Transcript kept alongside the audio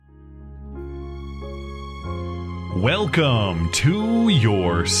Welcome to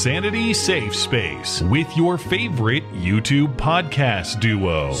your Sanity Safe Space with your favorite YouTube podcast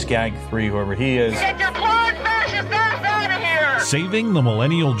duo. Skag3, whoever he is. Get your clone fascist ass out of here! Saving the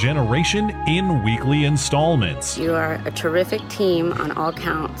millennial generation in weekly installments. You are a terrific team on all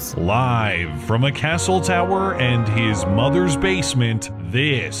counts. Live from a castle tower and his mother's basement,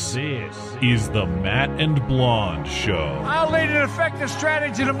 this is the Matt and Blonde Show. I'll lead an effective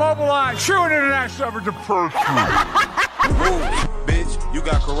strategy to mobilize true international effort to pursue. Bitch, you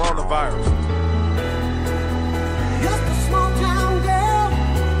got coronavirus. Just a small town girl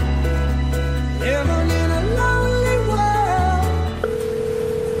living in a lonely world.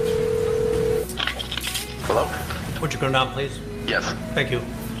 Hello? Would you go down, please? Yes. Thank you.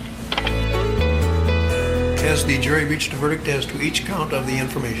 Has the jury reached a verdict as to each count of the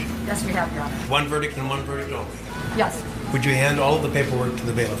information? Yes, we have, Your Honor. One verdict and one verdict only? Yes. Would you hand all of the paperwork to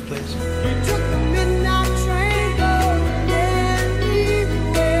the bailiff, please? We took the midnight train going anywhere.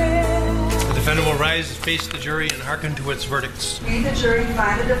 The defendant will rise, face the jury, and hearken to its verdicts. We, the jury,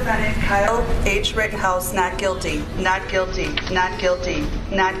 find the defendant Kyle H. Rittenhouse not guilty, not guilty, not guilty,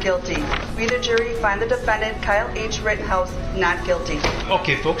 not guilty. We, the jury, find the defendant Kyle H. Rittenhouse not guilty.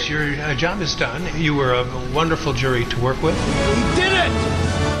 Okay, folks, your job is done. You were a wonderful jury to work with. He did it!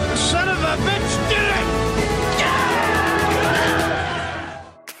 The son of a bitch did it!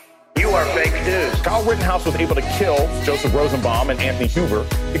 You are fake news. Kyle Rittenhouse was able to kill Joseph Rosenbaum and Anthony Hoover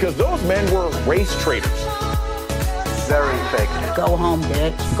because those men were race traitors. Very fake news. Go home,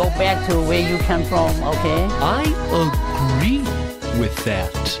 bitch. Go back to where you come from, okay? I agree with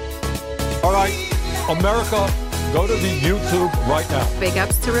that. All right, America, go to the YouTube right now. Big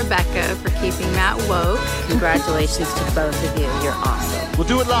ups to Rebecca for keeping Matt woke. Congratulations to both of you. You're awesome. We'll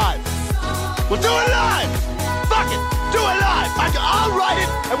do it live. We'll do it live! Fuck it! Do it live! I'll write it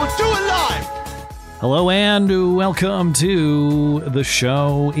and we'll do it live! Hello and welcome to the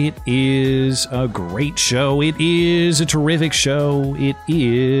show. It is a great show. It is a terrific show. It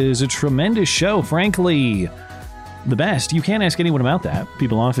is a tremendous show, frankly. The best. You can't ask anyone about that.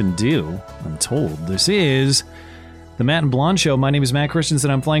 People often do, I'm told. This is the Matt and Blonde Show. My name is Matt Christensen.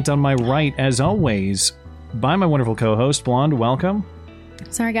 I'm flanked on my right, as always, by my wonderful co-host, Blonde. Welcome.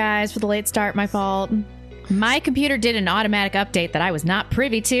 Sorry, guys, for the late start. My fault. My computer did an automatic update that I was not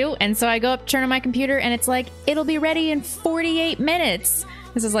privy to, and so I go up to turn on my computer, and it's like, it'll be ready in 48 minutes.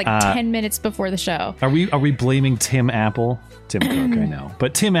 This is like 10 minutes before the show. Are we blaming Tim Apple? Tim Cook, I know.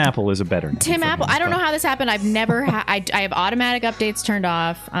 But Tim Apple is a better name. Tim Apple. I don't know how this happened. I've never I have automatic updates turned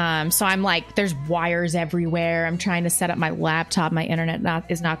off. So I'm like, there's wires everywhere. I'm trying to set up my laptop. My internet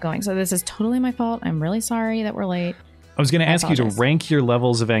is not going. So this is totally my fault. I'm really sorry that we're late. I was going to ask you to rank your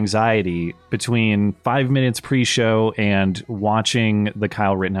levels of anxiety between 5 minutes pre-show and watching the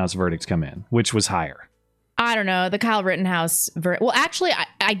Kyle Rittenhouse verdict come in. Which was higher? I don't know. The Kyle Rittenhouse well, actually,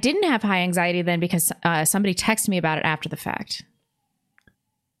 I didn't have high anxiety then because somebody texted me about it after the fact.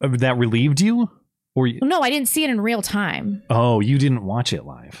 That relieved you? Or no, I didn't see it in real time. Oh, you didn't watch it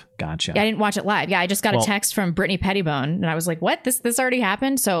live. Gotcha. Yeah, I didn't watch it live. Yeah, I just got a text from Brittany Pettibone, and I was like, "What? This already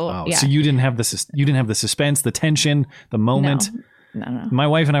happened?" So, yeah. So you didn't have the suspense, the tension, the moment. No. My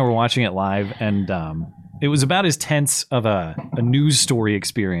wife and I were watching it live, and it was about as tense of a news story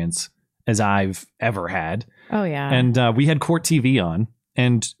experience as I've ever had. Oh yeah. And we had Court TV on,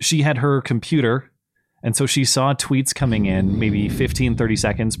 and she had her computer. And so she saw tweets coming in maybe 15, 30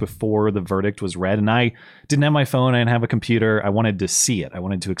 seconds before the verdict was read. And I didn't have my phone. I didn't have a computer. I wanted to see it. I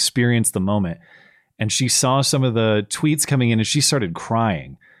wanted to experience the moment. And she saw some of the tweets coming in and she started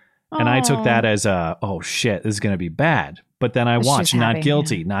crying. And I took that as oh shit, this is going to be bad. But then I watched not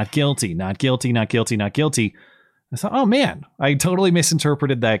guilty, not guilty, not guilty, not guilty, not guilty. I thought, oh man, I totally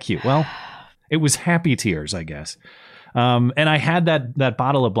misinterpreted that cue. Well, it was happy tears, I guess. And I had that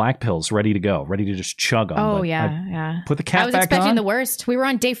bottle of black pills ready to go, ready to just chug on. Oh yeah. Put the cap back on. I was expecting the worst. We were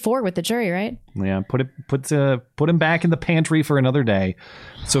on day 4 with the jury, right? Yeah. Put him back in the pantry for another day.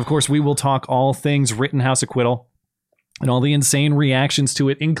 So of course we will talk all things Rittenhouse acquittal and all the insane reactions to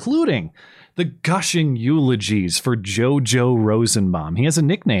it, including the gushing eulogies for JoJo Rosenbaum. He has a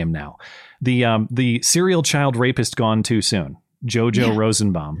nickname now. The serial child rapist gone too soon. JoJo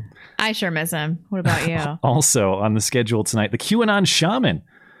Rosenbaum. I sure miss him. What about you? Also on the schedule tonight, the QAnon Shaman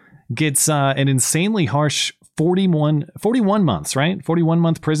gets an insanely harsh 41 months, right?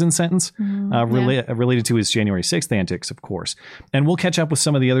 41-month prison sentence related to his January 6th antics, of course. And we'll catch up with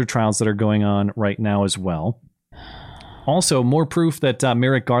some of the other trials that are going on right now as well. Also, more proof that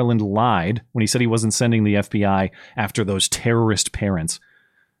Merrick Garland lied when he said he wasn't sending the FBI after those terrorist parents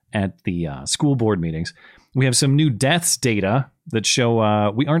at the school board meetings. We have some new deaths data that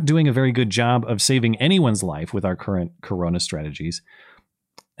show we aren't doing a very good job of saving anyone's life with our current corona strategies.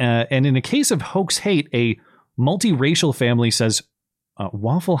 And in a case of hoax hate, a multiracial family says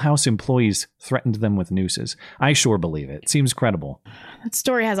Waffle House employees threatened them with nooses. I sure believe it. Seems credible. That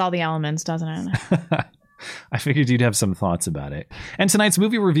story has all the elements, doesn't it? I figured you'd have some thoughts about it. And tonight's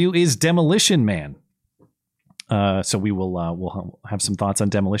movie review is Demolition Man. So we'll have some thoughts on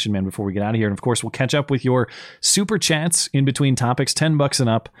Demolition Man before we get out of here. And of course, we'll catch up with your super chats in between topics, $10 and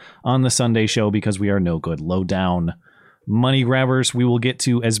up on the Sunday show, because we are no good low down money grabbers. We will get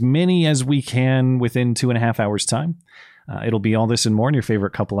to as many as we can within 2.5 hours time. It'll be all this and more in your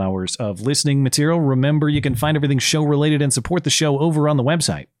favorite couple hours of listening material. Remember, you can find everything show related and support the show over on the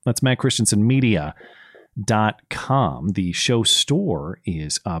website. That's mattchristiansenmedia.com. The show store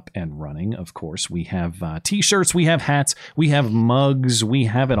is up and running. Of course, we have t-shirts, we have hats, we have mugs, we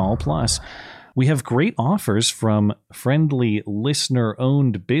have it all. Plus, we have great offers from friendly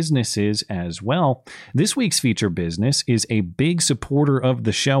listener-owned businesses as well. This week's feature business is a big supporter of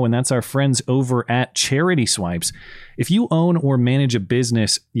the show, and that's our friends over at Charity Swipes. If you own or manage a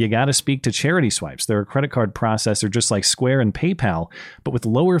business, you got to speak to Charity Swipes. They're a credit card processor just like Square and PayPal, but with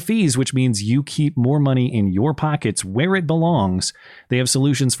lower fees, which means you keep more money in your pockets where it belongs. They have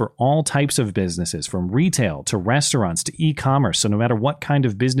solutions for all types of businesses, from retail to restaurants to e-commerce. So no matter what kind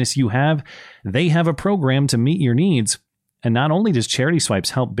of business you have, they have a program to meet your needs. And not only does Charity Swipes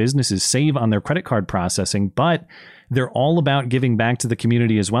help businesses save on their credit card processing, but they're all about giving back to the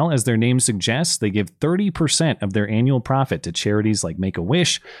community as well. As their name suggests, they give 30% of their annual profit to charities like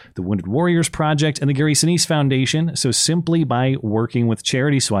Make-A-Wish, the Wounded Warriors Project, and the Gary Sinise Foundation. So simply by working with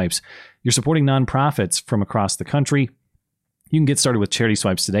Charity Swipes, you're supporting nonprofits from across the country. You can get started with Charity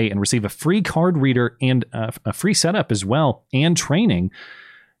Swipes today and receive a free card reader and a free setup as well, and training.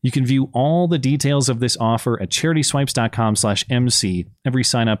 You can view all the details of this offer at CharitySwipes.com/MC. Every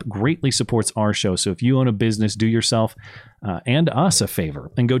sign up greatly supports our show. So if you own a business, do yourself and us a favor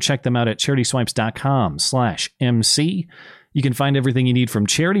and go check them out at CharitySwipes.com/MC. You can find everything you need from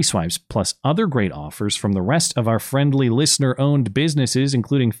Charity Swipes, plus other great offers from the rest of our friendly listener-owned businesses,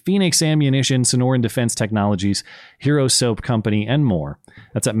 including Phoenix Ammunition, Sonoran Defense Technologies, Hero Soap Company, and more.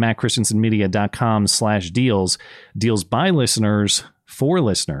 That's at mattchristiansenmedia.com/deals. Deals by listeners, for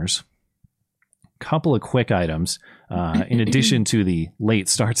listeners. Couple of quick items in addition to the late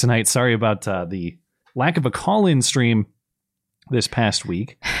start tonight. Sorry about the lack of a call-in stream this past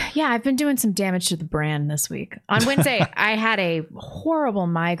week. Yeah, I've been doing some damage to the brand this week. On Wednesday, I had a horrible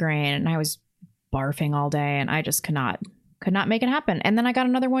migraine and I was barfing all day, and I just could not make it happen. And then I got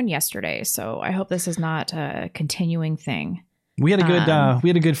another one yesterday, so I hope this is not a continuing thing. We had a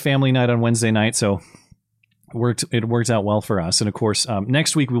good family night on Wednesday night, so it worked out well for us. And of course,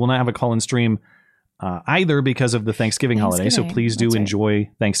 next week we will not have a call-in stream either because of the Thanksgiving holiday. So please do enjoy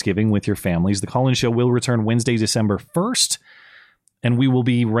Thanksgiving with your families. The call-in show will return Wednesday, December 1st. And we will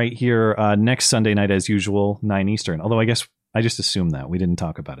be right here next Sunday night as usual, 9 Eastern. Although I guess I just assumed that. We didn't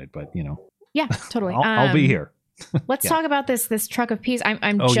talk about it, but you know. Yeah, totally. I'll be here. Let's talk about this truck of peace.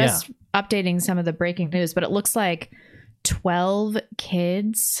 I'm just updating some of the breaking news, but it looks like 12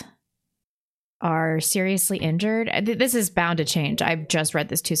 kids are seriously injured. This is bound to change. I've just read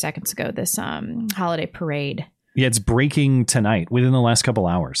this 2 seconds ago, this holiday parade. Yeah, it's breaking tonight within the last couple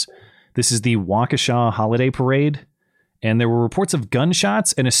hours. This is the Waukesha Holiday Parade, and there were reports of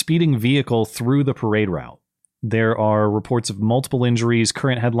gunshots and a speeding vehicle through the parade route. There are reports of multiple injuries.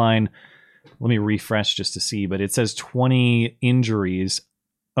 Current headline, let me refresh just to see, but it says 20 injuries.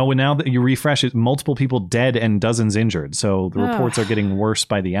 Oh, and now that you refresh it, multiple people dead and dozens injured. So the reports are getting worse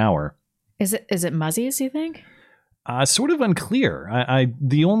by the hour. Is it Muzzies, you think? Sort of unclear.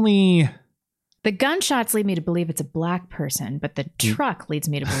 The gunshots lead me to believe it's a black person, but the truck leads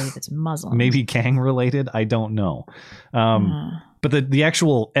me to believe it's Muslim. Maybe gang related. I don't know. But the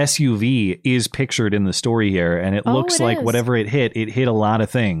actual SUV is pictured in the story here, and it looks like whatever it hit a lot of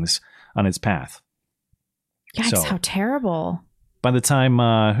things on its path. Yikes, how terrible. By the time,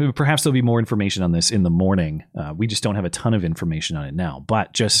 perhaps there'll be more information on this in the morning. We just don't have a ton of information on it now,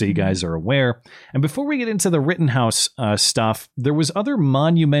 but just so you guys are aware. And before we get into the Rittenhouse stuff, there was other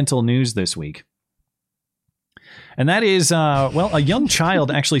monumental news this week. And that is, a young child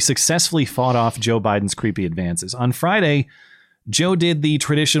actually successfully fought off Joe Biden's creepy advances. On Friday, Joe did the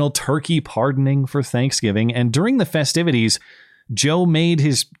traditional turkey pardoning for Thanksgiving, and during the festivities, Joe made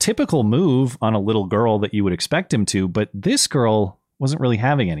his typical move on a little girl that you would expect him to, but this girl wasn't really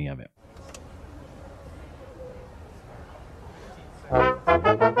having any of it.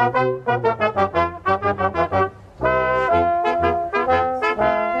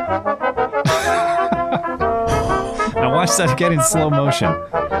 Now watch that again in slow motion.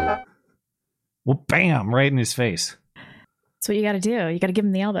 Well, bam, right in his face. That's what you got to do. You got to give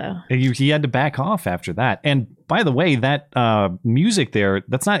him the elbow. He had to back off after that. And by the way, that music there,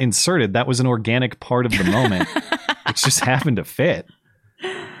 that's not inserted. That was an organic part of the moment. It just happened to fit.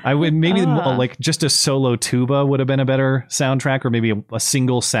 I would maybe like just a solo tuba would have been a better soundtrack, or maybe a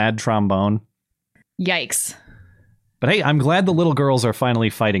single sad trombone. Yikes. But hey, I'm glad the little girls are finally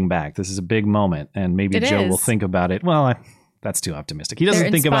fighting back. This is a big moment, and maybe Joe will think about it. Well, that's too optimistic. He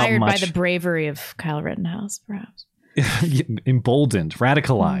doesn't think about much. Inspired by the bravery of Kyle Rittenhouse, perhaps. Emboldened,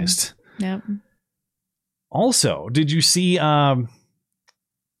 radicalized. Yep. Also, did you see Kamala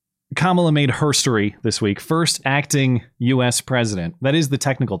made herstory this week? First acting U.S. president. That is the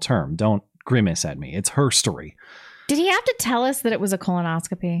technical term. Don't grimace at me. It's herstory. Did he have to tell us that it was a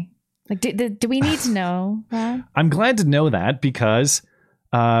colonoscopy? Like, do we need to know that? I'm glad to know that because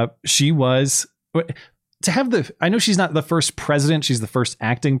she was... To have the... I know she's not the first president. She's the first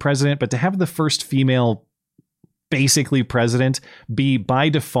acting president. But to have the first female... basically president be by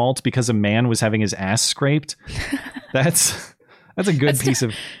default because a man was having his ass scraped. That's a good piece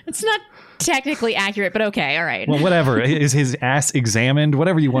of... It's not technically accurate, but okay. All right. Well, whatever. Is his ass examined?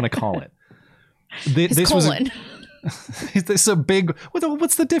 Whatever you want to call it. His colon. Is this a big...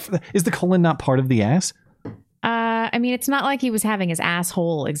 What's the difference? Is the colon not part of the ass? I mean, it's not like he was having his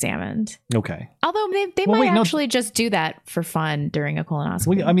asshole examined. Okay. Although they might actually just do that for fun during a colonoscopy.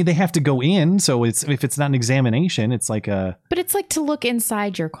 Well, I mean, they have to go in, so if it's not an examination, it's like a... But it's like to look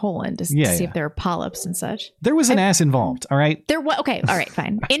inside your colon to see if there are polyps and such. There was an ass involved, all right? There was... Okay, all right,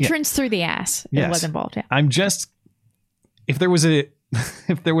 fine. Entrance through the ass. It was involved, yeah. I'm just... If there was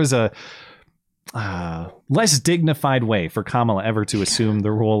a less dignified way for Kamala ever to assume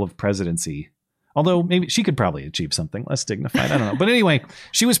the role of presidency... Although maybe she could probably achieve something less dignified. I don't know. But anyway,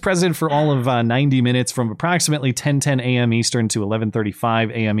 she was president for all of 90 minutes from approximately 10:10 a.m. Eastern to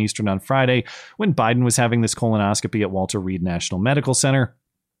 11:35 a.m. Eastern on Friday when Biden was having this colonoscopy at Walter Reed National Medical Center.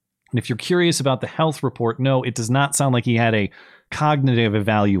 And if you're curious about the health report, no, it does not sound like he had a cognitive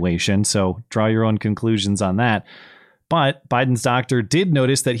evaluation. So draw your own conclusions on that. But Biden's doctor did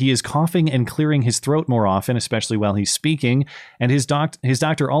notice that he is coughing and clearing his throat more often, especially while he's speaking. And his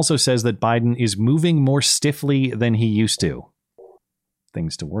doctor also says that Biden is moving more stiffly than he used to.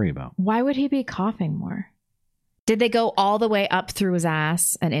 Things to worry about. Why would he be coughing more? Did they go all the way up through his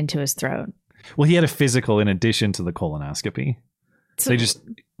ass and into his throat? Well, he had a physical in addition to the colonoscopy. So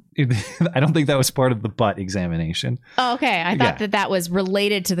I don't think that was part of the butt examination. Oh, okay. I thought that was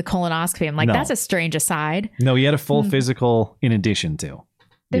related to the colonoscopy. I'm like, that's a strange aside. No, he had a full physical in addition to.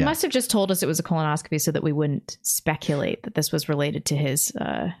 They must have just told us it was a colonoscopy so that we wouldn't speculate that this was related to his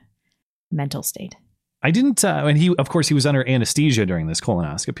mental state. I didn't. And he was under anesthesia during this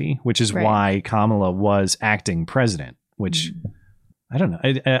colonoscopy, which is why Kamala was acting president, which... I don't know.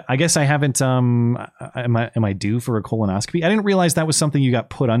 I guess I haven't. Am I due for a colonoscopy? I didn't realize that was something you got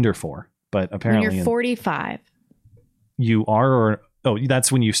put under for. But apparently, when you're 45, you are. Or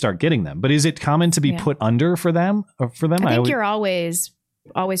that's when you start getting them. But is it common to be put under for them? I think you're always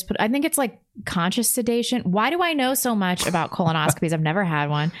put. I think it's like conscious sedation. Why do I know so much about colonoscopies? I've never had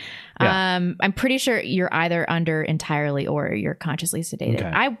one. Yeah. I'm pretty sure you're either under entirely or you're consciously sedated.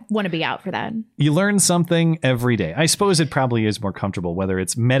 Okay. I want to be out for that. You learn something every day. I suppose it probably is more comfortable, whether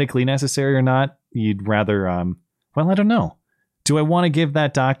it's medically necessary or not. You'd rather, well, I don't know. Do I want to give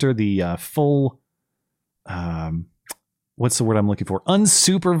that doctor the full, what's the word I'm looking for?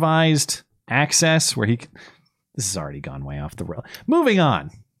 Unsupervised access where this has already gone way off the rail. Moving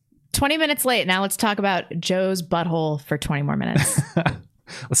on. 20 minutes late. Now let's talk about Joe's butthole for 20 more minutes.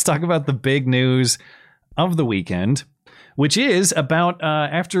 Let's talk about the big news of the weekend, which is about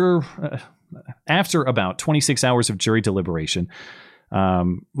after about 26 hours of jury deliberation,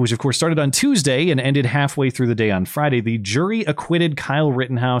 which of course started on Tuesday and ended halfway through the day on Friday. The jury acquitted Kyle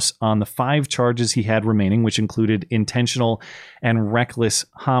Rittenhouse on the 5 charges he had remaining, which included intentional and reckless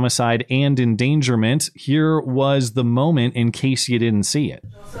homicide and endangerment. Here was the moment in case you didn't see it.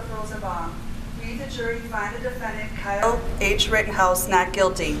 Joseph Rosenbaum. We, the jury, find the defendant Kyle H. Rittenhouse not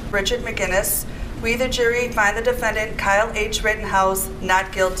guilty. Richard McGinnis. We, the jury, find the defendant Kyle H. Rittenhouse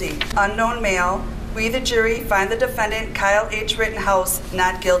not guilty. Unknown male. We, the jury, find the defendant Kyle H. Rittenhouse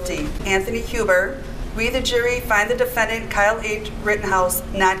not guilty. Anthony Huber. We, the jury, find the defendant Kyle H. Rittenhouse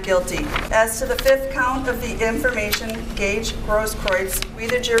not guilty. As to the 5th count of the information, Gage Grosskreutz, we,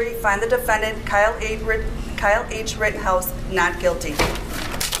 the jury, find the defendant Kyle H. Rittenhouse not guilty.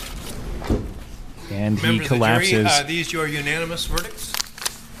 And he collapses. The jury, are these your unanimous verdicts?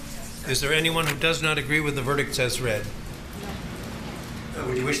 Is there anyone who does not agree with the verdicts as read?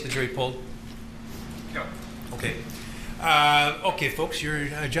 Would you wish the jury polled? No. Okay. Okay, folks, your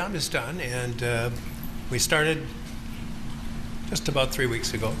job is done, and we started just about 3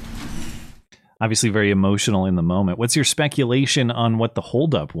 weeks ago. Obviously very emotional in the moment. What's your speculation on what the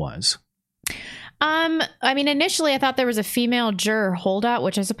holdup was? I mean, initially I thought there was a female juror holdout,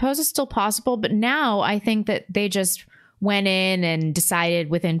 which I suppose is still possible. But now I think that they just went in and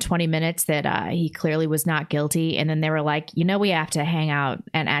decided within 20 minutes that he clearly was not guilty. And then they were like, we have to hang out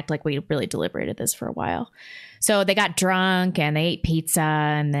and act like we really deliberated this for a while. So they got drunk and they ate pizza.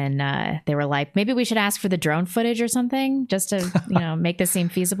 And then they were like, maybe we should ask for the drone footage or something just to, make this seem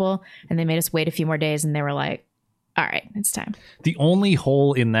feasible. And they made us wait a few more days. And they were like, all right, it's time. The only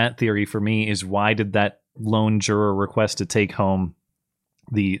hole in that theory for me is why did that lone juror request to take home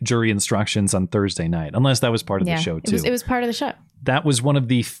the jury instructions on Thursday night? Unless that was part of the show too. It was part of the show. That was one of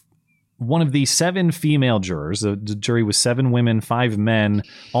the 7 female jurors. The jury was 7 women, 5 men,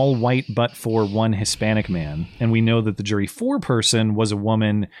 all white but for 1 Hispanic man. And we know that the jury 4-person was a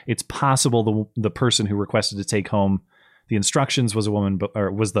woman. It's possible the person who requested to take home the instructions was a woman,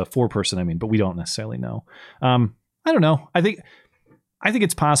 or was the 4-person, but we don't necessarily know. I don't know. I think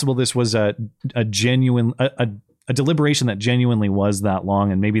it's possible this was a genuine a deliberation that genuinely was that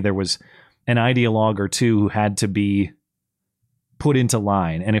long, and maybe there was an ideologue or two who had to be put into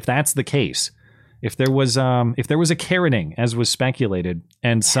line. And if that's the case, if there was a Karening, as was speculated,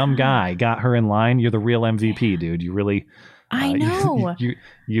 and some guy got her in line, you're the real MVP, dude. You really, I know.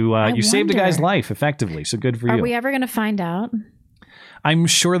 You saved a guy's life effectively. So good for you. Are we ever going to find out? I'm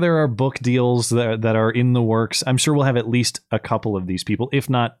sure there are book deals that are in the works. I'm sure we'll have at least a couple of these people, if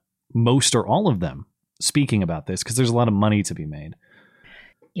not most or all of them, speaking about this, because there's a lot of money to be made.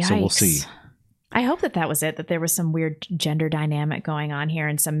 Yikes. So we'll see. I hope that was it, that there was some weird gender dynamic going on here,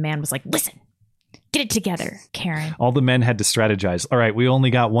 and some man was like, listen, get it together, Karen. All the men had to strategize. All right, we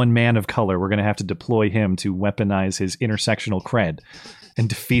only got one man of color. We're going to have to deploy him to weaponize his intersectional cred and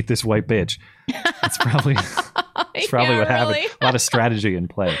defeat this white bitch. That's probably what happened. A lot of strategy in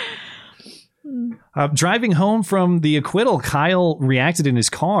play. Driving home from the acquittal, Kyle reacted in his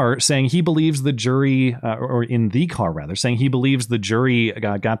car saying he believes the jury, or in the car rather, saying he believes the jury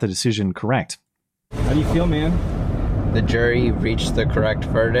got the decision correct. How do you feel, man? The jury reached the correct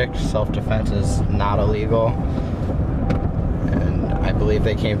verdict. Self-defense is not illegal. And I believe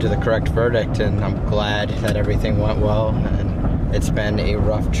they came to the correct verdict, and I'm glad that everything went well. And it's been a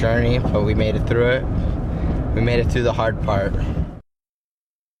rough journey, but we made it through it. We made it through the hard part.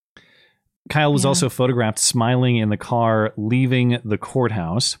 Kyle was also photographed smiling in the car leaving the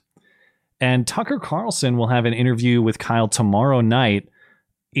courthouse. And Tucker Carlson will have an interview with Kyle tomorrow night.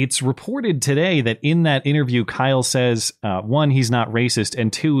 It's reported today that in that interview, Kyle says, 1, he's not racist,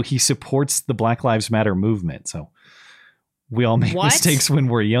 and 2, he supports the Black Lives Matter movement. So we all make mistakes when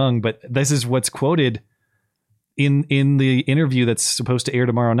we're young, but this is what's quoted in the interview that's supposed to air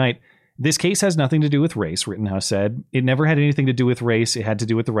tomorrow night. This case has nothing to do with race, Rittenhouse said. It never had anything to do with race. It had to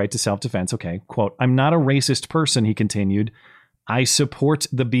do with the right to self-defense. Okay, quote, I'm not a racist person, he continued. I support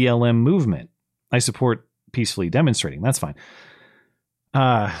the BLM movement. I support peacefully demonstrating. That's fine.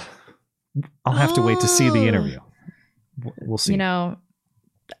 I'll have to wait to see the interview. We'll see.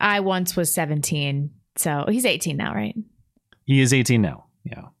 I once was 17, so he's 18 now, right? He is 18 now.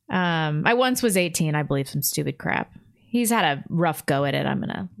 Yeah. I once was 18. I believe some stupid crap. He's had a rough go at it. I'm going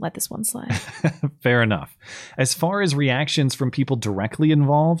to let this one slide. Fair enough. As far as reactions from people directly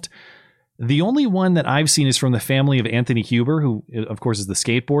involved, the only one that I've seen is from the family of Anthony Huber, who, of course, is the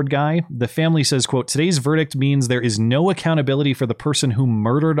skateboard guy. The family says, quote, today's verdict means there is no accountability for the person who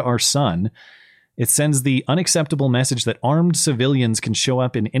murdered our son. It sends the unacceptable message that armed civilians can show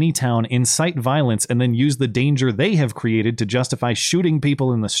up in any town, incite violence, and then use the danger they have created to justify shooting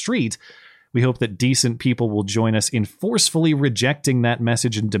people in the street. We hope that decent people will join us in forcefully rejecting that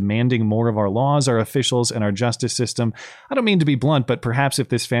message and demanding more of our laws, our officials, and our justice system. I don't mean to be blunt, but perhaps if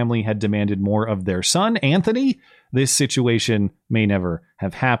this family had demanded more of their son, Anthony, this situation may never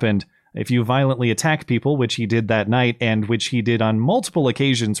have happened. If you violently attack people, which he did that night, and which he did on multiple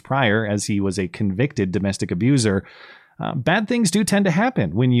occasions prior, as he was a convicted domestic abuser, bad things do tend to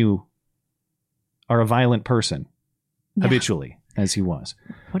happen when you are a violent person, habitually, as he was.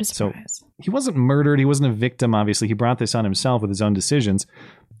 What a surprise. So he wasn't murdered. He wasn't a victim, obviously. He brought this on himself with his own decisions.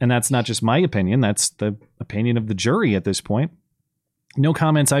 And that's not just my opinion. That's the opinion of the jury at this point. No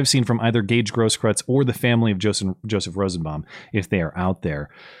comments I've seen from either Gage Grosskreutz or the family of Joseph Rosenbaum, if they are out there.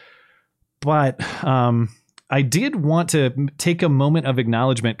 But I did want to take a moment of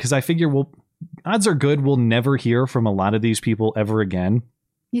acknowledgement because I figure, odds are good we'll never hear from a lot of these people ever again.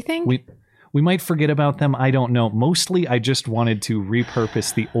 You think? We might forget about them. I don't know. Mostly, I just wanted to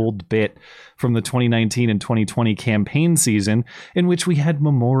repurpose the old bit from the 2019 and 2020 campaign season in which we had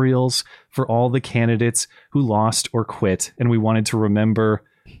memorials for all the candidates who lost or quit, and we wanted to remember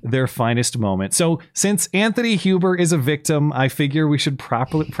their finest moment. So since Anthony Huber is a victim, I figure we should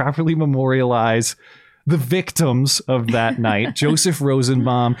properly memorialize the victims of that night: Joseph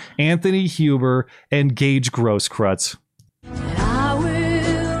Rosenbaum, Anthony Huber, and Gage Grosskreutz.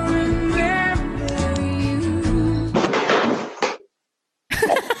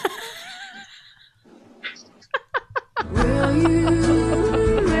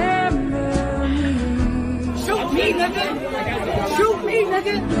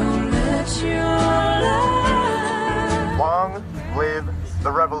 Long live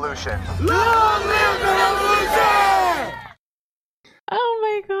the revolution. Long live the revolution! Oh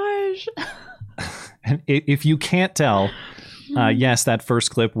my gosh. And if you can't tell, yes, that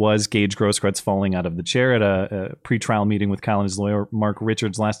first clip was Gage Grosskreutz falling out of the chair at a pretrial meeting with Kyle and his lawyer, Mark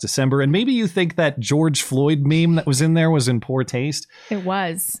Richards, last December. And maybe you think that George Floyd meme that was in there was in poor taste. It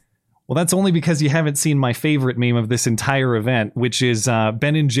was. Well, that's only because you haven't seen my favorite meme of this entire event, which is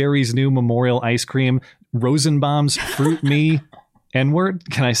Ben and Jerry's new memorial ice cream, Rosenbaum's Fruit Me N-word.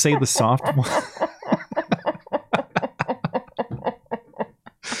 Can I say the soft one?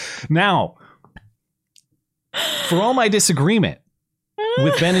 Now, for all my disagreement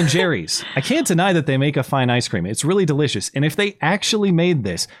with Ben and Jerry's, I can't deny that they make a fine ice cream. It's really delicious. And if they actually made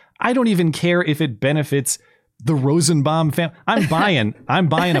this, I don't even care if it benefits the Rosenbaum family. I'm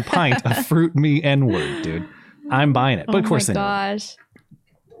buying a pint of Fruit Me N-word, dude. I'm buying it. But of course, oh my gosh.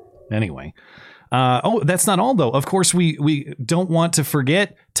 Anyway. That's not all, though. Of course, we don't want to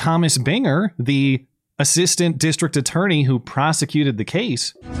forget Thomas Binger, the assistant district attorney who prosecuted the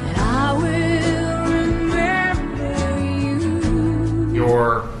case.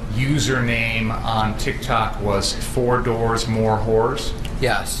 Your username on TikTok was 4 Doors More Whores?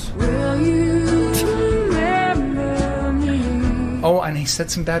 Yes. Oh, and he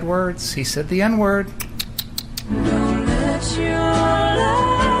said some bad words. He said the N-word.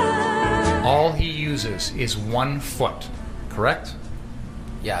 All he uses is 1 foot, correct?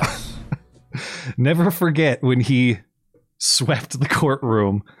 Yes. Never forget when he swept the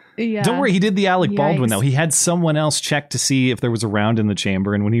courtroom. Yeah. Don't worry, he did the Alec Baldwin, Yikes. though. He had someone else check to see if there was a round in the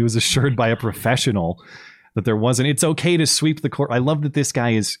chamber, and when he was assured by a professional that there wasn't, it's okay to sweep the court. I love that this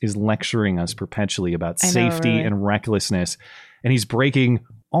guy is lecturing us perpetually about safety and recklessness, and he's breaking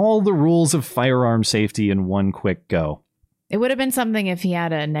all the rules of firearm safety in one quick go. It would have been something if he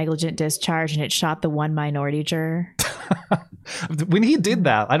had a negligent discharge and it shot the one minority juror. When he did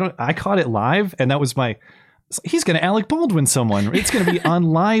that, I caught it live, and that was he's going to Alec Baldwin someone. It's going to be on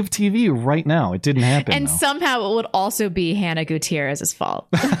live TV right now. It didn't happen. And though. somehow it would also be Hannah Gutierrez's fault.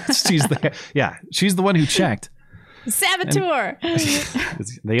 she's the one who checked. Saboteur.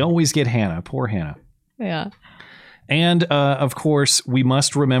 They always get Hannah. Poor Hannah. Yeah. And of course, we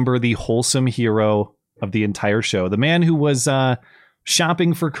must remember the wholesome hero of the entire show, the man who was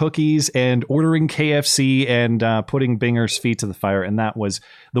shopping for cookies and ordering KFC and putting Binger's feet to the fire. And that was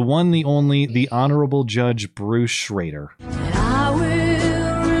the one, the only, the Honorable Judge Bruce Schrader.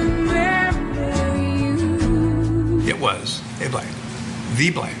 It was a blank.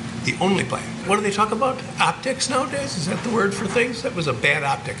 The blank. The only blank. What do they talk about? Optics nowadays? Is that the word for things? That was a bad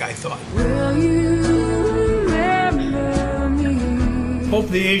optic, I thought. Hope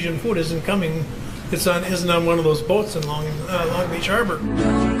the Asian food isn't coming. Isn't on one of those boats in Long Beach Harbor.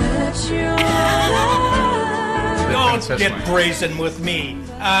 Don't get brazen with me.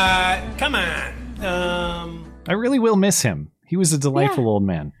 Come on. I really will miss him. He was a delightful old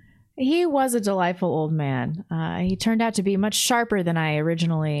man. He was a delightful old man. He turned out to be much sharper than I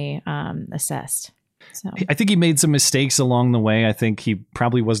originally assessed. So I think he made some mistakes along the way. I think he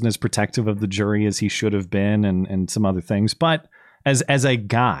probably wasn't as protective of the jury as he should have been, and some other things. But as a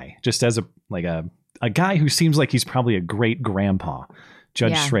guy, just as a guy who seems like he's probably a great grandpa,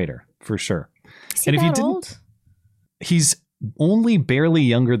 Judge Schrader, for sure. Is he that old? He's only barely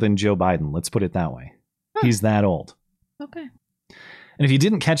younger than Joe Biden. Let's put it that way. Huh. He's that old. Okay. And if you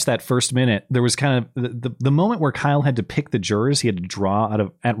didn't catch that first minute, there was kind of the moment where Kyle had to pick the jurors. He had to draw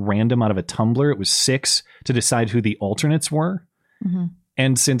at random out of a tumbler. It was 6 to decide who the alternates were. Mm-hmm.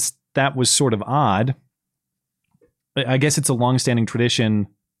 And since that was sort of odd, I guess it's a longstanding tradition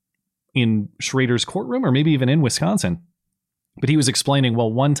in Schrader's courtroom, or maybe even in Wisconsin. But he was explaining, well,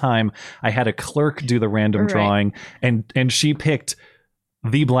 one time I had a clerk do the random drawing, and she picked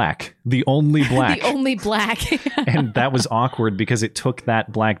the only black. The only black. And that was awkward because it took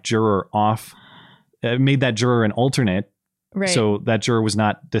that black juror off, made that juror an alternate, Right. So that juror was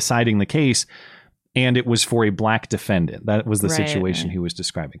not deciding the case, and it was for a black defendant. That was the situation he was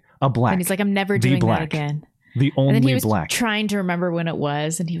describing. A black. And he's like, I'm never doing that again. The only and then he was black. Trying to remember when it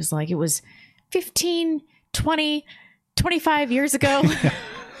was, and he was like, it was 15, 20, 25 years ago.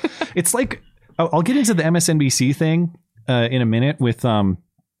 It's like, I'll get into the MSNBC thing in a minute with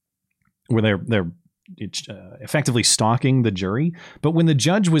where they're effectively stalking the jury. But when the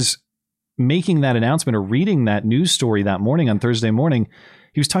judge was making that announcement or reading that news story that morning on Thursday morning,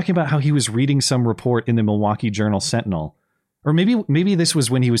 he was talking about how he was reading some report in the Milwaukee Journal-Sentinel. Or maybe this was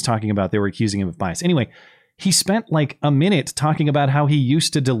when he was talking about they were accusing him of bias. Anyway, he spent like a minute talking about how he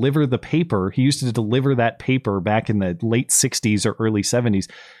used to deliver the paper. He used to deliver that paper back in the late 60s or early 70s,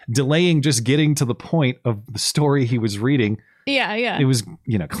 delaying just getting to the point of the story he was reading. Yeah, yeah. It was,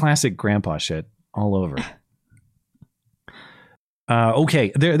 classic grandpa shit all over.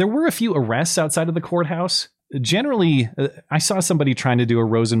 Okay, there were a few arrests outside of the courthouse. Generally, I saw somebody trying to do a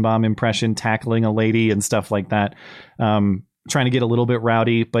Rosenbaum impression, tackling a lady and stuff like that. Trying to get a little bit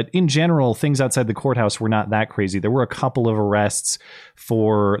rowdy, but in general, things outside the courthouse were not that crazy. There were a couple of arrests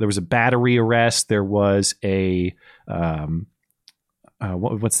there was a battery arrest. There was a,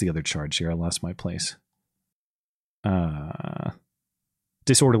 what's the other charge here? I lost my place.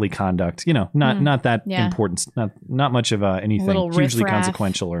 Disorderly conduct, not that important, not much of anything hugely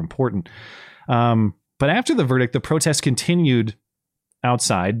consequential or important. But after the verdict, the protest continued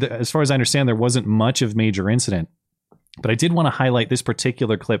outside. As far as I understand, there wasn't much of major incident. But I did want to highlight this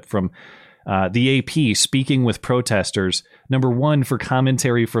particular clip from the AP speaking with protesters. Number one, for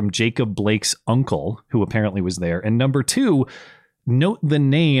commentary from Jacob Blake's uncle, who apparently was there. And number two, note the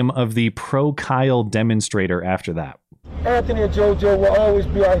name of the pro-Kyle demonstrator after that. Anthony and JoJo will always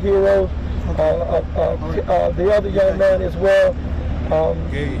be our heroes. The other young man as well,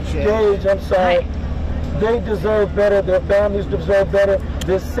 Gage, I'm sorry. They deserve better. Their families deserve better.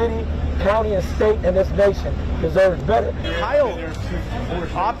 This city, county, and state, and this nation deserves better. Kyle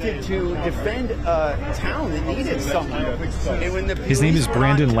opted to defend a town that needed someone. And when the his name is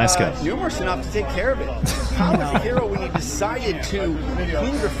Brandon Lesko. Numerous enough to take care of it. Kyle was a hero when he decided to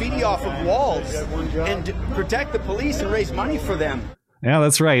clean graffiti off of walls and protect the police and raise money for them. Yeah,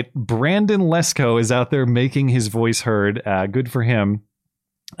 that's right. Brandon Lesko is out there making his voice heard. Good for him.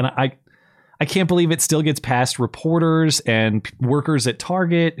 And I can't believe it still gets past reporters and workers at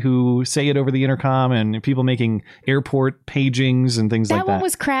Target who say it over the intercom and people making airport pagings and things like that. That one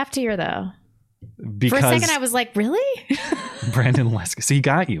was craftier, though. Because for a second, I was like, really? Brandon Lesko. So he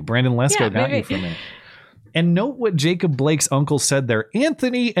got you. Brandon Lesko got you for a minute. And note what Jacob Blake's uncle said there.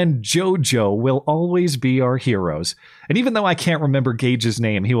 Anthony and JoJo will always be our heroes. And even though I can't remember Gage's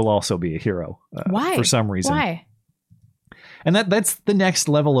name, he will also be a hero. Why? For some reason. Why? And that's the next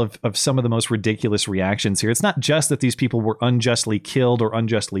level of some of the most ridiculous reactions here. It's not just that these people were unjustly killed or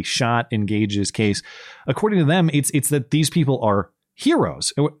unjustly shot in Gage's case. According to them, it's that these people are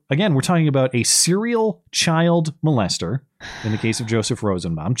heroes. Again, we're talking about a serial child molester, in the case of Joseph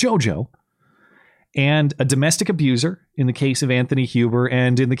Rosenbaum, JoJo, and a domestic abuser in the case of Anthony Huber,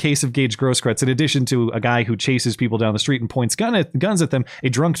 and in the case of Gage Grosskreutz, in addition to a guy who chases people down the street and points guns at them, a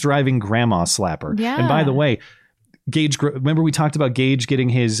drunk driving grandma slapper. Yeah. And by the way, Gage, remember we talked about Gage getting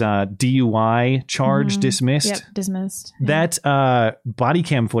his DUI charge dismissed? Yep, dismissed. That body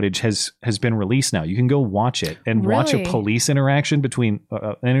cam footage has been released now. You can go watch it and watch a police interaction between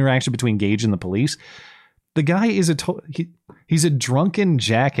Gage and the police. The guy is he's a drunken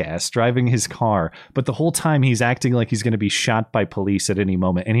jackass driving his car, but the whole time he's acting like he's going to be shot by police at any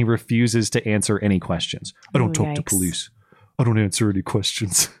moment, and he refuses to answer any questions. I don't talk to police. I don't answer any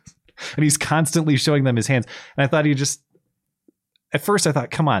questions. And he's constantly showing them his hands. And I thought at first I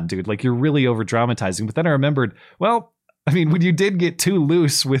thought, come on, dude, like you're really over dramatizing. But then I remembered, well, I mean, when you did get too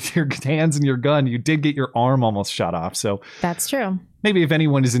loose with your hands and your gun, you did get your arm almost shot off. So that's true. Maybe if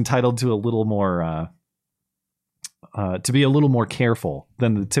anyone is entitled to a little more, to be a little more careful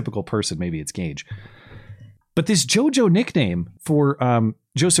than the typical person, maybe it's Gage. But this JoJo nickname for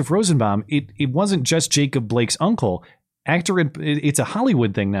Joseph Rosenbaum, it wasn't just Jacob Blake's uncle. It's a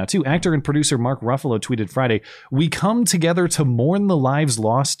Hollywood thing now too. Actor and producer Mark Ruffalo tweeted Friday, "We come together to mourn the lives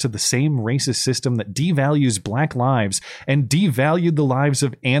lost to the same racist system that devalues black lives and devalued the lives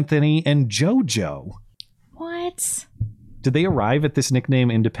of Anthony and JoJo." What? Did they arrive at this nickname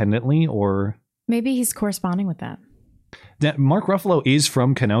independently, or maybe he's corresponding with that? Mark Ruffalo is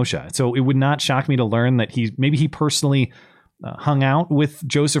from Kenosha, so it would not shock me to learn that he personally hung out with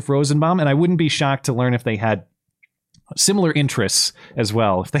Joseph Rosenbaum, and I wouldn't be shocked to learn if they had similar interests as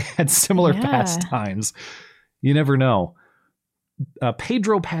well, if they had similar pastimes. You never know.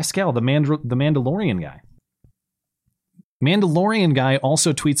 Pedro Pascal, the Mandalorian guy. Mandalorian guy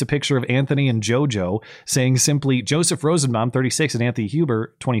also tweets a picture of Anthony and JoJo saying simply, Joseph Rosenbaum, 36, and Anthony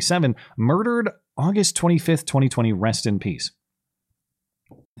Huber, 27, murdered August 25th, 2020. Rest in peace.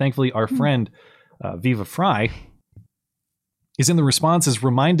 Thankfully, our friend Viva Fry is in the responses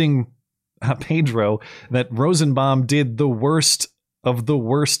reminding Pedro that Rosenbaum did the worst of the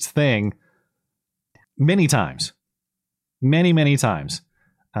worst thing many times. Many times.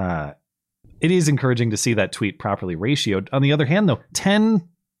 It is encouraging to see that tweet properly ratioed. On the other hand, though,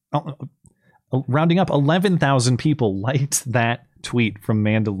 rounding up 11,000 people liked that tweet from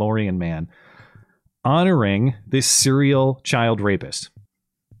Mandalorian Man honoring this serial child rapist.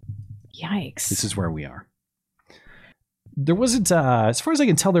 Yikes. This is where we are. There wasn't, as far as I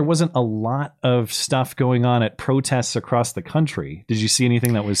can tell, there wasn't a lot of stuff going on at protests across the country. Did you see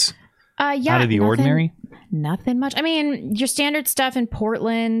anything that was out of the ordinary? Nothing much. I mean, your standard stuff in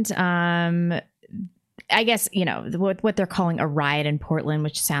Portland. I guess, you know, what they're calling a riot in Portland,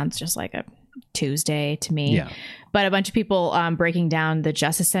 which sounds just like a Tuesday to me. Yeah. But a bunch of people breaking down the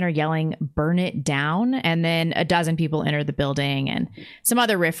Justice Center, yelling, burn it down. And then a dozen people entered the building and some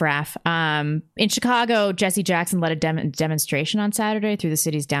other riffraff. In Chicago, Jesse Jackson led a demonstration on Saturday through the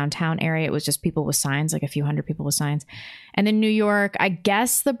city's downtown area. It was just people with signs, like a few hundred people with signs. And then New York, I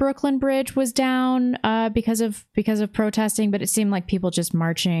guess the Brooklyn Bridge was down because of protesting, but it seemed like people just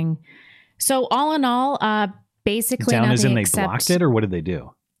marching. So all in all, basically down nothing as in they except, blocked it, or what did they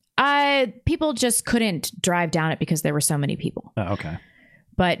do? People just couldn't drive down it because there were so many people. Oh, okay.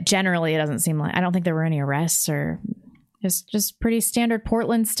 But generally, it doesn't seem like, I don't think there were any arrests, or it's just pretty standard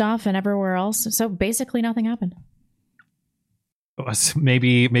Portland stuff and everywhere else. So basically nothing happened.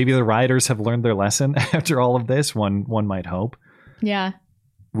 Maybe the rioters have learned their lesson after all of this. One might hope. Yeah.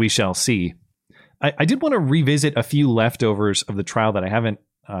 We shall see. I did want to revisit a few leftovers of the trial that I haven't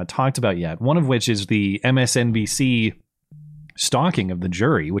talked about yet. One of which is the MSNBC stalking of the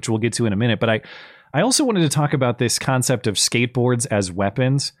jury, which we'll get to in a minute. But I also wanted to talk about this concept of skateboards as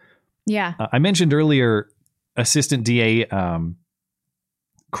weapons. Yeah. I mentioned earlier Assistant DA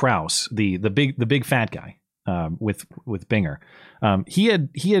Krause, the big fat guy with Binger. He had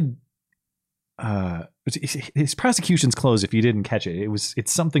his prosecution's closed. If you didn't catch it,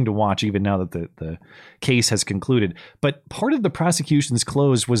 it's something to watch even now that the case has concluded. But part of the prosecution's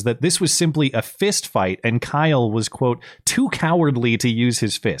closed was that this was simply a fist fight, and Kyle was, quote, too cowardly to use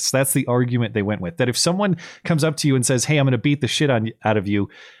his fists. That's the argument they went with. That if someone comes up to you and says, "Hey, I'm going to beat the shit out of you,"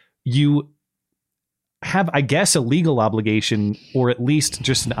 you have, I guess, a legal obligation, or at least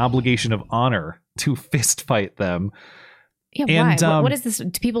just an obligation of honor, to fist fight them. Yeah, and, why? What is this?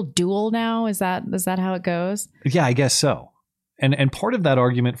 Do people duel now? Is that how it goes? Yeah, I guess so. And part of that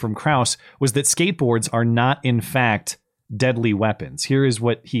argument from Krause was that skateboards are not, in fact, deadly weapons. Here is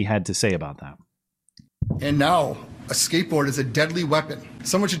what he had to say about that. And now, a skateboard is a deadly weapon.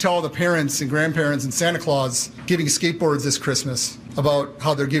 Someone should tell all the parents and grandparents and Santa Claus giving skateboards this Christmas about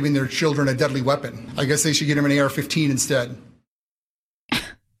how they're giving their children a deadly weapon. I guess they should get them an AR-15 instead.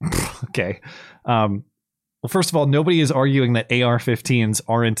 Okay. Well, first of all, nobody is arguing that AR-15s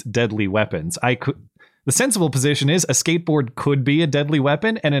aren't deadly weapons. The sensible position is a skateboard could be a deadly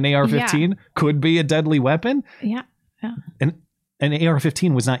weapon, and an AR-15 could be a deadly weapon. Yeah. And an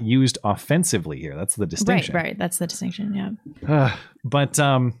AR-15 was not used offensively here. That's the distinction. Right. That's the distinction. Yeah. But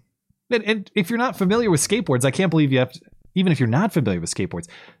if you're not familiar with skateboards, I can't believe you have to. Even if you're not familiar with skateboards,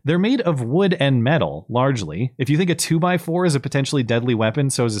 they're made of wood and metal, largely. If you think a 2x4 is a potentially deadly weapon,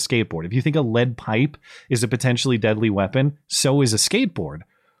 so is a skateboard. If you think a lead pipe is a potentially deadly weapon, so is a skateboard.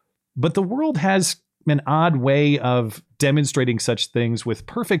 But the world has an odd way of demonstrating such things with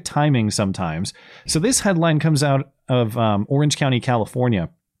perfect timing sometimes. So this headline comes out of Orange County,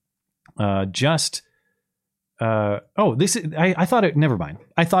 California. I thought it, never mind.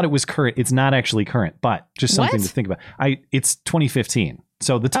 I thought it was current. It's not actually current, but just something to think about. It's 2015.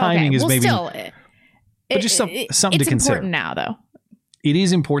 So the timing is maybe, still, but just something to consider. It's important now, though. It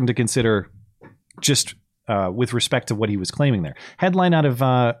is important to consider just with respect to what he was claiming there. Headline out of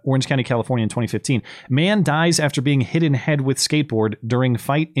Orange County, California in 2015. Man dies after being hit in head with skateboard during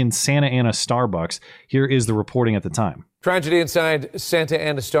fight in Santa Ana Starbucks. Here is the reporting at the time. Tragedy inside Santa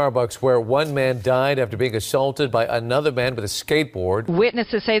Ana Starbucks, where one man died after being assaulted by another man with a skateboard.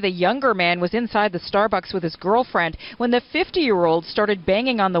 Witnesses say the younger man was inside the Starbucks with his girlfriend when the 50-year-old started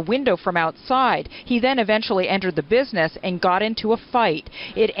banging on the window from outside. He then eventually entered the business and got into a fight.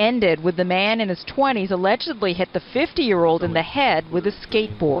 It ended with the man in his 20s allegedly hit the 50-year-old in the head with a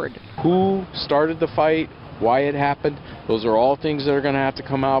skateboard. Who started the fight? why it happened. Those are all things that are going to have to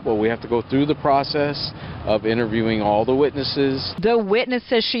come out, but we have to go through the process of interviewing all the witnesses. The witness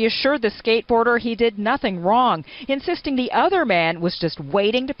says she assured the skateboarder he did nothing wrong, insisting the other man was just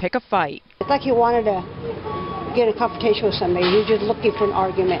waiting to pick a fight. It's like he wanted to get a confrontation with somebody. He was just looking for an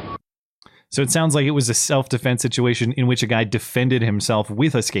argument. So it sounds like it was a self-defense situation in which a guy defended himself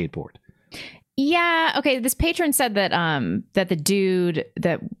with a skateboard. Yeah. Okay. This patron said that that the dude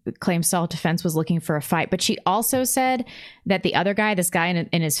that claimed self-defense was looking for a fight, but she also said that the other guy, this guy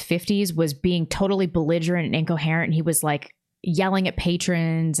in his 50s, was being totally belligerent and incoherent. And he was like yelling at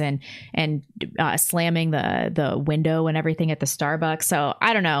patrons and slamming the window and everything at the Starbucks. So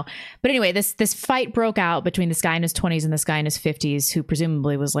I don't know. But anyway, this fight broke out between this guy in his 20s and this guy in his 50s, who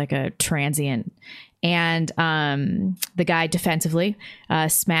presumably was like a transient. And the guy defensively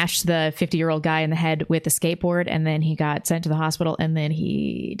smashed the 50-year-old guy in the head with a skateboard, and then he got sent to the hospital, and then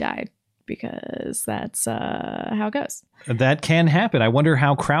he died, because that's how it goes. That can happen. I wonder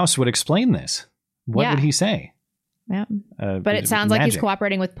how Krause would explain this. What would he say? Yeah, but it sounds like he's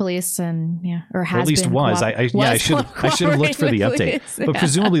cooperating with police, and or has, or at least been was. I should have looked for the update. Police, but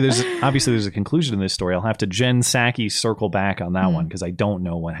presumably there's a conclusion in this story. I'll have to Jen Psaki circle back on that one, because I don't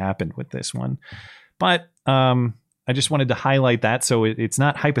know what happened with this one. But I just wanted to highlight that, so it's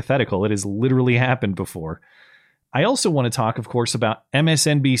not hypothetical. It has literally happened before. I also want to talk, of course, about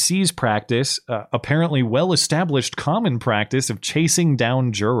MSNBC's practice, apparently well-established common practice of chasing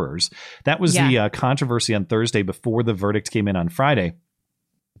down jurors. That was the controversy on Thursday before the verdict came in on Friday.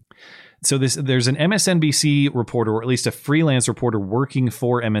 So there's an MSNBC reporter, or at least a freelance reporter working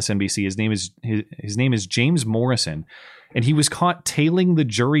for MSNBC. His name is James Morrison, and he was caught tailing the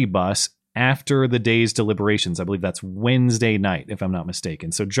jury bus after the day's deliberations. I believe that's Wednesday night, if I'm not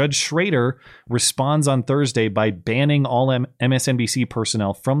mistaken. So Judge Schrader responds on Thursday by banning all MSNBC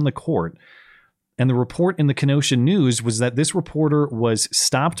personnel from the court. And the report in the Kenosha News was that this reporter was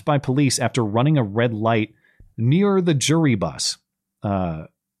stopped by police after running a red light near the jury bus.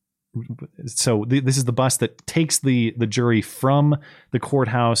 So this is the bus that takes the jury from the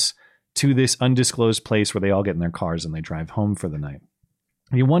courthouse to this undisclosed place where they all get in their cars and they drive home for the night.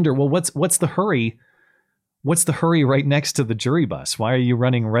 You wonder, well, what's the hurry? What's the hurry right next to the jury bus? Why are you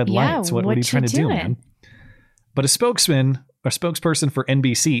running red lights? What are you trying to do, man? But a spokesperson for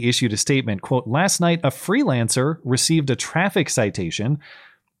NBC issued a statement, quote, "Last night, a freelancer received a traffic citation.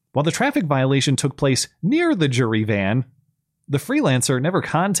 While the traffic violation took place near the jury van, the freelancer never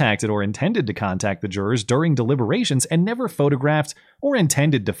contacted or intended to contact the jurors during deliberations and never photographed or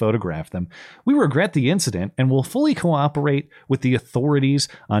intended to photograph them. We regret the incident and will fully cooperate with the authorities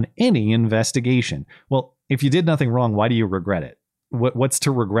on any investigation." Well, if you did nothing wrong, why do you regret it? What's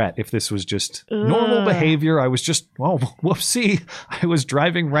to regret if this was just normal behavior? I was just, whoopsie. I was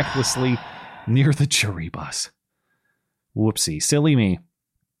driving recklessly near the jury bus. Whoopsie. Silly me.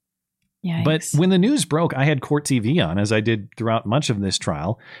 Yikes. But when the news broke, I had Court TV on, as I did throughout much of this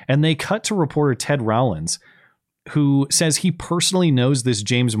trial, and they cut to reporter Ted Rowlands, who says he personally knows this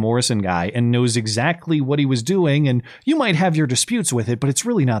James Morrison guy and knows exactly what he was doing, and you might have your disputes with it, but it's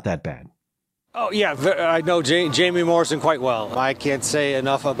really not that bad. Oh, yeah, I know Jamie Morrison quite well. I can't say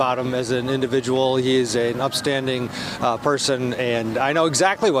enough about him as an individual. He is an upstanding person, and I know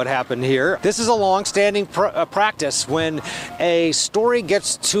exactly what happened here. This is a long-standing practice. When a story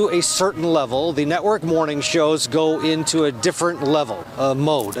gets to a certain level, the network morning shows go into a different level,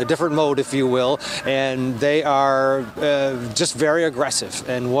 a different mode, if you will, and they are just very aggressive.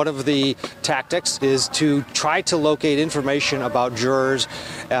 And one of the tactics is to try to locate information about jurors,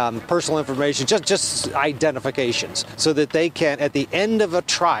 personal information, just identifications, so that they can, at the end of a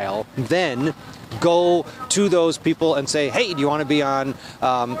trial, then go to those people and say, hey, do you want to be on,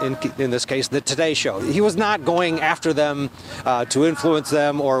 in this case, the Today Show? He was not going after them to influence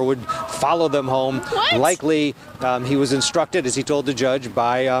them or would follow them home. What? Likely, he was instructed, as he told the judge,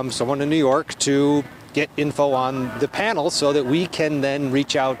 by someone in New York to get info on the panel so that we can then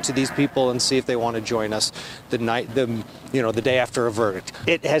reach out to these people and see if they want to join us the day after a verdict.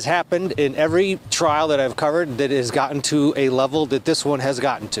 It has happened in every trial that I've covered that has gotten to a level that this one has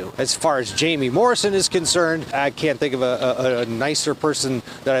gotten to. As far as Jamie Morrison is concerned, I can't think of a nicer person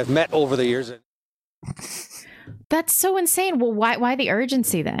that I've met over the years. That's so insane. Well, why the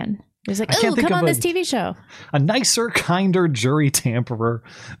urgency then? He's like, oh, come on this TV show. A nicer, kinder jury tamperer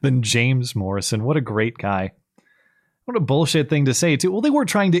than James Morrison. What a great guy. What a bullshit thing to say, too. Well, they weren't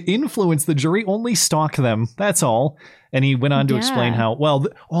trying to influence the jury, only stalk them. That's all. And he went on to explain how,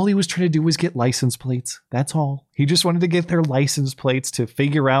 all he was trying to do was get license plates. That's all. He just wanted to get their license plates to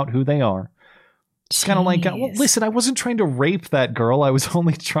figure out who they are. It's kind of like, well, listen, I wasn't trying to rape that girl. I was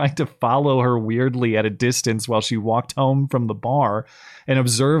only trying to follow her weirdly at a distance while she walked home from the bar and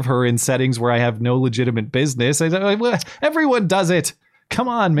observe her in settings where I have no legitimate business. Everyone does it. Come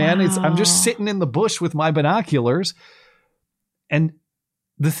on, man. Wow. I'm just sitting in the bush with my binoculars. And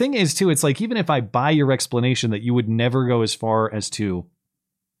the thing is, too, it's like, even if I buy your explanation that you would never go as far as to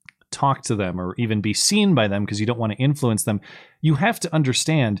talk to them or even be seen by them because you don't want to influence them, you have to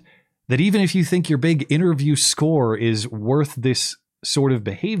understand that even if you think your big interview score is worth this sort of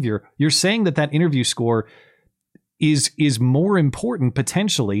behavior, you're saying that that interview score is more important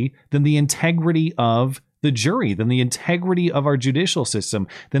potentially than the integrity of the jury, than the integrity of our judicial system,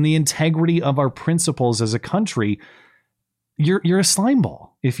 than the integrity of our principles as a country. You're a slime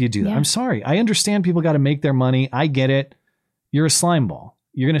ball if you do that. Yeah. I'm sorry. I understand people got to make their money. I get it. You're a slime ball.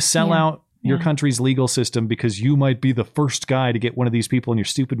 You're going to sell out your country's legal system because you might be the first guy to get one of these people in your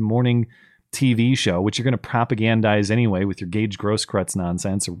stupid morning TV show, which you're going to propagandize anyway with your Gage Grosskreutz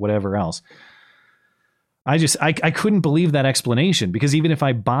nonsense or whatever else. I couldn't believe that explanation, because even if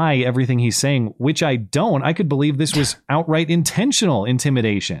I buy everything he's saying, which I don't, I could believe this was outright intentional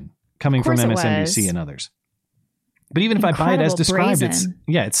intimidation coming from MSNBC and others. But even if I buy it as described,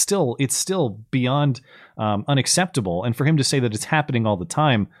 it's still beyond unacceptable. And for him to say that it's happening all the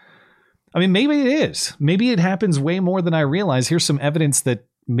time, I mean, maybe it is. Maybe it happens way more than I realize. Here's some evidence that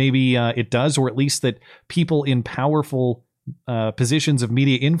maybe it does, or at least that people in powerful positions of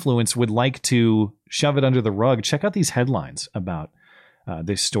media influence would like to shove it under the rug. Check out these headlines about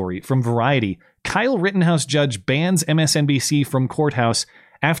this story from Variety. Kyle Rittenhouse judge bans MSNBC from courthouse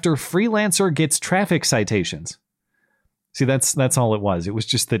after freelancer gets traffic citations. See, that's all it was. It was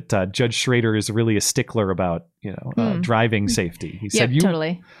just that Judge Schrader is really a stickler about, driving safety. He said,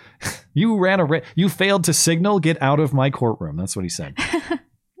 totally. You failed to signal, get out of my courtroom. That's what he said.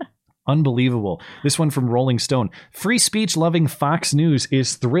 Unbelievable. This one from Rolling Stone. Free speech loving Fox News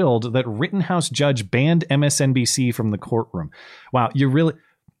is thrilled that Rittenhouse judge banned MSNBC from the courtroom. Wow,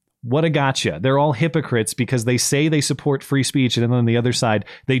 what a gotcha. They're all hypocrites because they say they support free speech, and then on the other side,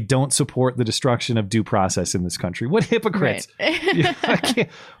 they don't support the destruction of due process in this country. What hypocrites. Right.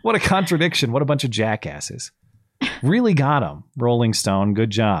 What a contradiction. What a bunch of jackasses. Really got them. Rolling Stone. Good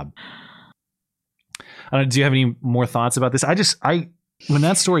job. Do you have any more thoughts about this? When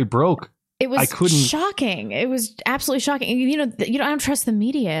that story broke, it was shocking. It was absolutely shocking. I don't trust the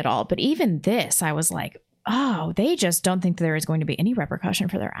media at all. But even this, I was like, oh, they just don't think there is going to be any repercussion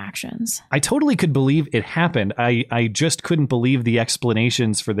for their actions. I totally could believe it happened. I just couldn't believe the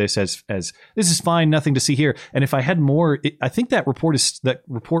explanations for this as this is fine, nothing to see here. And if I had more, I think that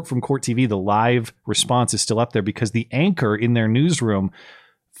report from Court TV, the live response is still up there, because the anchor in their newsroom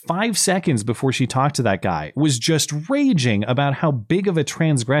 5 seconds before she talked to that guy was just raging about how big of a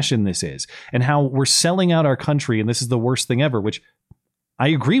transgression this is and how we're selling out our country and this is the worst thing ever, which I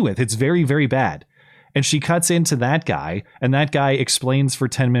agree with. It's very, very bad. And she cuts into that guy, and that guy explains for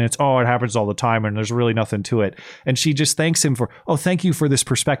 10 minutes, oh, it happens all the time, and there's really nothing to it. And she just thanks him for, oh, thank you for this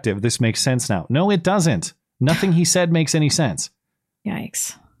perspective. This makes sense now. No, it doesn't. Nothing he said makes any sense.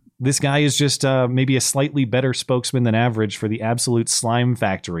 Yikes. This guy is just maybe a slightly better spokesman than average for the absolute slime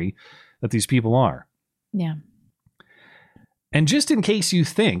factory that these people are. Yeah. And just in case you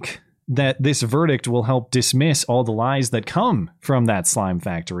think that this verdict will help dismiss all the lies that come from that slime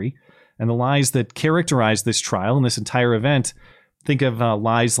factory and the lies that characterize this trial and this entire event, think of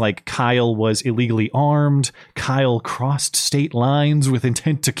lies like Kyle was illegally armed, Kyle crossed state lines with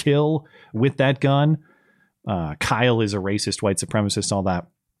intent to kill with that gun, Kyle is a racist, white supremacist, all that.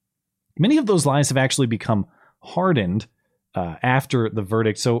 Many of those lies have actually become hardened after the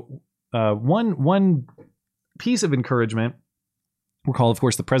verdict. So one piece of encouragement, recall, of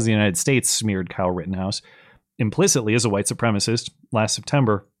course, the President of the United States smeared Kyle Rittenhouse implicitly as a white supremacist last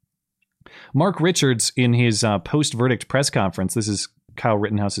September. Mark Richards, in his post-verdict press conference, this is Kyle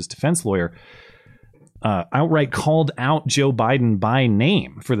Rittenhouse's defense lawyer, outright called out Joe Biden by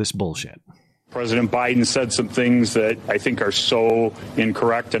name for this bullshit. President Biden said some things that I think are so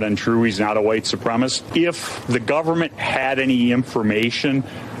incorrect and untrue. He's not a white supremacist. If the government had any information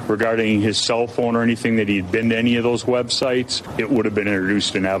regarding his cell phone or anything that he'd been to any of those websites, it would have been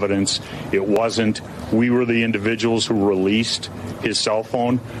introduced in evidence. It wasn't. We were the individuals who released his cell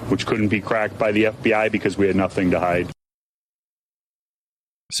phone, which couldn't be cracked by the FBI because we had nothing to hide.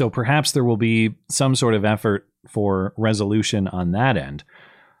 So perhaps there will be some sort of effort for resolution on that end.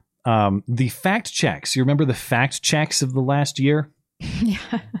 The fact checks, you remember the fact checks of the last year?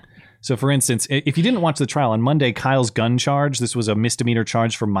 Yeah. So, for instance, if you didn't watch the trial on Monday, Kyle's gun charge, this was a misdemeanor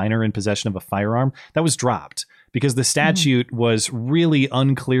charge for minor in possession of a firearm, that was dropped because the statute was really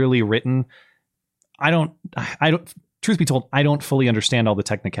unclearly written. truth be told, I don't fully understand all the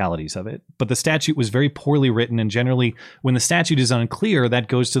technicalities of it, but the statute was very poorly written, and generally when the statute is unclear, that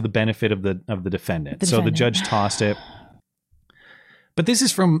goes to the benefit of the defendant. So the judge tossed it. But this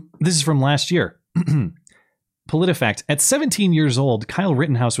is from last year. PolitiFact: at 17 years old, Kyle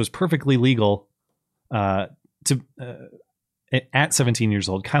Rittenhouse was perfectly legal at 17 years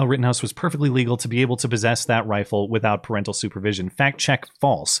old, Kyle Rittenhouse was perfectly legal to be able to possess that rifle without parental supervision. Fact check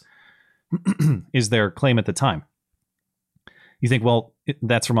false is their claim at the time. You think, well,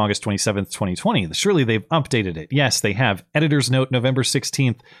 that's from August 27th, 2020. Surely they've updated it. Yes, they have. Editor's note, November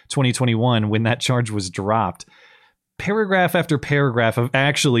 16th, 2021, when that charge was dropped. Paragraph after paragraph of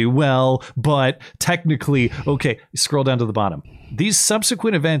actually, well, but technically, okay, scroll down to the bottom. These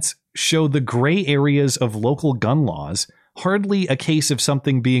subsequent events show the gray areas of local gun laws, hardly a case of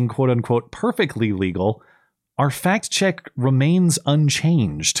something being quote unquote perfectly legal. Our fact check remains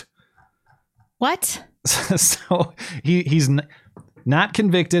unchanged. What? So he's not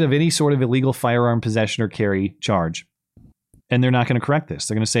convicted of any sort of illegal firearm possession or carry charge. And they're not going to correct this.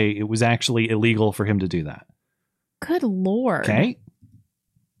 They're going to say it was actually illegal for him to do that. Good Lord. Okay.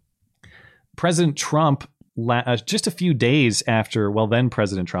 President Trump, just a few days after, well, then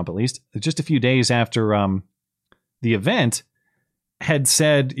President Trump, at least, just a few days after the event, had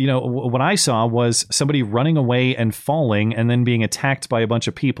said, you know, what I saw was somebody running away and falling and then being attacked by a bunch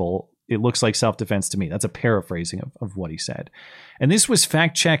of people. It looks like self-defense to me. That's a paraphrasing of what he said. And this was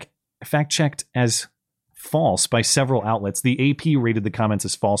fact-checked as false by several outlets. The AP rated the comments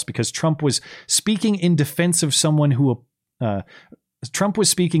as false because Trump was speaking in defense of someone who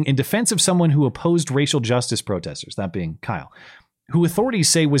opposed racial justice protesters, that being Kyle, who authorities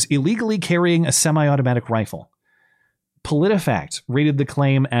say was illegally carrying a semi-automatic rifle. PolitiFact rated the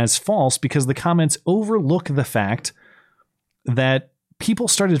claim as false because the comments overlook the fact that people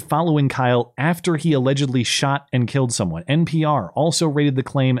started following Kyle after he allegedly shot and killed someone. NPR also rated the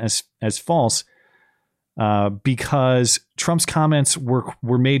claim as false because Trump's comments were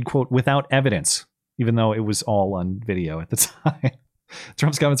made, quote, without evidence, even though it was all on video at the time.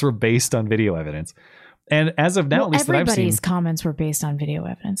 Trump's comments were based on video evidence. And as of now, at least that I've seen, everybody's comments were based on video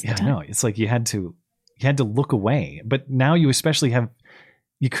evidence. Yeah, no, it's like you had to look away. But now you especially have,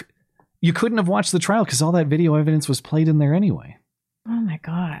 you couldn't have watched the trial because all that video evidence was played in there anyway. Oh my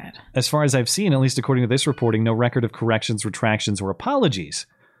God. As far as I've seen, at least according to this reporting, no record of corrections, retractions, or apologies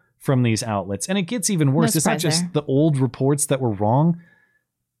from these outlets. And it gets even worse. It's not just the old reports that were wrong.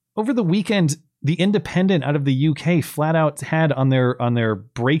 Over the weekend, The Independent out of the UK flat out had on their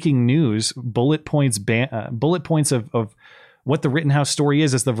breaking news bullet points of what the Rittenhouse story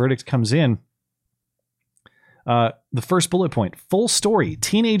is as the verdict comes in. The first bullet point, full story.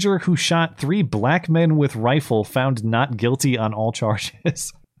 Teenager who shot 3 black men with rifle found not guilty on all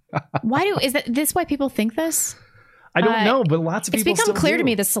charges. Is this why people think this? I don't know, but lots of people it's become still clear do. to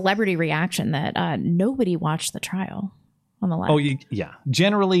me, the celebrity reaction, that nobody watched the trial on the live. Oh, yeah.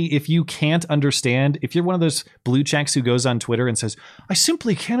 Generally, if you can't understand, if you're one of those blue checks who goes on Twitter and says, I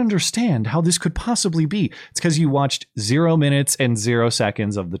simply can't understand how this could possibly be, it's because you watched 0 minutes and 0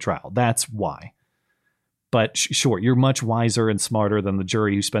 seconds of the trial. That's why. But sure, you're much wiser and smarter than the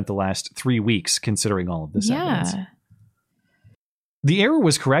jury who spent the last 3 weeks considering all of this evidence. The error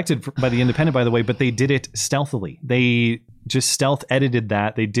was corrected by the Independent, by the way, but they did it stealthily. They just stealth edited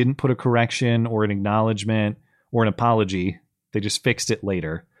that. They didn't put a correction or an acknowledgement or an apology. They just fixed it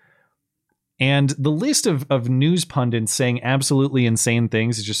later. And the list of news pundits saying absolutely insane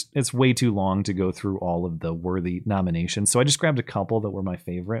things is it's way too long to go through all of the worthy nominations. So I just grabbed a couple that were my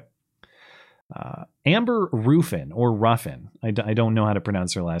favorite. Amber Ruffin, or Ruffin, I don't know how to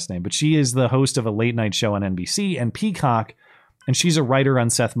pronounce her last name, but she is the host of a late night show on NBC and Peacock, and she's a writer on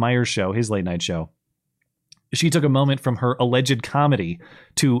Seth Meyers' show, his late night show. She took a moment from her alleged comedy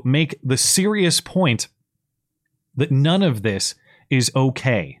to make the serious point that none of this is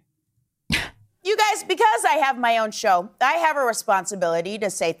okay. You guys, because I have my own show, I have a responsibility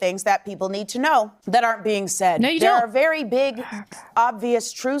to say things that people need to know that aren't being said. No, you don't. There don't. are very big,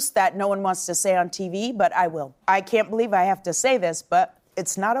 obvious truths that no one wants to say on TV, but I will. I can't believe I have to say this, but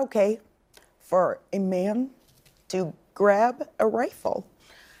it's not okay for a man to grab a rifle,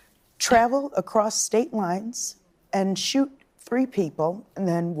 travel across state lines, and shoot 3 people and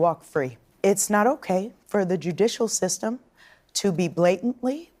then walk free. It's not okay for the judicial system to be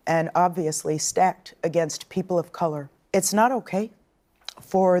blatantly and obviously stacked against people of color. It's not okay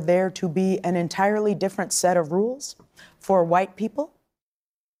for there to be an entirely different set of rules for white people.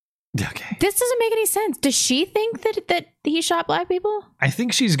 Okay. This doesn't make any sense. Does she think that he shot black people? I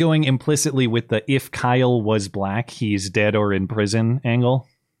think she's going implicitly with the if Kyle was black, he's dead or in prison angle.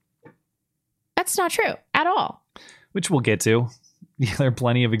 That's not true at all. Which we'll get to. Yeah, there are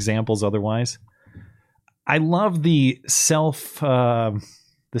plenty of examples otherwise. I love the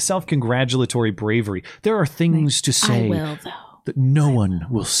self-congratulatory bravery. There are things to say. I will, though. That no one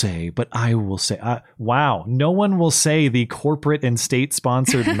will say, but I will say. Wow. No one will say the corporate and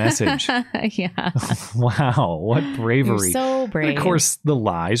state-sponsored message. Yeah. Wow. What bravery. You're so brave. And of course, the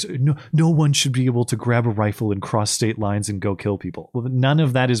lies. No one should be able to grab a rifle and cross state lines and go kill people. Well, none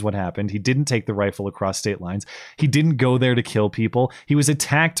of that is what happened. He didn't take the rifle across state lines. He didn't go there to kill people. He was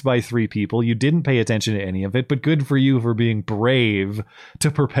attacked by 3 people. You didn't pay attention to any of it, but good for you for being brave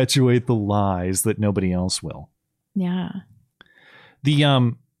to perpetuate the lies that nobody else will. Yeah.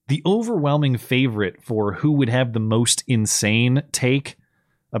 The overwhelming favorite for who would have the most insane take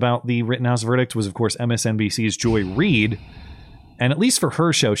about the Rittenhouse verdict was, of course, MSNBC's Joy Reid. And at least for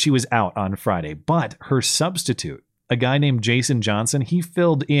her show, she was out on Friday. But her substitute, a guy named Jason Johnson, he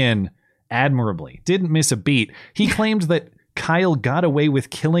filled in admirably. Didn't miss a beat. He claimed that Kyle got away with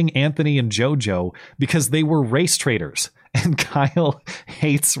killing Anthony and JoJo because they were race traitors. And Kyle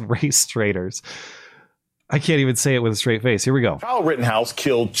hates race traitors. I can't even say it with a straight face. Here we go. Kyle Rittenhouse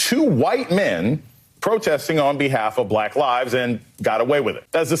killed 2 white men protesting on behalf of Black lives and got away with it.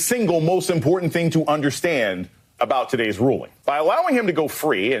 That's the single most important thing to understand about today's ruling. By allowing him to go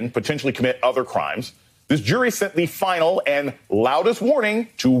free and potentially commit other crimes, this jury sent the final and loudest warning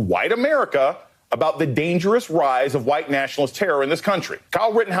to white America about the dangerous rise of white nationalist terror in this country.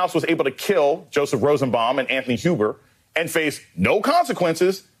 Kyle Rittenhouse was able to kill Joseph Rosenbaum and Anthony Huber and face no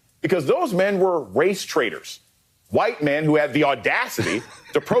consequences because those men were race traitors, white men who had the audacity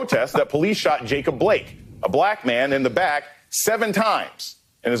to protest that police shot Jacob Blake, a black man, in the back 7 times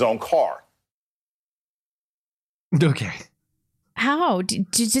in his own car. Okay. How? Do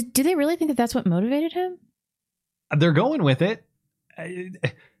they really think that that's what motivated him? They're going with it.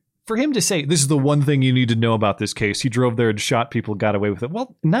 For him to say, this is the one thing you need to know about this case. He drove there and shot people, got away with it.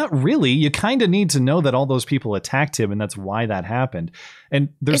 Well, not really. You kind of need to know that all those people attacked him, and that's why that happened. And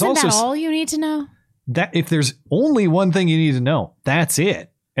there's Isn't that all you need to know? That if there's only one thing you need to know, that's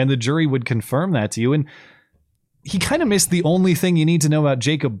it. And the jury would confirm that to you. And he kind of missed the only thing you need to know about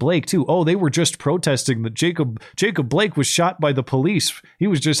Jacob Blake, too. Oh, they were just protesting that Jacob Blake was shot by the police. He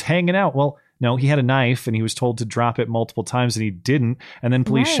was just hanging out. Well, no, he had a knife and he was told to drop it multiple times and he didn't. And then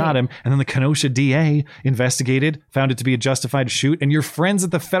police shot him. And then the Kenosha DA investigated, found it to be a justified shoot. And your friends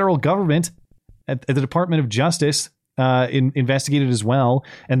at the federal government, at the Department of Justice, investigated as well.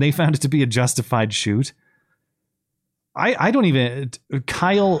 And they found it to be a justified shoot. I don't even...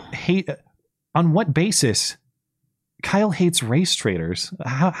 Kyle hate... On what basis? Kyle hates race traitors.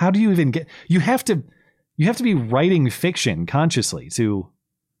 How do you even get... You have to be writing fiction consciously to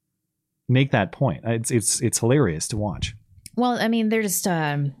make that point. It's hilarious to watch. Well, I mean, they're just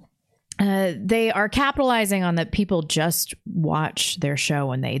they are capitalizing on that people just watch their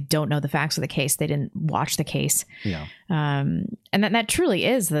show and they don't know the facts of the case. They didn't watch the case. Yeah. And that truly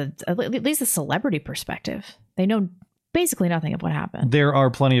is at least the celebrity perspective. They know basically nothing of what happened. There are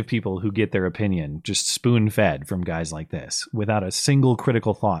plenty of people who get their opinion just spoon-fed from guys like this without a single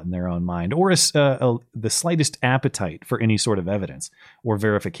critical thought in their own mind or the slightest appetite for any sort of evidence or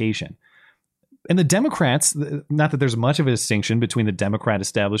verification. And the Democrats, not that there's much of a distinction between the Democrat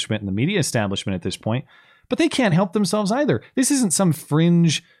establishment and the media establishment at this point, but they can't help themselves either. This isn't some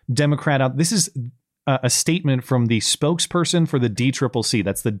fringe Democrat out. This is a statement from the spokesperson for the DCCC.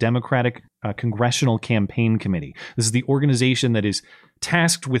 That's the Democratic Congressional Campaign Committee. This is the organization that is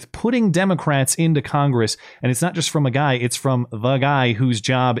tasked with putting Democrats into Congress. And it's not just from a guy. It's from the guy whose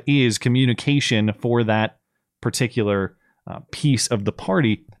job is communication for that particular piece of the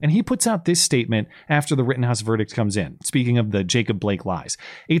party. And he puts out this statement after the Rittenhouse verdict comes in. Speaking of the Jacob Blake lies,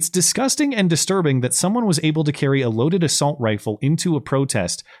 it's disgusting and disturbing that someone was able to carry a loaded assault rifle into a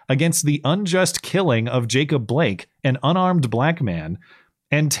protest against the unjust killing of Jacob Blake, an unarmed black man,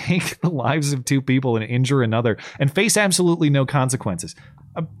 and take the lives of 2 people and injure another and face absolutely no consequences.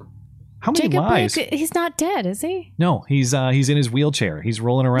 How many Jacob lies? Blake, he's not dead, is he? No, he's in his wheelchair. He's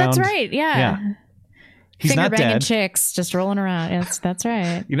rolling around. That's right. Yeah. He's finger not banging dead. Chicks just rolling around. Yes, that's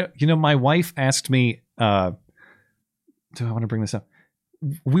right. You know, my wife asked me, do I want to bring this up?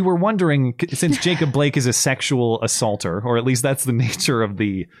 We were wondering, since Jacob Blake is a sexual assaulter, or at least that's the nature of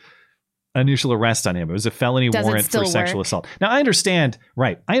the initial arrest on him. It was a felony warrant for sexual assault. Now, I understand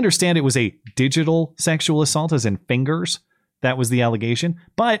it was a digital sexual assault, as in fingers. That was the allegation.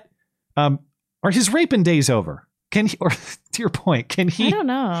 But are his raping days over? Can he, or to your point, can he? I don't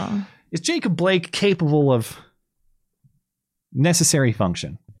know. Is Jacob Blake capable of necessary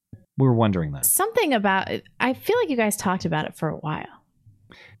function? We were wondering that. Something about it. I feel like you guys talked about it for a while.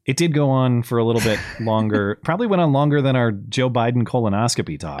 It did go on for a little bit longer. Probably went on longer than our Joe Biden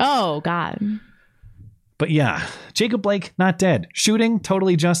colonoscopy talk. Oh, God. But yeah, Jacob Blake, not dead. Shooting,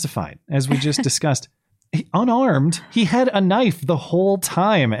 totally justified, as we just discussed. Unarmed, he had a knife the whole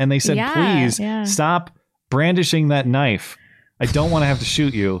time. And they said, please stop brandishing that knife. I don't want to have to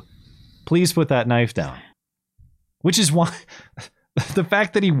shoot you. Please put that knife down. Which is why the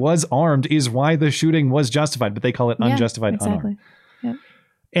fact that he was armed is why the shooting was justified, but they call it unjustified unarmed. Yep.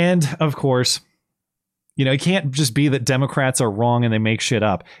 And of course, you know, it can't just be that Democrats are wrong and they make shit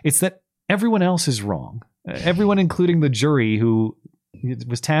up. It's that everyone else is wrong. Everyone, including the jury who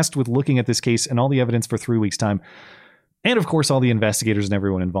was tasked with looking at this case and all the evidence for 3 weeks' time. And of course, all the investigators and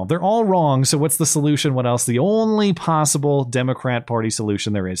everyone involved. They're all wrong. So what's the solution? What else? The only possible Democrat Party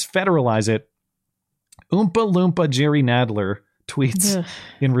solution there is: federalize it. Oompa Loompa Jerry Nadler tweets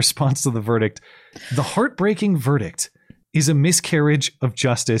in response to the verdict, "The heartbreaking verdict is a miscarriage of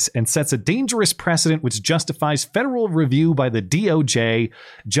justice and sets a dangerous precedent which justifies federal review by the DOJ.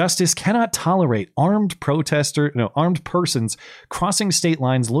 Justice cannot tolerate armed persons crossing state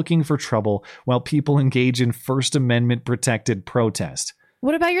lines looking for trouble while people engage in First Amendment protected protest."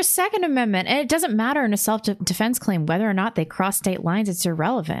 What about your Second Amendment? And it doesn't matter in a self-defense claim whether or not they cross state lines. It's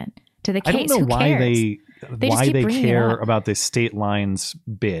irrelevant to the case. I don't know why they care about about this state lines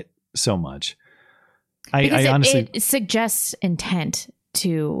bit so much. Because I honestly, it suggests intent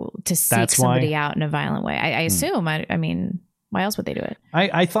to seek somebody out in a violent way. I assume. I mean, why else would they do it?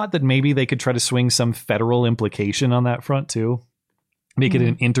 I thought that maybe they could try to swing some federal implication on that front too, make it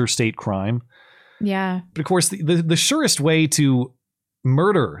an interstate crime. Yeah, but of course, the surest way to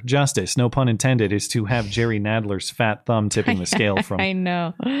murder justice, no pun intended, is to have Jerry Nadler's fat thumb tipping the scale from I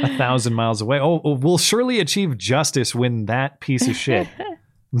know 1,000 miles away. Oh, we'll surely achieve justice when that piece of shit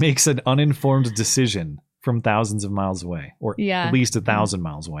makes an uninformed decision from thousands of miles away, or at least 1,000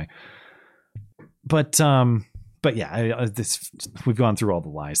 miles away. But yeah, we've gone through all the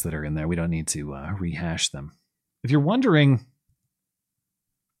lies that are in there. We don't need to rehash them. If you're wondering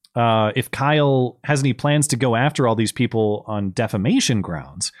if Kyle has any plans to go after all these people on defamation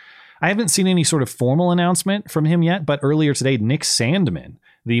grounds, I haven't seen any sort of formal announcement from him yet, but earlier today, Nick Sandman,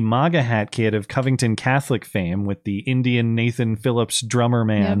 the MAGA hat kid of Covington Catholic fame with the Indian Nathan Phillips drummer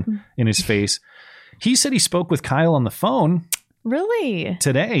man in his face, he said he spoke with Kyle on the phone. Really?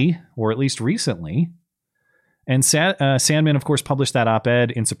 Today, or at least recently. And Sandman, of course, published that op-ed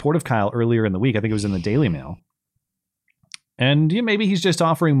in support of Kyle earlier in the week. I think it was in the Daily Mail. And maybe he's just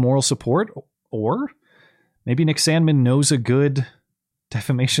offering moral support, or maybe Nick Sandman knows a good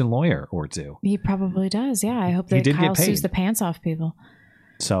defamation lawyer or two. He probably does. Yeah, I hope that Kyle sues the pants off people.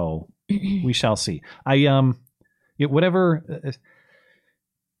 So we shall see. I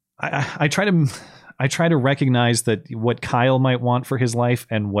try to recognize that what Kyle might want for his life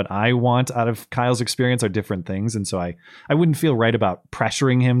and what I want out of Kyle's experience are different things. And so I wouldn't feel right about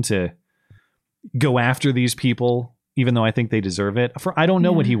pressuring him to go after these people, even though I think they deserve it. I don't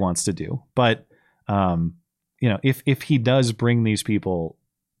know what he wants to do, but if he does bring these people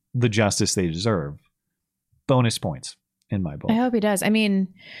the justice they deserve, bonus points in my book. I hope he does. I mean,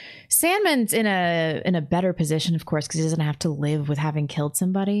 Sandman's in a better position, of course, because he doesn't have to live with having killed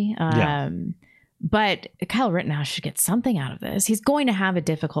somebody. But Kyle Rittenhouse should get something out of this. He's going to have a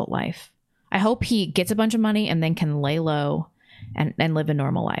difficult life. I hope he gets a bunch of money and then can lay low and live a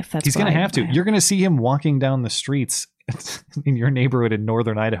normal life. He's going to have to. You're going to see him walking down the streets in your neighborhood in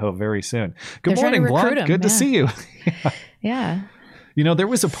northern Idaho very soon. Good morning, Blunt. Good to see you. Yeah. You know, there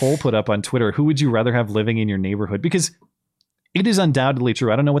was a poll put up on Twitter. Who would you rather have living in your neighborhood? Because it is undoubtedly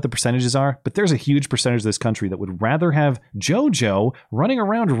true. I don't know what the percentages are, but there's a huge percentage of this country that would rather have JoJo running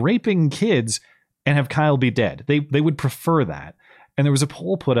around raping kids and have Kyle be dead. They would prefer that. And there was a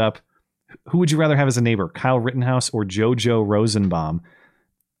poll put up. Who would you rather have as a neighbor, Kyle Rittenhouse or JoJo Rosenbaum?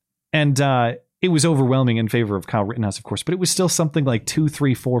 And it was overwhelming in favor of Kyle Rittenhouse, of course, but it was still something like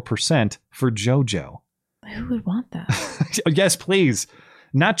 2-3-4% for JoJo. Who would want that? Yes, please.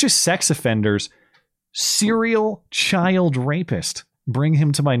 Not just sex offenders, serial child rapist. Bring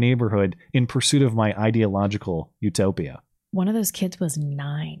him to my neighborhood in pursuit of my ideological utopia. One of those kids was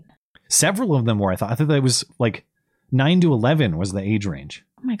 9. Several of them were. I thought that it was like 9 to 11 was the age range.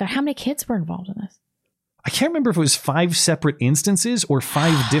 Oh my God. How many kids were involved in this? I can't remember if it was 5 separate instances or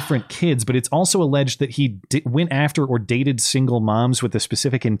 5 different kids, but it's also alleged that he went after or dated single moms with the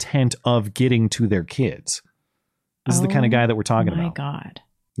specific intent of getting to their kids. This is the kind of guy that we're talking about. Oh my God.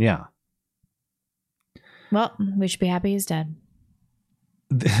 Yeah. Well, we should be happy he's dead.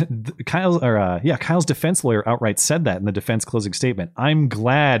 Kyle's defense lawyer outright said that in the defense closing statement. I'm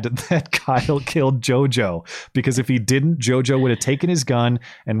glad that Kyle killed JoJo, because if he didn't, JoJo would have taken his gun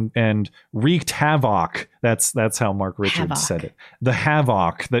and wreaked havoc. That's how Mark Richards said it. The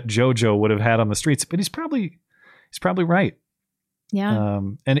havoc that JoJo would have had on the streets. But he's probably right. Yeah.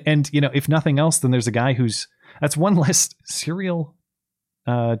 And if nothing else, then there's a guy that's one less serial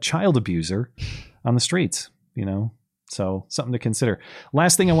child abuser on the streets, So something to consider.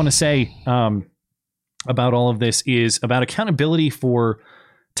 Last thing I want to say about all of this is about accountability for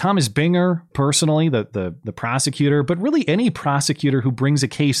Thomas Binger personally, the prosecutor, but really any prosecutor who brings a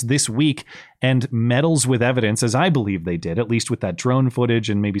case this week and meddles with evidence, as I believe they did, at least with that drone footage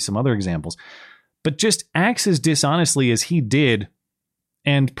and maybe some other examples, but just acts as dishonestly as he did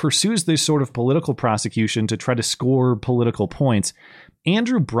and pursues this sort of political prosecution to try to score political points.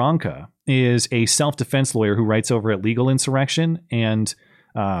 Andrew Branca is a self-defense lawyer who writes over at Legal Insurrection, and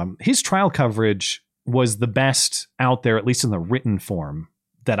his trial coverage was the best out there, at least in the written form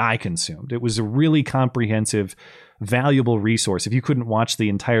that I consumed. It was a really comprehensive, valuable resource. If you couldn't watch the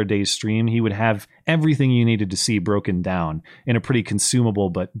entire day's stream, he would have everything you needed to see broken down in a pretty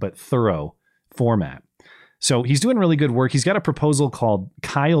consumable but thorough format. So he's doing really good work. He's got a proposal called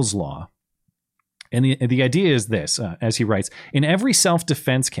Kyle's Law. And the idea is this, as he writes, in every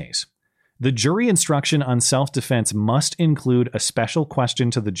self-defense case, the jury instruction on self-defense must include a special question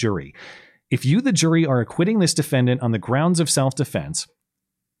to the jury. If you, the jury, are acquitting this defendant on the grounds of self-defense,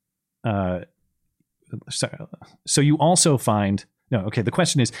 so you also find... No, okay, the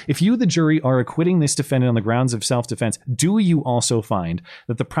question is, if you, the jury, are acquitting this defendant on the grounds of self-defense, do you also find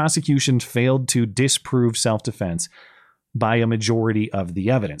that the prosecution failed to disprove self-defense by a majority of the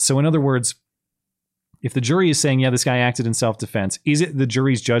evidence? So in other words, if the jury is saying, yeah, this guy acted in self-defense, is it the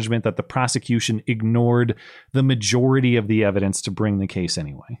jury's judgment that the prosecution ignored the majority of the evidence to bring the case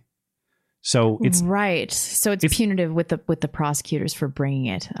anyway? So it's right. So it's punitive with the prosecutors for bringing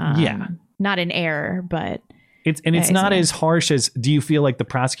it. Not an error, but it's not as harsh as, do you feel like the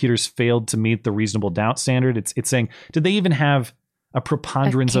prosecutors failed to meet the reasonable doubt standard? It's saying, did they even have a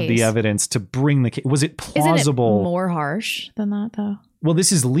preponderance of the evidence to bring the case? Was it plausible? Isn't it more harsh than that, though? Well,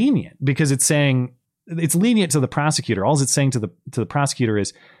 this is lenient because it's saying it's lenient to the prosecutor. All it's saying to the prosecutor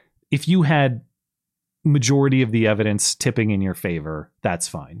is, if you had majority of the evidence tipping in your favor, that's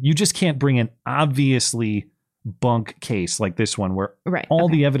fine. You just can't bring an obviously bunk case like this one where all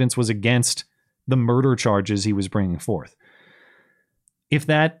the evidence was against the murder charges he was bringing forth. If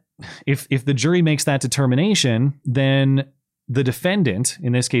the jury makes that determination, then the defendant,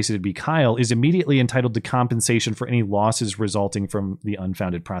 in this case it'd be Kyle, is immediately entitled to compensation for any losses resulting from the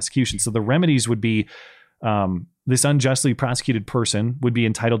unfounded prosecution. So the remedies would be this unjustly prosecuted person would be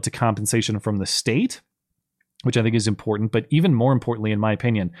entitled to compensation from the state, which I think is important. But even more importantly, in my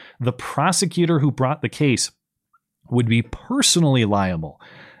opinion, the prosecutor who brought the case would be personally liable,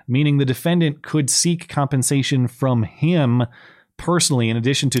 meaning the defendant could seek compensation from him personally, in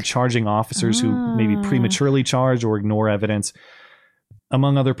addition to charging officers who maybe prematurely charge or ignore evidence,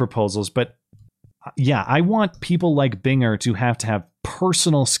 among other proposals. But yeah, I want people like Binger to have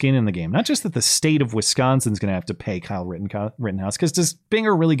personal skin in the game. Not just that the state of Wisconsin is going to have to pay Kyle Rittenhouse, because does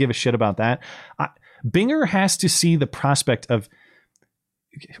Binger really give a shit about that? Binger has to see the prospect of,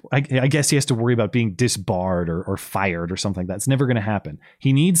 I guess he has to worry about being disbarred or fired or something like that. It's never going to happen.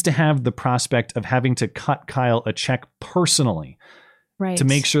 He needs to have the prospect of having to cut Kyle a check personally, to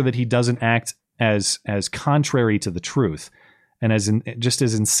make sure that he doesn't act as contrary to the truth and just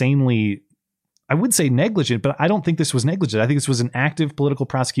as insanely, I would say negligent, but I don't think this was negligent. I think this was an active political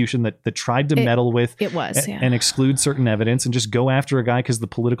prosecution that tried to meddle with and exclude certain evidence and just go after a guy because the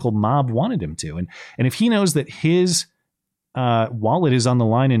political mob wanted him to. And if he knows that his wallet is on the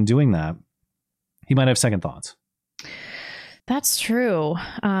line in doing that, he might have second thoughts. That's true.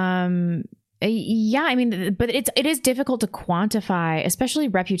 Yeah, I mean, but it is difficult to quantify, especially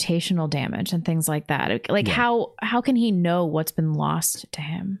reputational damage and things like that. Like how can he know what's been lost to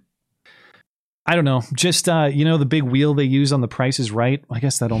him? I don't know. Just, the big wheel they use on The Price is Right. I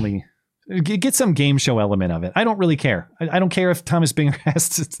guess that only get some game show element of it. I don't really care. I don't care if Thomas Binger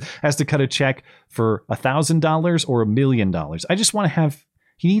has to cut a check for $1,000 or $1 million. I just want to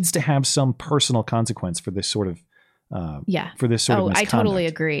he needs to have some personal consequence for this sort of, for this sort of misconduct. I totally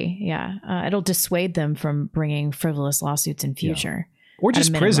agree. Yeah. It'll dissuade them from bringing frivolous lawsuits in future. Yeah. Or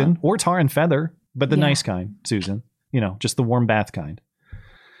just prison or tar and feather, but the nice kind, Susan, just the warm bath kind.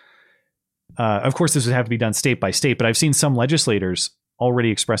 Of course, this would have to be done state by state, but I've seen some legislators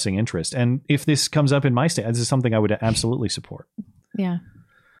already expressing interest. And if this comes up in my state, this is something I would absolutely support. Yeah,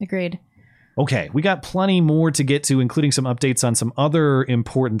 agreed. Okay, we got plenty more to get to, including some updates on some other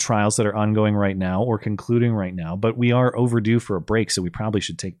important trials that are ongoing right now or concluding right now, but we are overdue for a break, so we probably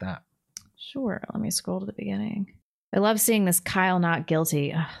should take that. Sure. Let me scroll to the beginning. I love seeing this Kyle not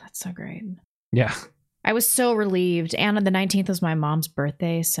guilty. Oh, that's so great. Yeah. I was so relieved. And on the 19th was my mom's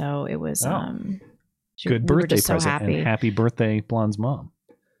birthday, so it was good birthday present and happy birthday, Blonde's mom.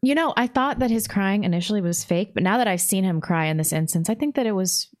 You know, I thought that his crying initially was fake, but now that I've seen him cry in this instance, I think that it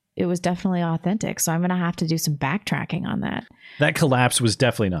was definitely authentic. So I'm going to have to do some backtracking on that. That collapse was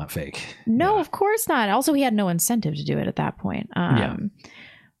definitely not fake. No, of course not. Also, he had no incentive to do it at that point.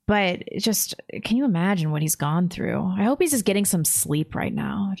 But just, can you imagine what he's gone through? I hope he's just getting some sleep right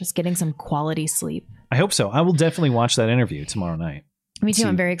now, just getting some quality sleep. I hope so. I will definitely watch that interview tomorrow night. Me too.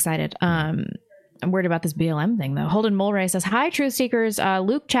 I'm very excited. I'm worried about this BLM thing, though. Holden Mulray says, hi, Truth Seekers.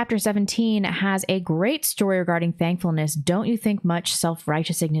 Luke chapter 17 has a great story regarding thankfulness. Don't you think much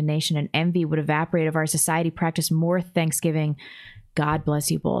self-righteous indignation and envy would evaporate if our society practiced more Thanksgiving? God bless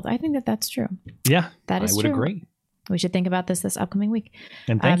you both. I think that that's true. Yeah, that is I would agree. We should think about this upcoming week.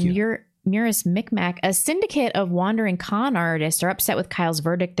 And thank you. Muris Micmac, a syndicate of wandering con artists are upset with Kyle's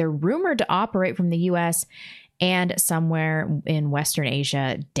verdict. They're rumored to operate from the U.S. and somewhere in Western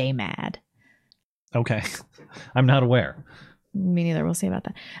Asia. Day mad. Okay. I'm not aware. Me neither. We'll see about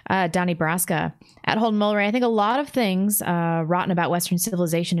that. Donnie Braska at Holden Mulray. I think a lot of things rotten about Western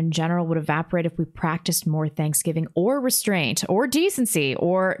civilization in general would evaporate if we practiced more Thanksgiving or restraint or decency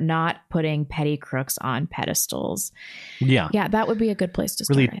or not putting petty crooks on pedestals. Yeah. Yeah, that would be a good place to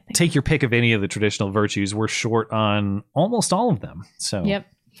start, really I think. Take your pick of any of the traditional virtues. We're short on almost all of them. So yep.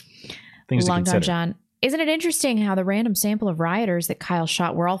 Things Long to John consider. John. Isn't it interesting how the random sample of rioters that Kyle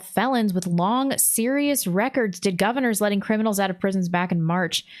shot were all felons with long, serious records? Did governors letting criminals out of prisons back in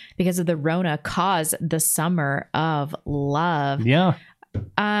March because of the Rona cause the summer of love? Yeah.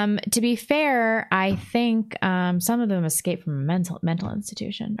 To be fair, I think some of them escaped from a mental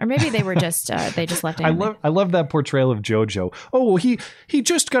institution, or maybe they were just they just left. I love that portrayal of JoJo. Oh, he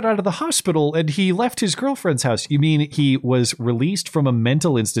just got out of the hospital and he left his girlfriend's house. You mean he was released from a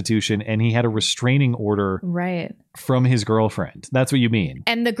mental institution and he had a restraining order right from his girlfriend? That's what you mean.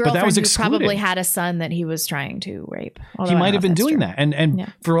 And the girlfriend who probably had a son that he was trying to rape. He might have been doing that.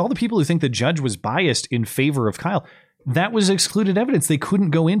 And for all the people who think the judge was biased in favor of Kyle, that was excluded evidence. They couldn't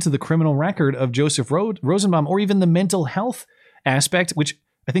go into the criminal record of Joseph Rosenbaum or even the mental health aspect, which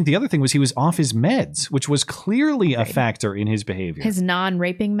I think the other thing was he was off his meds, which was clearly a factor in his behavior. His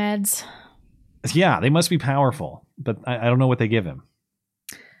non-raping meds. Yeah, they must be powerful, but I don't know what they give him.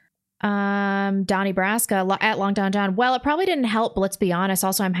 Donnie Braska at Long Don John. Well, it probably didn't help, but let's be honest.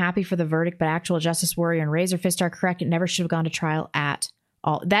 Also, I'm happy for the verdict, but actual Justice Warrior and Razor Fist are correct. It never should have gone to trial at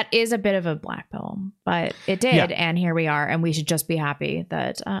all. That is a bit of a black pill, but it did, and here we are, and we should just be happy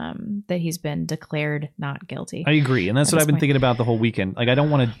that that he's been declared not guilty. I agree, and that's what I've been thinking about the whole weekend. Like, I don't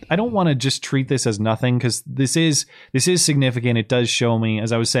want to just treat this as nothing, because this is significant. It does show me,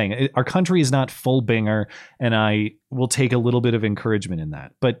 as I was saying, our country is not full binger, and I will take a little bit of encouragement in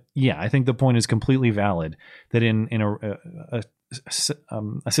that. But yeah, I think the point is completely valid that in a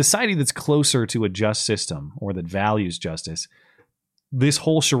society that's closer to a just system or that values justice, this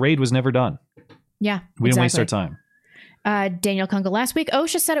whole charade was never done. Yeah, we didn't waste our time. Daniel Kunkel. Last week,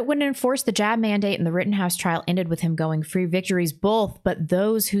 OSHA said it wouldn't enforce the jab mandate, and the Rittenhouse trial ended with him going free. Victories both, but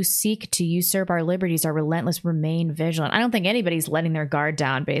those who seek to usurp our liberties are relentless. Remain vigilant. I don't think anybody's letting their guard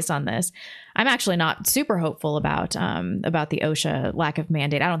down based on this. I'm actually not super hopeful about the OSHA lack of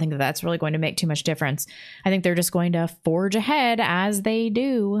mandate. I don't think that that's really going to make too much difference. I think they're just going to forge ahead as they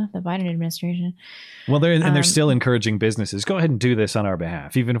do, the Biden administration. Well, they're still encouraging businesses. Go ahead and do this on our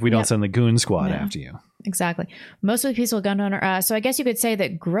behalf, even if we don't send the goon squad after you. Exactly. Most of the peaceful gun owner. So I guess you could say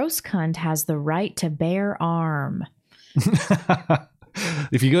that Grosskund has the right to bear arm.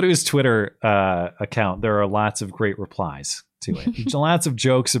 If you go to his Twitter account, there are lots of great replies to it. Lots of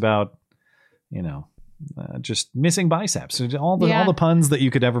jokes about, just missing biceps. All the puns that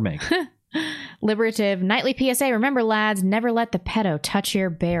you could ever make. Liberative nightly PSA. Remember, lads, never let the pedo touch your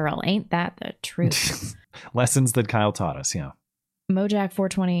barrel. Ain't that the truth? Lessons that Kyle taught us. Yeah. Mojack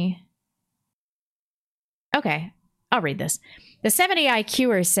 420. Okay, I'll read this. The 70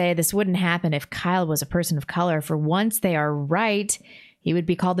 IQers say this wouldn't happen if Kyle was a person of color. For once they are right, he would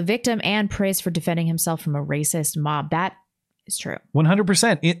be called the victim and praised for defending himself from a racist mob. That is true.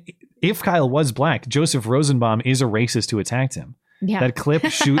 100%. If Kyle was black, Joseph Rosenbaum is a racist who attacked him. Yeah. That clip,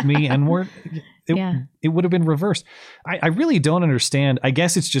 shoot me, N-word, it would have been reversed. I really don't understand. I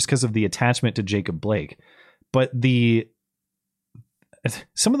guess it's just because of the attachment to Jacob Blake. But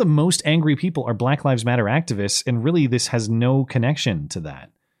some of the most angry people are Black Lives Matter activists, and really this has no connection to that.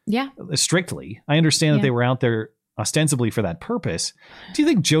 Yeah. Strictly. I understand that they were out there ostensibly for that purpose. Do you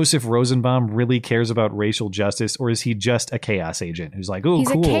think Joseph Rosenbaum really cares about racial justice, or is he just a chaos agent who's like, oh, he's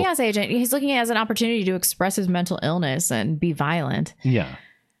cool. a chaos agent. He's looking at it as an opportunity to express his mental illness and be violent. Yeah.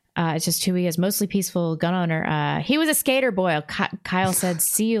 It's just who he is. Mostly peaceful gun owner. He was a skater boy. Kyle said,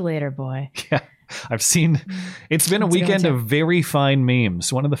 see you later, boy. Yeah. I've seen, it's been a weekend of very fine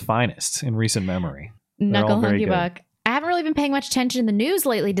memes. One of the finest in recent memory. Knuckle Hunky Buck. I haven't really been paying much attention to the news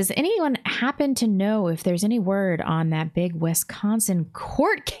lately. Does anyone happen to know if there's any word on that big Wisconsin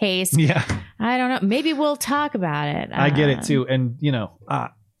court case? Yeah. I don't know. Maybe we'll talk about it. I get it too. And,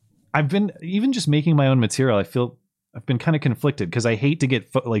 I've been even just making my own material. I feel I've been kind of conflicted because I hate to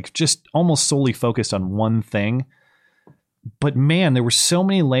get just almost solely focused on one thing. But man, there were so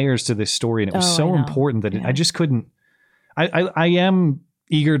many layers to this story, and it was so important that I just couldn't. I am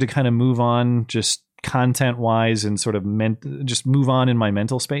eager to kind of move on just content wise and sort of just move on in my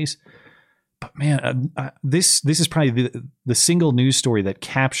mental space. But man, this is probably the single news story that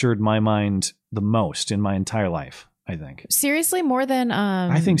captured my mind the most in my entire life, I think. Seriously, more than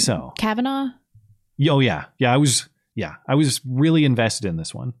I think so. Kavanaugh? Oh yeah. I was really invested in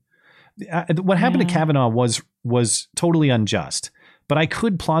this one. What happened to Kavanaugh was totally unjust, but I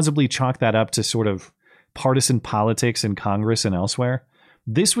could plausibly chalk that up to sort of partisan politics in Congress and elsewhere.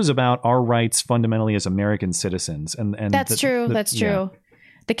 This was about our rights fundamentally as American citizens. And that's true. That's true.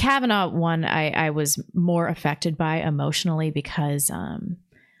 The Kavanaugh one, I was more affected by emotionally because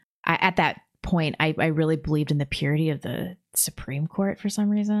at that point, I really believed in the purity of the Supreme Court for some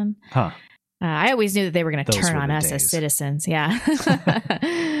reason. Huh. I always knew that they were going to turn on us as citizens. Yeah.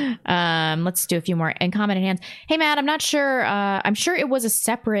 Let's do a few more in comment and hands. Hey, Matt, I'm not sure. I'm sure it was a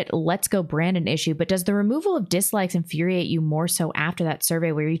separate Let's Go Brandon issue, but does the removal of dislikes infuriate you more so after that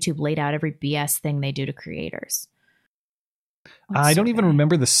survey where YouTube laid out every BS thing they do to creators? I don't even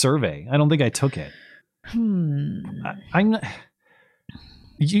remember the survey. I don't think I took it. I'm not.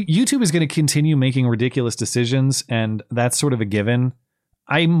 YouTube is going to continue making ridiculous decisions, and that's sort of a given.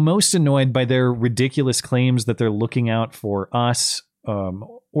 I'm most annoyed by their ridiculous claims that they're looking out for us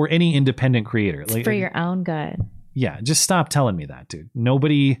or any independent creator. It's for your own good. Yeah, just stop telling me that, dude.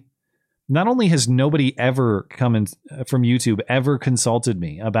 Not only has nobody ever come in from YouTube ever consulted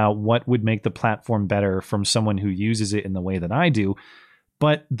me about what would make the platform better from someone who uses it in the way that I do,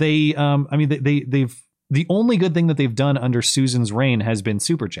 but they've the only good thing that they've done under Susan's reign has been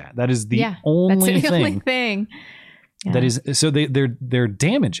Super Chat. That is the only thing. Yeah. That is, so they're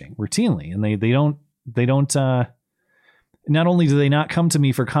damaging routinely, and they don't. Not only do they not come to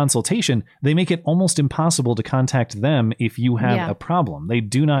me for consultation, they make it almost impossible to contact them if you have a problem. They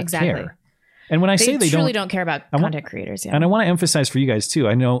do not care. And when I say they truly don't care about content creators, and I want to emphasize for you guys too.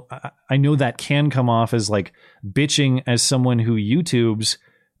 I know that can come off as like bitching as someone who YouTubes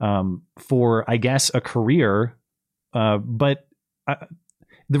for, I guess, a career, but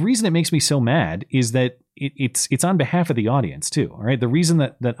the reason it makes me so mad is that it's on behalf of the audience too. All right. The reason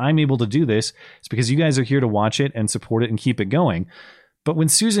that I'm able to do this is because you guys are here to watch it and support it and keep it going. But when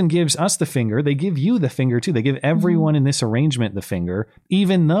Susan gives us the finger, they give you the finger too. They give everyone in this arrangement the finger,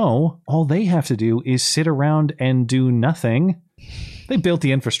 even though all they have to do is sit around and do nothing. They built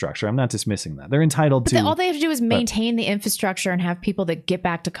the infrastructure. I'm not dismissing that. They're entitled to. All they have to do is maintain the infrastructure and have people that get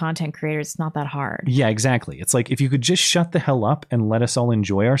back to content creators. It's not that hard. Yeah, exactly. It's like if you could just shut the hell up and let us all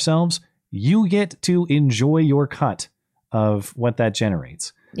enjoy ourselves, you get to enjoy your cut of what that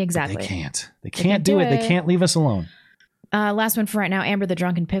generates. Exactly. But they can't do it. They can't leave us alone. Last one for right now, Amber the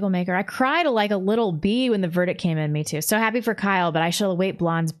Drunken Pickle Maker. I cried like a little bee when the verdict came in. Me too. So happy for Kyle, but I shall await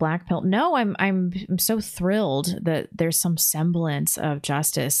Blonde's black pill. No, I'm so thrilled that there's some semblance of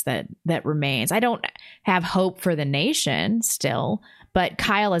justice that remains. I don't have hope for the nation still, but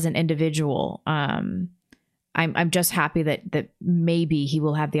Kyle as an individual, I'm just happy that maybe he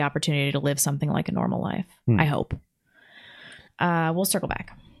will have the opportunity to live something like a normal life. I hope. We'll circle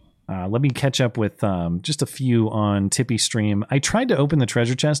back. Let me catch up with just a few on Tippy Stream. I tried to open the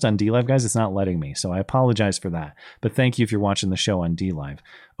treasure chest on DLive, guys. It's not letting me, so I apologize for that. But thank you if you're watching the show on DLive.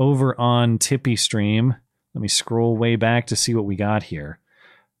 Over on Tippy Stream, let me scroll way back to see what we got here.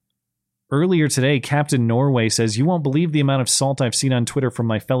 Earlier today, Captain Norway says, "You won't believe the amount of salt I've seen on Twitter from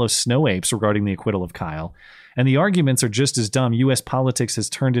my fellow snow apes regarding the acquittal of Kyle. And the arguments are just as dumb. U.S. politics has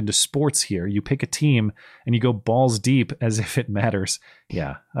turned into sports here. You pick a team and you go balls deep as if it matters."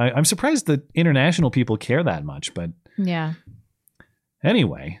 Yeah, I'm surprised that international people care that much. But yeah.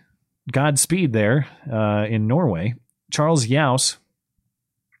 Anyway, Godspeed there in Norway. Charles Yaus.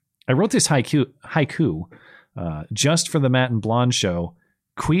 I wrote this haiku just for the Matt and Blonde show.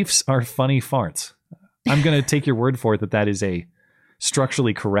 Queefs are funny farts. I'm going to take your word for it that is a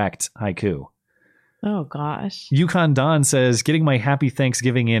structurally correct haiku. Oh gosh. Yukon Don says, getting my happy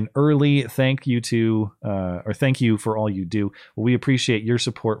Thanksgiving in early. Thank you for all you do. Well, we appreciate your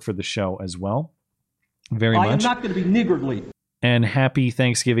support for the show as well. Very much. I am not going to be niggardly. And happy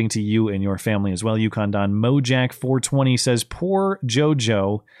Thanksgiving to you and your family as well. Yukon Don Mojack 420 says, poor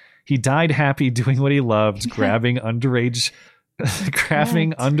JoJo. He died happy doing what he loved, grabbing underage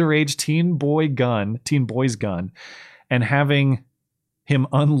teen boy's gun, and having him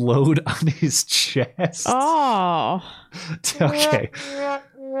unload on his chest. Oh. Okay. I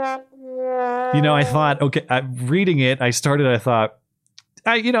thought, reading it, I thought,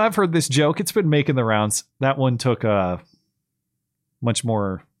 I've heard this joke. It's been making the rounds. That one took a much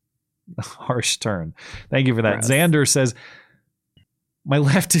more harsh turn. Thank you for that. Gross. Xander says, my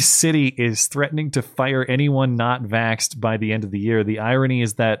leftist city is threatening to fire anyone not vaxxed by the end of the year. The irony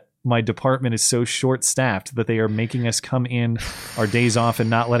is that my department is so short-staffed that they are making us come in our days off and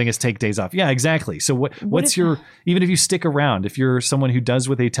not letting us take days off. Yeah, exactly. So what's your, even if you stick around, if you're someone who does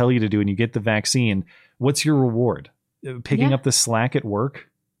what they tell you to do and you get the vaccine, what's your reward? Picking up the slack at work?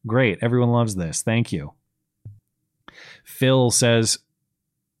 Great. Everyone loves this. Thank you. Phil says,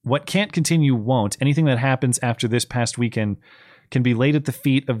 what can't continue won't. Anything that happens after this past weekend can be laid at the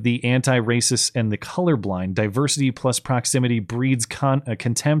feet of the anti-racist and the colorblind. Diversity plus proximity breeds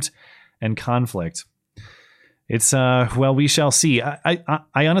contempt and conflict. It's, we shall see. I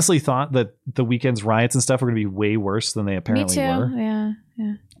honestly thought that the weekend's riots and stuff were going to be way worse than they apparently were. Me too.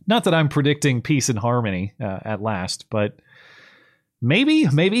 Yeah. Not that I'm predicting peace and harmony at last, but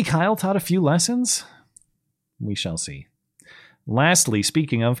maybe Kyle taught a few lessons. We shall see. Lastly,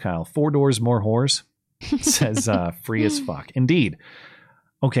 speaking of Kyle, 4 doors, more whores. Says free as fuck. Indeed.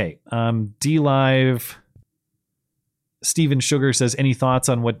 Okay. D-Live. Steven Sugar says, any thoughts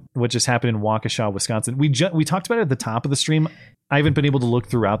on what just happened in Waukesha, Wisconsin? We talked about it at the top of the stream. I haven't been able to look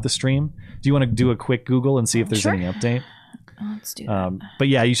throughout the stream. Do you want to do a quick Google and see if there's any update? Let's do that. But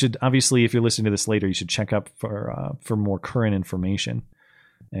yeah, you should, obviously, if you're listening to this later, you should check up for more current information.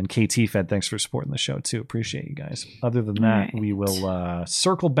 And KT Fed, thanks for supporting the show too. Appreciate you guys. Other than that, we will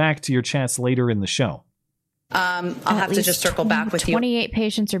circle back to your chats later in the show. I'll have to just circle back with 28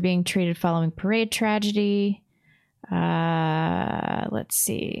 patients are being treated following parade tragedy. Let's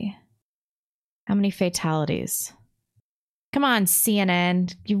see. How many fatalities? Come on,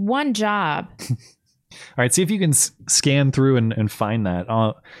 CNN. You one job. All right, see if you can scan through and find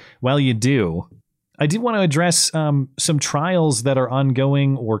that. While you do, I did want to address some trials that are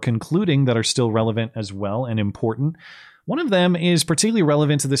ongoing or concluding that are still relevant as well and important. One of them is particularly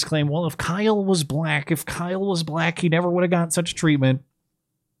relevant to this claim. Well, if Kyle was black, he never would have gotten such treatment.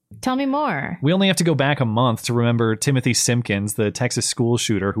 Tell me more. We only have to go back a month to remember Timothy Simpkins, the Texas school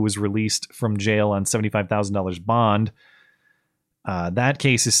shooter who was released from jail on $75,000 bond. That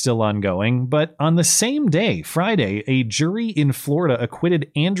case is still ongoing. But on the same day, Friday, a jury in Florida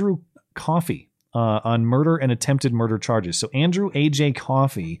acquitted Andrew Coffey on murder and attempted murder charges. So Andrew A.J.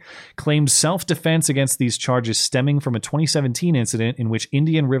 Coffey claimed self-defense against these charges stemming from a 2017 incident in which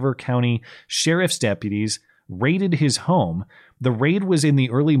Indian River County Sheriff's deputies raided his home. The raid was in the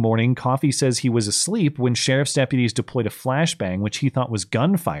early morning. Coffey says he was asleep when sheriff's deputies deployed a flashbang, which he thought was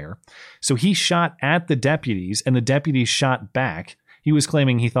gunfire. So he shot at the deputies, and the deputies shot back. He was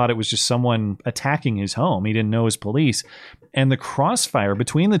claiming he thought it was just someone attacking his home. He didn't know it was police. And the crossfire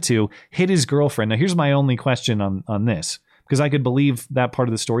between the two hit his girlfriend. Now, here's my only question on this, because I could believe that part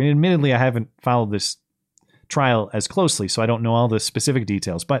of the story. And admittedly, I haven't followed this trial as closely, so I don't know all the specific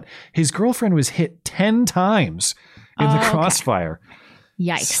details. But his girlfriend was hit 10 times in the crossfire.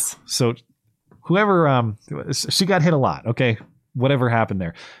 Yikes. So whoever, she got hit a lot. Okay. Whatever happened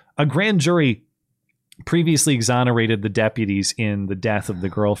there. A grand jury previously exonerated the deputies in the death of the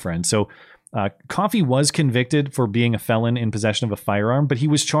girlfriend. So Coffey was convicted for being a felon in possession of a firearm, but he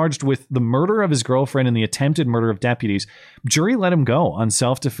was charged with the murder of his girlfriend and the attempted murder of deputies. Jury let him go on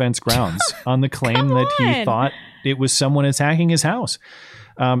self-defense grounds on the claim that he thought it was someone attacking his house.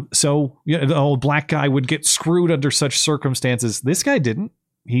 So the old black guy would get screwed under such circumstances. This guy didn't.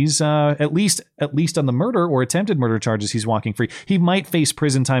 He's at least on the murder or attempted murder charges, he's walking free. He might face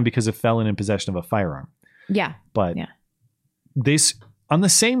prison time because of felon in possession of a firearm. Yeah. But this, on the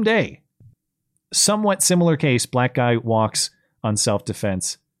same day, somewhat similar case, black guy walks on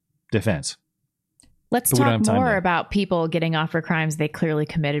self-defense defense. Let's talk more about people getting off for crimes they clearly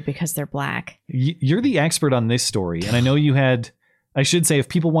committed because they're black. You're the expert on this story, and I know you had I should say, if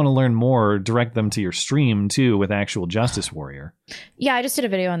people want to learn more, direct them to your stream, too, with Actual Justice Warrior. Yeah, I just did a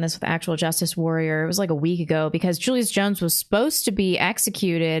video on this with Actual Justice Warrior. It was like a week ago because Julius Jones was supposed to be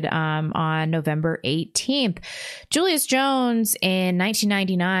executed on November 18th. Julius Jones in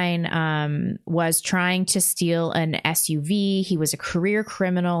 1999 was trying to steal an SUV. He was a career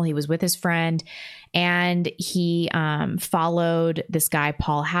criminal. He was with his friend, and he followed this guy,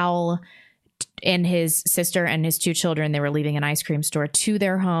 Paul Howell, and his sister and his 2 children. They were leaving an ice cream store to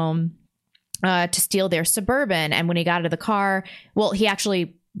their home to steal their Suburban. And when he got out of the car, well, he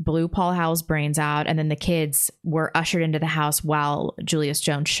actually blew Paul Howell's brains out. And then the kids were ushered into the house while Julius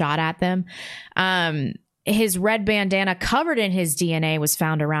Jones shot at them. His red bandana covered in his DNA was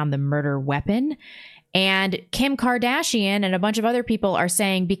found around the murder weapon. And Kim Kardashian and a bunch of other people are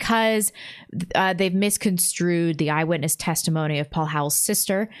saying because they've misconstrued the eyewitness testimony of Paul Howell's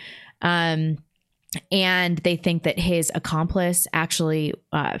sister, and they think that his accomplice actually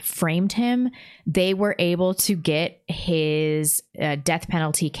framed him, they were able to get his death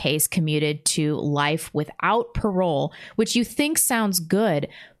penalty case commuted to life without parole, which you think sounds good,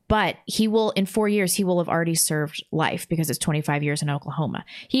 but he will, in 4 years, he will have already served life because it's 25 years in Oklahoma.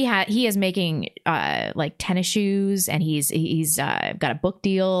 He is making like tennis shoes, and he's got a book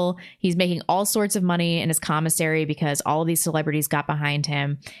deal. He's making all sorts of money in his commissary because all of these celebrities got behind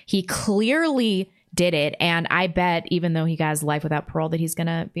him. He clearly did it, and I bet even though he got life without parole that he's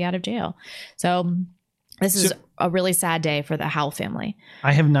gonna be out of jail. So this is a really sad day for the Howell family.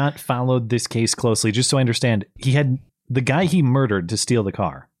 I have not followed this case closely, just so I understand. He had the guy he murdered to steal the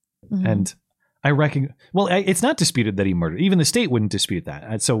car. Mm-hmm. And I reckon, well, it's not disputed that he murdered. Even the state wouldn't dispute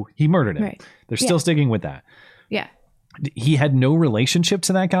that. So he murdered him. Right. They're still sticking with that. Yeah. He had no relationship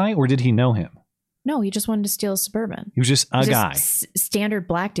to that guy, or did he know him? No, he just wanted to steal a Suburban. He was just a guy. Standard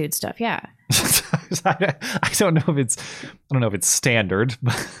black dude stuff. Yeah. I don't know if it's standard,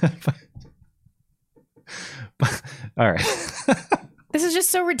 but all right. This is just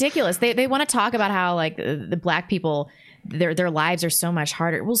so ridiculous. They want to talk about how like the black people, their lives are so much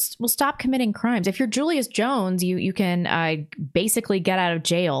harder. We'll stop committing crimes. If you're Julius Jones, you can basically get out of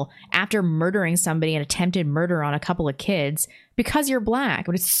jail after murdering somebody, an attempted murder on a couple of kids, because you're black.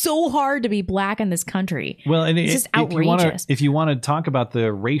 But it's so hard to be black in this country. Well, and it's just outrageous. If you want to talk about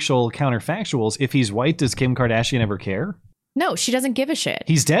the racial counterfactuals, if he's white, does Kim Kardashian ever care? No, she doesn't give a shit.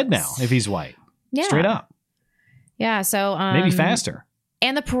 He's dead now if he's white. Yeah. Straight up. Yeah, so maybe faster.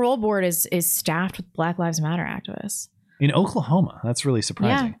 And the parole board is staffed with Black Lives Matter activists. In Oklahoma. That's really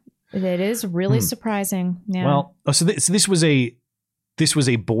surprising. Yeah, it is really surprising. Yeah. Well, so this was a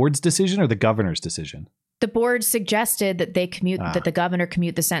board's decision or the governor's decision? The board suggested that that the governor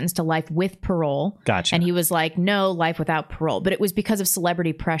commute the sentence to life with parole. Gotcha. And he was like, no, life without parole. But it was because of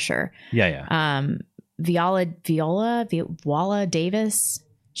celebrity pressure. Yeah. Viola Davis,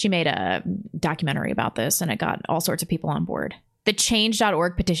 she made a documentary about this, and it got all sorts of people on board. The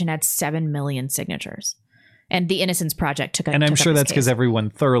change.org petition had 7 million signatures. And the Innocence Project took And I'm sure that's because everyone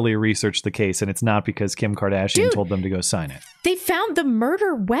thoroughly researched the case, and it's not because Kim Kardashian told them to go sign it. They found the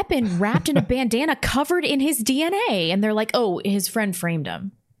murder weapon wrapped in a bandana covered in his DNA. And they're like, oh, his friend framed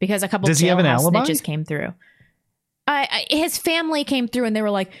him. Because a couple of snitches came through. His family came through, and they were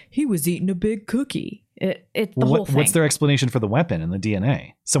like, he was eating a big cookie. Whole thing. What's their explanation for the weapon and the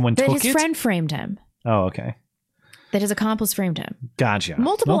DNA? Someone took it? His friend framed him. Oh, okay. That his accomplice framed him. Gotcha.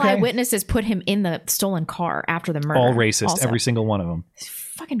 Multiple eyewitnesses put him in the stolen car after the murder. All racist, every single one of them.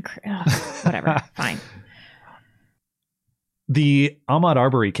 Fucking whatever. Fine. The Ahmaud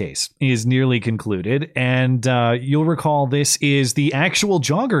Arbery case is nearly concluded, and you'll recall this is the actual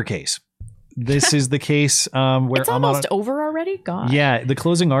jogger case. This is the case where it's almost over already. God. Yeah, the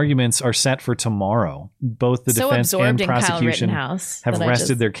closing arguments are set for tomorrow. Both the defense and prosecution have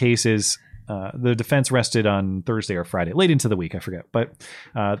rested their cases. The defense rested on Thursday or Friday, late into the week, I forget. But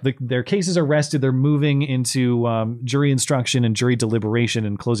their cases are rested. They're moving into jury instruction and jury deliberation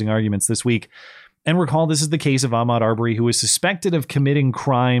and closing arguments this week. And recall, this is the case of Ahmaud Arbery, who is suspected of committing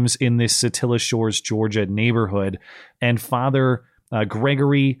crimes in this Satilla Shores, Georgia neighborhood. And father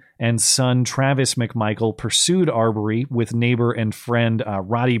Gregory and son Travis McMichael pursued Arbery with neighbor and friend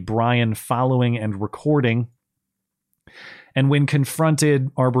Roddy Bryan following and recording. And when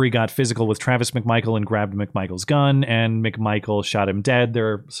confronted, Arbery got physical with Travis McMichael and grabbed McMichael's gun, and McMichael shot him dead.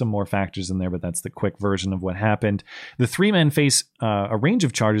 There are some more factors in there, but that's the quick version of what happened. The 3 men face a range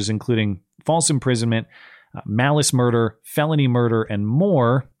of charges, including false imprisonment, malice murder, felony murder, and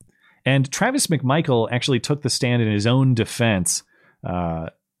more. And Travis McMichael actually took the stand in his own defense,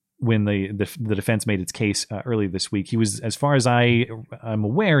 when the defense made its case early this week. He was, as far as I'm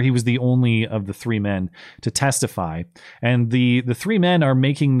aware, he was the only of the three men to testify. And the three men are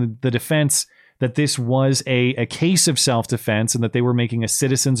making the defense that this was a case of self-defense and that they were making a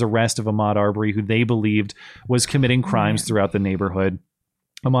citizen's arrest of Ahmaud Arbery, who they believed was committing crimes throughout the neighborhood.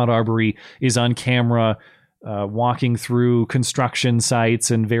 Ahmaud Arbery is on camera walking through construction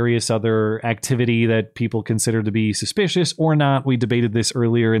sites and various other activity that people consider to be suspicious or not. We debated this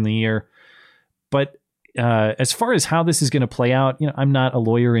earlier in the year. But as far as how this is going to play out, I'm not a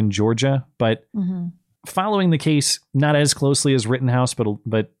lawyer in Georgia, but following the case not as closely as Rittenhouse,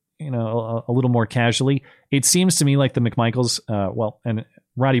 but a little more casually, it seems to me like the McMichaels, and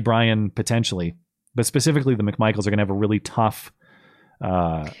Roddy Bryan potentially, but specifically the McMichaels are going to have a really tough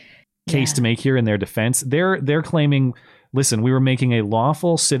case to make here in their defense. They're claiming, listen, we were making a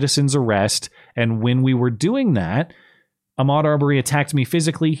lawful citizen's arrest, and when we were doing that, Ahmaud Arbery attacked me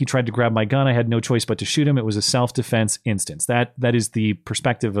physically. He tried to grab my gun. I had no choice but to shoot him. It was a self-defense instance. That is the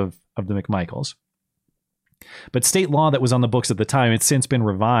perspective of the McMichaels. But state law that was on the books at the time, it's since been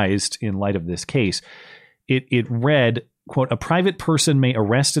revised in light of this case. It read, quote, a private person may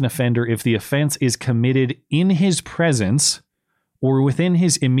arrest an offender if the offense is committed in his presence or within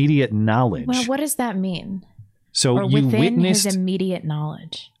his immediate knowledge. Well, what does that mean? So or you within witnessed his immediate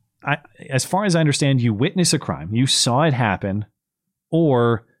knowledge. As far as I understand, you witness a crime, you saw it happen,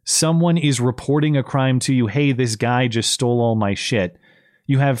 or someone is reporting a crime to you. Hey, this guy just stole all my shit.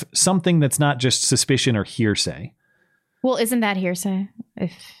 You have something that's not just suspicion or hearsay. Well, isn't that hearsay?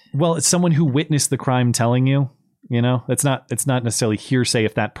 Well, it's someone who witnessed the crime telling you. It's not necessarily hearsay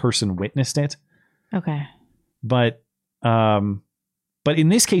if that person witnessed it. Okay. But in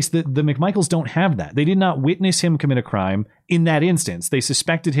this case, the McMichaels don't have that. They did not witness him commit a crime in that instance. They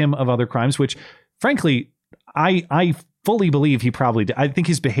suspected him of other crimes, which, frankly, I fully believe he probably did. I think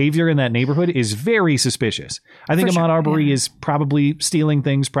his behavior in that neighborhood is very suspicious. I think Ahmaud Arbery is probably stealing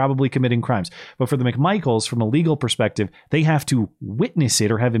things, probably committing crimes. But for the McMichaels, from a legal perspective, they have to witness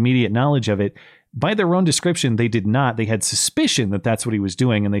it or have immediate knowledge of it. By their own description, they did not. They had suspicion that that's what he was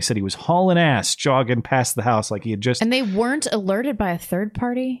doing, and they said he was hauling ass, jogging past the house like he had just... And they weren't alerted by a third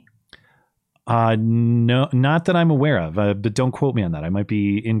party? No, not that I'm aware of, but don't quote me on that. I might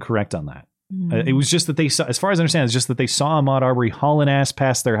be incorrect on that. It was just that they saw, as far as I understand, it's just that they saw Ahmaud Arbery hauling ass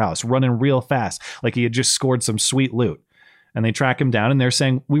past their house, running real fast, like he had just scored some sweet loot. And they track him down, and they're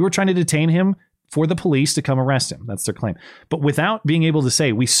saying, we were trying to detain him for the police to come arrest him. That's their claim. But without being able to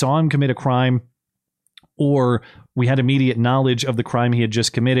say, we saw him commit a crime, or we had immediate knowledge of the crime he had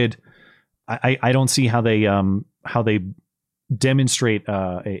just committed, I don't see how they demonstrate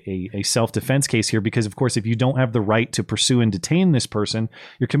a self-defense case here, because of course, if you don't have the right to pursue and detain this person,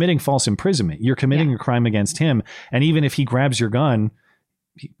 you're committing false imprisonment. You're committing a crime against him. And even if he grabs your gun,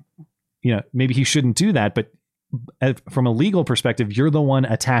 maybe he shouldn't do that. But from a legal perspective, you're the one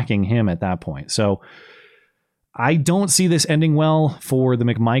attacking him at that point. So I don't see this ending well for the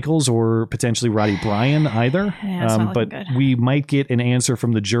McMichaels or potentially Roddy Bryan either. But good. We might get an answer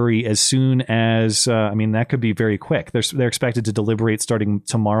from the jury as soon as, that could be very quick. They're expected to deliberate starting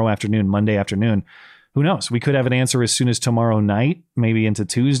tomorrow afternoon, Monday afternoon. Who knows? We could have an answer as soon as tomorrow night, maybe into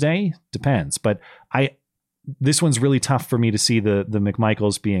Tuesday. Depends. But this one's really tough for me to see the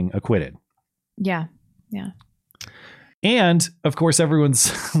McMichaels being acquitted. Yeah. And, of course,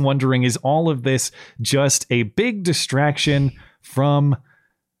 everyone's wondering, is all of this just a big distraction from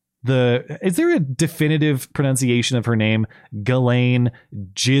is there a definitive pronunciation of her name? Ghislaine,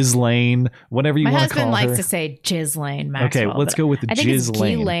 Ghislaine, whatever you want to call her. My husband likes to say Ghislaine Maxwell. Okay, let's go with I think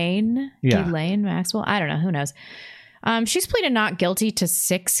Ghislaine. It's Ghislaine. Yeah. Ghislaine Maxwell. I don't know. Who knows? She's pleaded not guilty to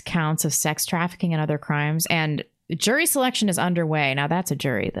 6 counts of sex trafficking and other crimes, and jury selection is underway. Now, that's a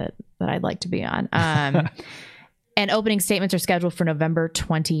jury that I'd like to be on. And opening statements are scheduled for November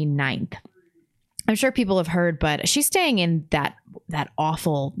 29th. I'm sure people have heard, but she's staying in that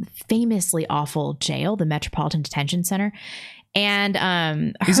awful, famously awful jail, the Metropolitan Detention Center. And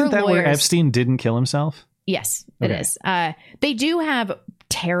isn't that where Epstein didn't kill himself? Yes, it is. They do have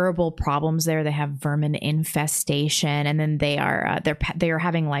terrible problems there. They have vermin infestation, and then they are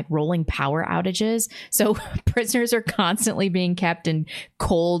having like rolling power outages. So prisoners are constantly being kept in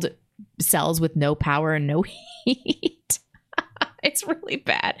cold cells with no power and no heat. It's really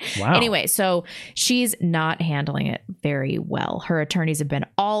bad. Wow. Anyway, so she's not handling it very well. Her attorneys have been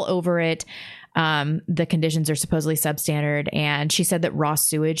all over it. The conditions are supposedly substandard, and she said that raw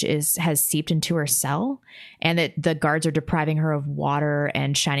sewage has seeped into her cell, and that the guards are depriving her of water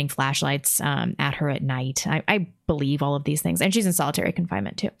and shining flashlights at her at night. I believe all of these things, and she's in solitary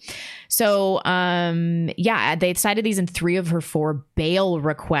confinement too. So they cited these in 3 of her 4 bail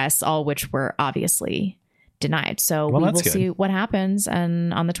requests, all which were obviously denied. So we will see what happens,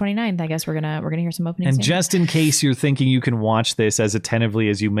 and on the 29th, I guess we're gonna hear some openings. And just in case you're thinking you can watch this as attentively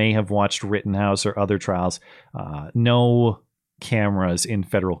as you may have watched Rittenhouse or other trials, no cameras in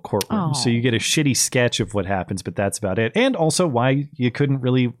federal courtrooms, so you get a shitty sketch of what happens, but that's about it. And also why you couldn't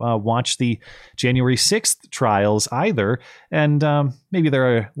really watch the January 6th trials either, and maybe there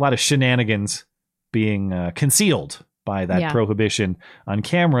are a lot of shenanigans being concealed by that prohibition on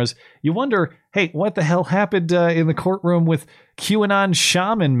cameras. You wonder, hey, what the hell happened in the courtroom with QAnon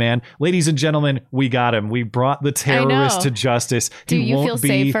Shaman, man? Ladies and gentlemen, we got him. We brought the terrorist to justice. Do you feel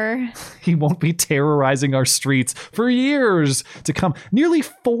safer? He won't be terrorizing our streets for years to come. Nearly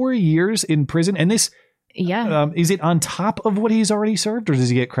 4 years in prison. And this, is it on top of what he's already served, or does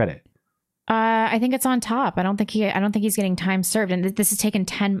he get credit? I think it's on top. I don't think he's getting time served. And this has taken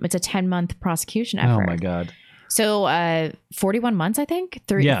it's a 10-month prosecution effort. Oh my God. So 41 months, I think,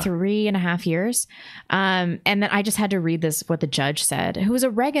 3.5 years. And then I just had to read what the judge said, who was a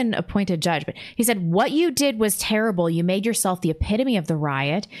Reagan appointed judge. But he said, what you did was terrible. You made yourself the epitome of the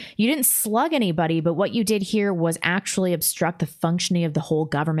riot. You didn't slug anybody, but what you did here was actually obstruct the functioning of the whole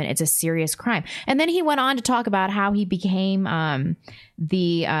government. It's a serious crime. And then he went on to talk about how he became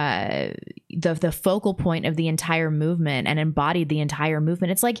the focal point of the entire movement and embodied the entire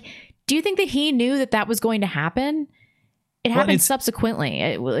movement. It's like, do you think that he knew that was going to happen? It happened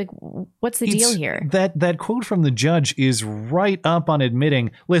subsequently. What's the deal here? That quote from the judge is right up on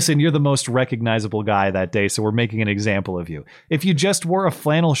admitting, listen, you're the most recognizable guy that day, so we're making an example of you. If you just wore a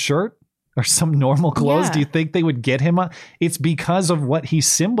flannel shirt or some normal clothes, do you think they would get him on? It's because of what he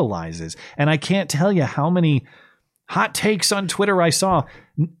symbolizes. And I can't tell you how many hot takes on Twitter I saw.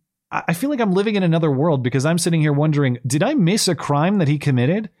 I feel like I'm living in another world, because I'm sitting here wondering, did I miss a crime that he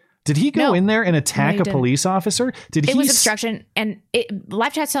committed? Did he go in there and attack a police officer? It was obstruction, and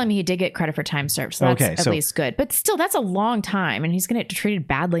live chat's telling me he did get credit for time served, so that's at least good. But still, that's a long time, and he's going to get treated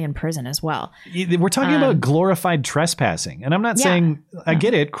badly in prison as well. We're talking about glorified trespassing, and I'm not saying I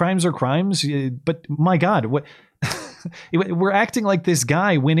get it. Crimes are crimes, but my God, what? We're acting like this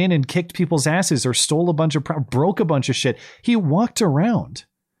guy went in and kicked people's asses or stole a bunch of, broke a bunch of shit. He walked around.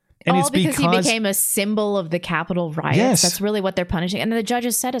 And all because he became a symbol of the Capitol riots. Yes. That's really what they're punishing. And the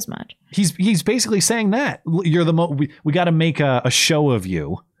judges said as much. He's basically saying that you're we got to make a show of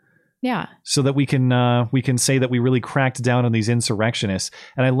you. Yeah. So that we can say that we really cracked down on these insurrectionists.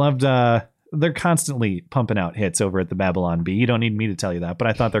 And I loved they're constantly pumping out hits over at the Babylon Bee. You don't need me to tell you that, but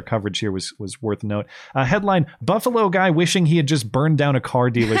I thought their coverage here was worth a note. Headline: Buffalo guy wishing he had just burned down a car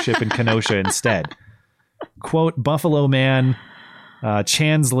dealership in Kenosha instead. Quote, Buffalo man.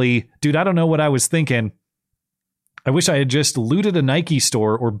 Chansley, dude, I don't know what I was thinking. I wish I had just looted a Nike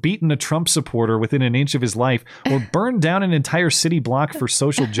store or beaten a Trump supporter within an inch of his life or burned down an entire city block for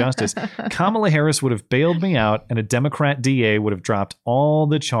social justice. Kamala Harris would have bailed me out and a Democrat DA would have dropped all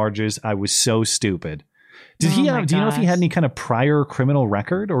the charges. I was so stupid. Do you know if he had any kind of prior criminal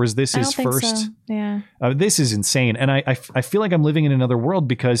record, or is this his first? So. Yeah. This is insane. And I feel like I'm living in another world,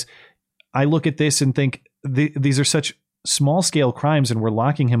 because I look at this and think these are such small scale crimes and we're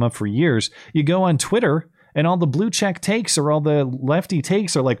locking him up for years. You go on Twitter and all the blue check takes or all the lefty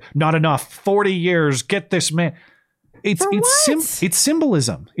takes are like, not enough, 40 years, get this man. It's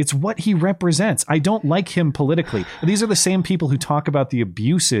symbolism. It's what he represents. I don't like him politically. These are the same people who talk about the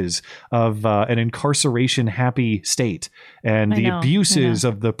abuses of an incarceration happy state and the abuses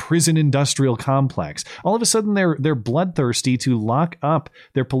of the prison industrial complex. All of a sudden they're bloodthirsty to lock up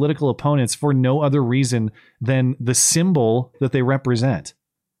their political opponents for no other reason than the symbol that they represent.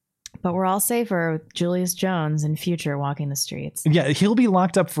 But we're all safer with Julius Jones in future walking the streets. Yeah, he'll be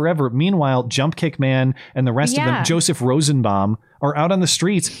locked up forever. Meanwhile, Jump Kick Man and the rest of them, Joseph Rosenbaum, are out on the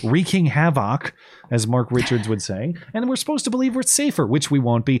streets wreaking havoc, as Mark Richards would say. And we're supposed to believe we're safer, which we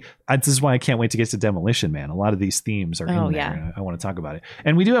won't be. This is why I can't wait to get to Demolition Man. A lot of these themes are in there. And I want to talk about it.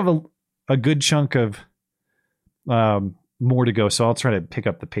 And we do have a good chunk of more to go, so I'll try to pick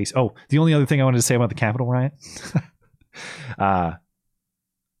up the pace. Oh, the only other thing I wanted to say about the Capitol riot.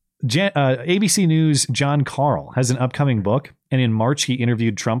 ABC News' John Carl has an upcoming book, and in March he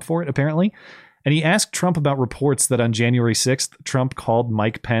interviewed Trump for it, apparently. And he asked Trump about reports that on January 6th, Trump called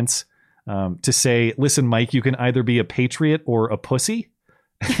Mike Pence to say, listen, Mike, you can either be a patriot or a pussy.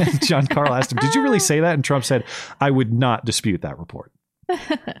 And John Carl asked him, did you really say that? And Trump said, I would not dispute that report.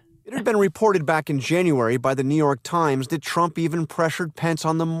 It had been reported back in January by the New York Times that Trump even pressured Pence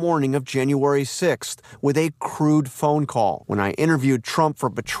on the morning of January 6th with a crude phone call. When I interviewed Trump for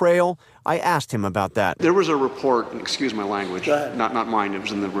betrayal, I asked him about that. There was a report, and excuse my language, not mine, it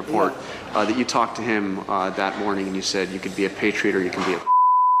was in the report, that you talked to him that morning and you said you could be a patriot or you can be a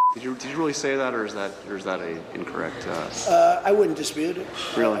Did you really say that, or is that a incorrect? I wouldn't dispute it.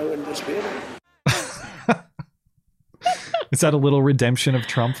 Really? I wouldn't dispute it. Is that a little redemption of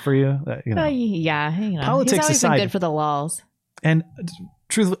Trump for you? Yeah, Politics he's always aside, been good for the lulz. And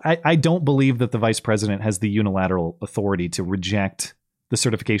truthfully, I don't believe that the vice president has the unilateral authority to reject the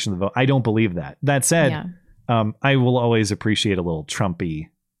certification of the vote. I don't believe that. That said, I will always appreciate a little Trumpy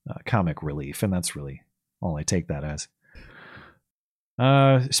comic relief, and that's really all I take that as.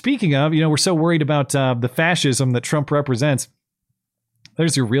 Speaking of, we're so worried about the fascism that Trump represents.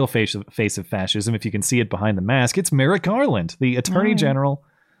 There's your real face of fascism, if you can see it behind the mask. It's Merrick Garland, the Attorney General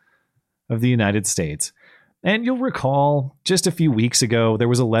of the United States. And you'll recall just a few weeks ago, there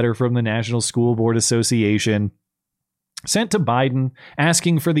was a letter from the National School Board Association sent to Biden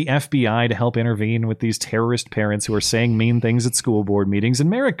asking for the FBI to help intervene with these terrorist parents who are saying mean things at school board meetings. And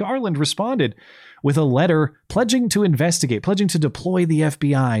Merrick Garland responded with a letter pledging to deploy the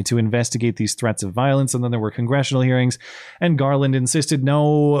FBI to investigate these threats of violence. And then there were congressional hearings, and Garland insisted,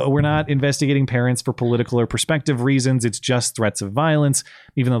 no, we're not investigating parents for political or perspective reasons. It's just threats of violence,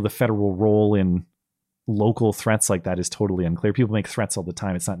 even though the federal role in local threats like that is totally unclear. People make threats all the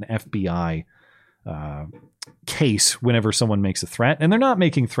time. It's not an FBI case whenever someone makes a threat, and they're not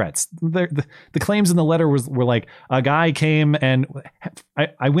making threats. The claims in the letter were like, a guy came, and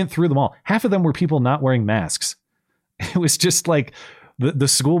I went through them all. Half of them were people not wearing masks. It was just like the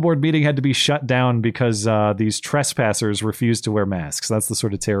school board meeting had to be shut down because these trespassers refused to wear masks. That's the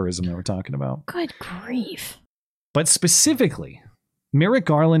sort of terrorism that we're talking about. Good grief. But specifically, Merrick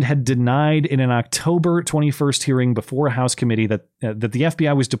Garland had denied in an October 21st hearing before a House committee that the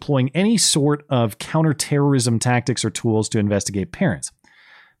FBI was deploying any sort of counterterrorism tactics or tools to investigate parents.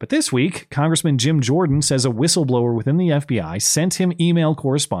 But this week, Congressman Jim Jordan says a whistleblower within the FBI sent him email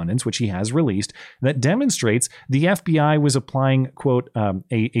correspondence, which he has released, that demonstrates the FBI was applying, quote,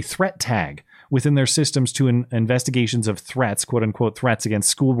 a threat tag within their systems to investigations of threats, quote unquote, threats against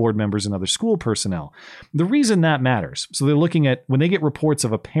school board members and other school personnel. The reason that matters, so they're looking at when they get reports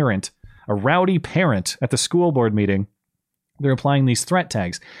of a rowdy parent at the school board meeting, they're applying these threat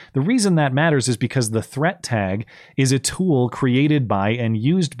tags. The reason that matters is because the threat tag is a tool created by and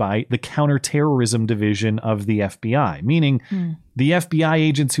used by the counterterrorism division of the FBI, meaning the FBI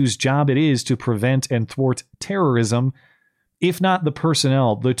agents whose job it is to prevent and thwart terrorism. If not the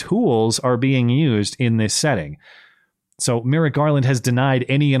personnel, the tools are being used in this setting. So Merrick Garland has denied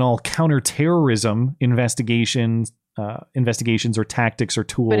any and all counterterrorism investigations or tactics or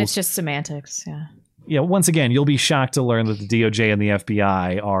tools. But it's just semantics, yeah. Yeah, once again, you'll be shocked to learn that the DOJ and the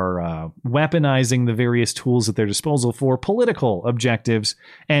FBI are weaponizing the various tools at their disposal for political objectives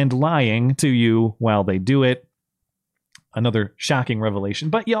and lying to you while they do it. Another shocking revelation,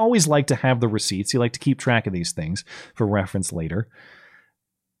 but you always like to have the receipts. You like to keep track of these things for reference later.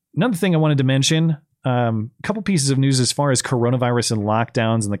 Another thing I wanted to mention, a couple pieces of news as far as coronavirus and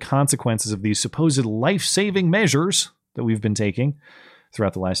lockdowns and the consequences of these supposed life-saving measures that we've been taking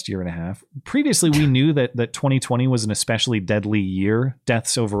throughout the last year and a half. Previously, we knew that 2020 was an especially deadly year.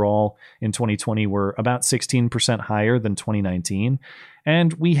 Deaths overall in 2020 were about 16% higher than 2019.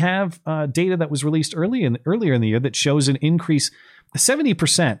 And we have data that was released earlier in the year that shows an increase,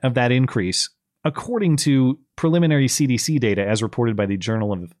 70% of that increase, according to preliminary CDC data as reported by the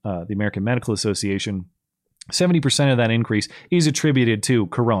Journal of the American Medical Association, 70% of that increase is attributed to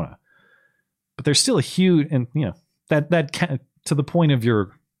corona. But there's still a huge, and that to the point of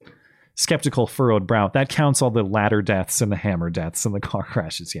your skeptical furrowed brow, that counts all the ladder deaths and the hammer deaths and the car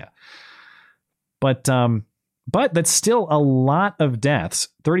crashes, yeah. But that's still a lot of deaths,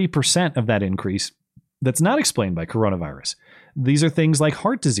 30% of that increase, that's not explained by coronavirus. These are things like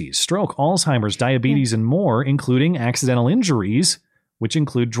heart disease, stroke, Alzheimer's, diabetes, and more, including accidental injuries, which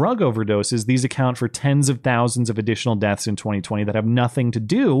include drug overdoses. These account for tens of thousands of additional deaths in 2020 that have nothing to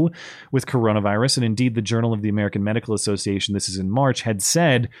do with coronavirus. And indeed, the Journal of the American Medical Association, this is in March, had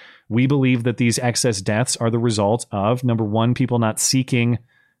said, we believe that these excess deaths are the result of, number one, people not seeking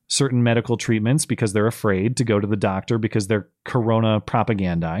certain medical treatments because they're afraid to go to the doctor because they're corona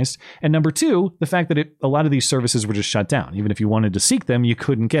propagandized. And number two, the fact that a lot of these services were just shut down. Even if you wanted to seek them, you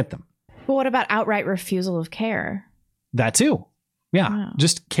couldn't get them. But what about outright refusal of care? That too. Yeah, Wow.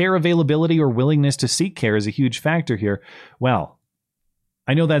 just care availability or willingness to seek care is a huge factor here. Well,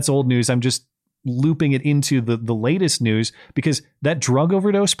 I know that's old news. I'm just looping it into the latest news because that drug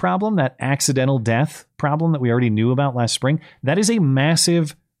overdose problem, that accidental death problem that we already knew about last spring, that is a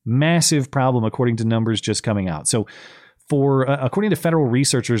massive, massive problem according to numbers just coming out. So according to federal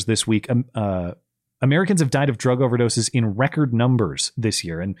researchers this week, Americans have died of drug overdoses in record numbers this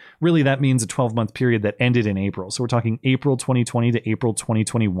year. And really that means a 12-month period that ended in April. So we're talking April 2020 to April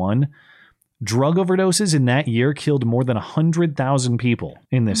 2021. Drug overdoses in that year killed more than 100,000 people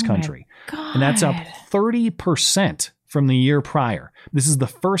in this country. And that's up 30% from the year prior. This is the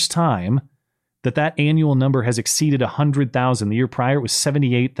first time that annual number has exceeded 100,000. The year prior, it was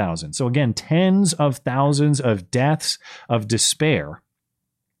 78,000. So again, tens of thousands of deaths of despair.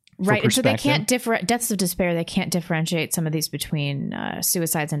 Right. And so they can't deaths of despair. They can't differentiate some of these between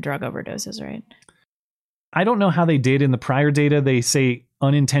suicides and drug overdoses, right? I don't know how they did in the prior data. They say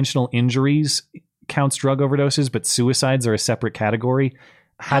unintentional injuries counts drug overdoses, but suicides are a separate category.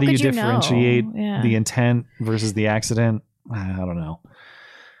 How do you differentiate the intent versus the accident? I don't know.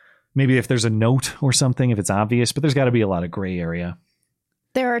 Maybe if there's a note or something, if it's obvious, but there's got to be a lot of gray area.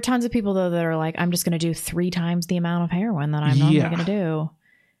 There are tons of people, though, that are like, I'm just going to do 3 times the amount of heroin that I'm normally going to do.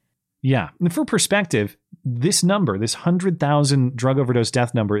 Yeah. And for perspective, this number, this 100,000 drug overdose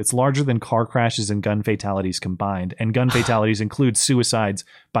death number, it's larger than car crashes and gun fatalities combined. And gun fatalities include suicides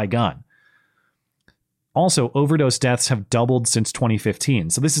by gun. Also, overdose deaths have doubled since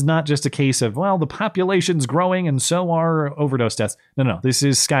 2015. So this is not just a case of, well, the population's growing and so are overdose deaths. No, this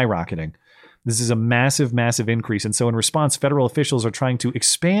is skyrocketing. This is a massive, massive increase. And so in response, federal officials are trying to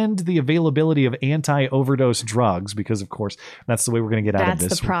expand the availability of anti-overdose drugs because, of course, that's the way we're going to get out of this.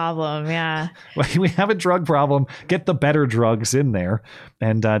 That's the problem, yeah. We have a drug problem. Get the better drugs in there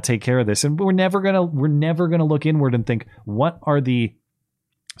and take care of this. And we're never going to look inward and think, what are the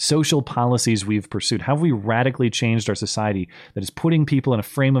social policies we've pursued? How have we radically changed our society that is putting people in a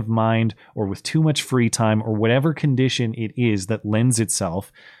frame of mind or with too much free time or whatever condition it is that lends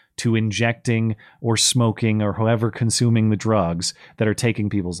itself to injecting or smoking or however consuming the drugs that are taking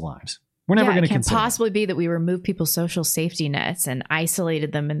people's lives? We're never going to consider. It can't possibly be that we removed people's social safety nets and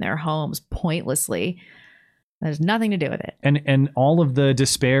isolated them in their homes pointlessly. There's nothing to do with it. And all of the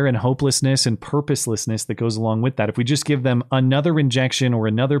despair and hopelessness and purposelessness that goes along with that. If we just give them another injection or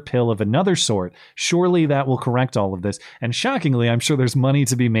another pill of another sort, surely that will correct all of this. And shockingly, I'm sure there's money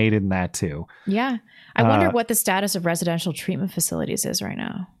to be made in that too. Yeah. I wonder what the status of residential treatment facilities is right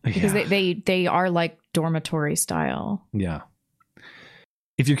now. Because they are like dormitory style. Yeah.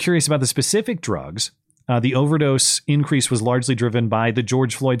 If you're curious about the specific drugs, the overdose increase was largely driven by the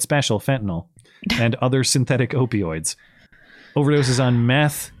George Floyd special, fentanyl, and other synthetic opioids. Overdoses on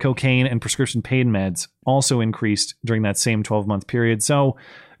meth, cocaine, and prescription pain meds also increased during that same 12-month period. So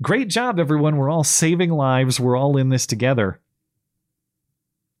great job, everyone. We're all saving lives. We're all in this together.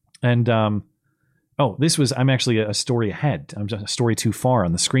 And, I'm actually a story ahead. I'm just a story too far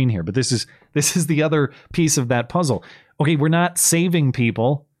on the screen here, but this is the other piece of that puzzle. Okay, we're not saving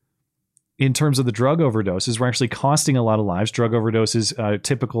people in terms of the drug overdoses. We're actually costing a lot of lives. Drug overdoses,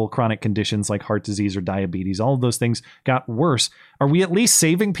 typical chronic conditions like heart disease or diabetes, all of those things got worse. Are we at least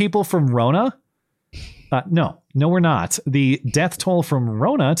saving people from Rona? No, we're not. The death toll from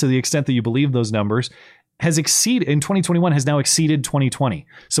Rona, to the extent that you believe those numbers, has exceeded in 2021 has now exceeded 2020.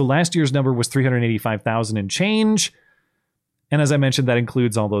 So last year's number was 385,000 and change. And as I mentioned, that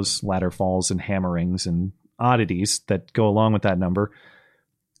includes all those ladder falls and hammerings and oddities that go along with that number.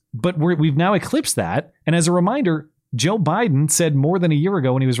 But we've now eclipsed that. And as a reminder, Joe Biden said more than a year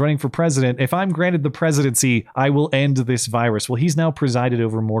ago when he was running for president, if I'm granted the presidency, I will end this virus. Well, he's now presided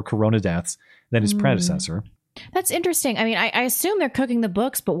over more corona deaths than his predecessor. That's interesting. I mean, I assume they're cooking the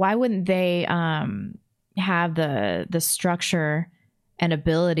books, but why wouldn't they have the structure and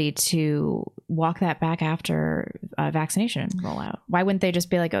ability to walk that back after vaccination rollout? Why wouldn't they just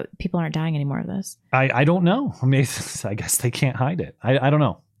be like, oh, people aren't dying anymore of this? I don't know. I mean, I guess they can't hide it. I don't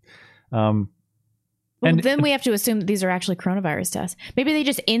know. And then we have to assume that these are actually coronavirus deaths. Maybe they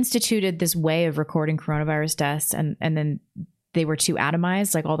just instituted this way of recording coronavirus deaths and then they were too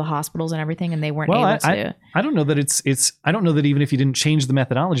atomized, like all the hospitals and everything, and they weren't able to. I don't know that I don't know that even if you didn't change the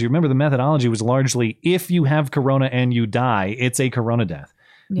methodology, remember the methodology was largely if you have corona and you die, it's a corona death.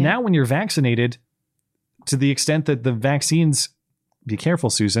 Yeah. Now, when you're vaccinated, to the extent that the vaccines, be careful,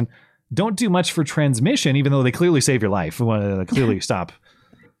 Susan, don't do much for transmission, even though they clearly save your life, clearly stop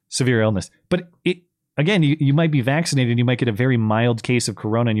severe illness. But again, you might be vaccinated, you might get a very mild case of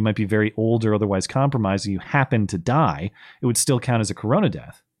corona, and you might be very old or otherwise compromised, and you happen to die, it would still count as a corona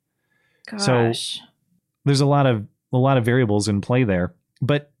death. Gosh. So there's a lot of a lot of variables in play there.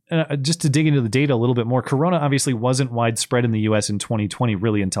 But just to dig into the data a little bit more, Corona obviously wasn't widespread in the U.S. in 2020,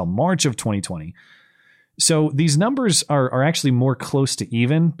 really until March of 2020. So these numbers are actually more close to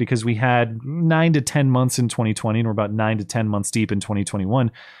even because we had 9 to 10 months in 2020 and we're about 9 to 10 months deep in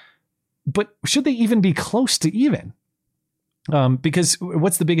 2021. But should they even be close to even? Because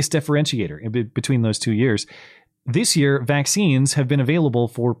what's the biggest differentiator between those 2 years? This year, vaccines have been available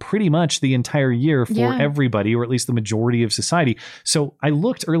for pretty much the entire year for everybody, or at least the majority of society. So I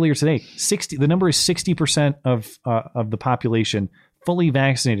looked earlier today, the number is 60% of the population fully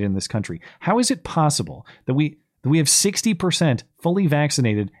vaccinated in this country. How is it possible that we have 60% fully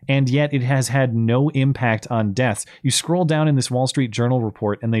vaccinated and yet it has had no impact on deaths? You scroll down in this Wall Street Journal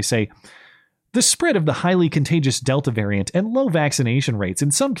report and they say, the spread of the highly contagious Delta variant and low vaccination rates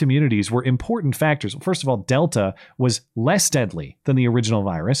in some communities were important factors. First of all, Delta was less deadly than the original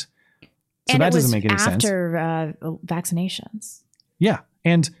virus. So and that doesn't make any sense. After vaccinations. Yeah.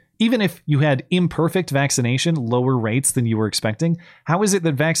 And even if you had imperfect vaccination, lower rates than you were expecting, how is it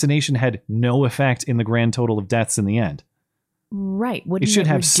that vaccination had no effect in the grand total of deaths in the end? Right. Wouldn't it should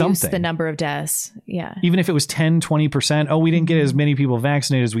have reduce something. The number of deaths. Yeah. Even if it was 10, 20%. Oh, we didn't get as many people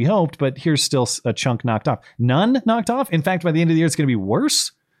vaccinated as we hoped, but here's still a chunk knocked off. None knocked off. In fact, by the end of the year, it's going to be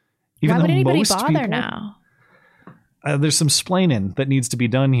worse. Even Why would anybody bother people, now? There's some splaining that needs to be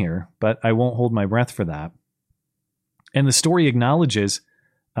done here, but I won't hold my breath for that. And the story acknowledges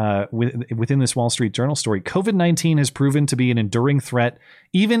within this Wall Street Journal story, COVID-19 has proven to be an enduring threat,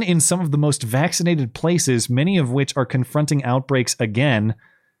 even in some of the most vaccinated places, many of which are confronting outbreaks again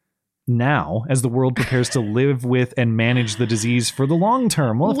now as the world prepares to live with and manage the disease for the long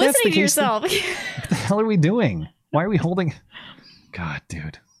term. Well, if Listening that's the to case, yourself. What the hell are we doing? Why are we holding? God,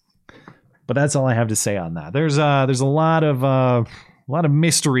 dude. But that's all I have to say on that. There's a lot of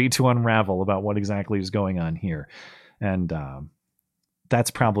mystery to unravel about what exactly is going on here, and that's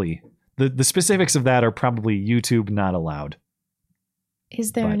probably the specifics of that are probably YouTube not allowed.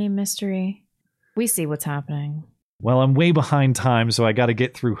 Is there any mystery? We see what's happening. Well, I'm way behind time, so I got to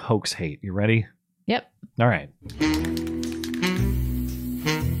get through hoax hate. You ready? Yep. All right.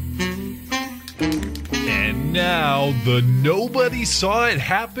 And now the nobody saw it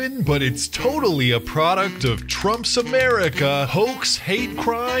happen, but it's totally a product of Trump's America hoax hate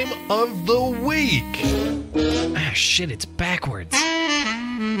crime of the week. Ah, shit, it's backwards.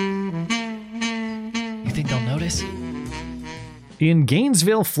 You think they'll notice? In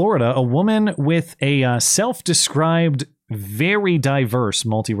Gainesville, Florida, a woman with a self-described, very diverse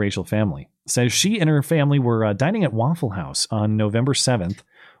multiracial family says she and her family were dining at Waffle House on November 7th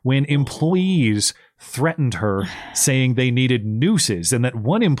when employees threatened her, saying they needed nooses, and that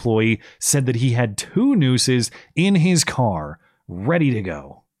one employee said that he had 2 nooses in his car, ready to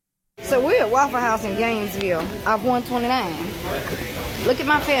go. So we're at Waffle House in Gainesville, off 129. Look at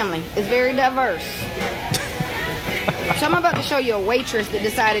my family. It's very diverse. So I'm about to show you a waitress that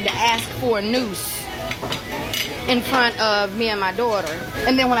decided to ask for a noose in front of me and my daughter.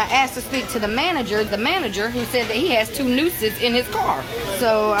 And then when I asked to speak to the manager who said that he has 2 nooses in his car.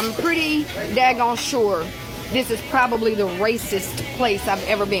 So I'm pretty daggone sure this is probably the racist place I've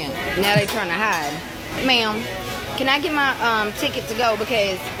ever been. Now they're trying to hide. Ma'am, can I get my ticket to go?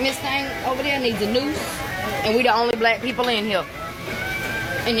 Because Miss Thing over there needs a noose, and we the only black people in here.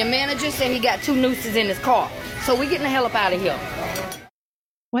 And your manager said he got 2 nooses in his car. So we getting the hell up out of here.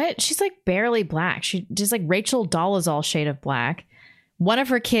 What? She's like barely black. She just like Rachel Dolezal shade of black. One of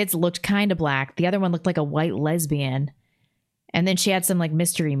her kids looked kind of black. The other one looked like a white lesbian. And then she had some like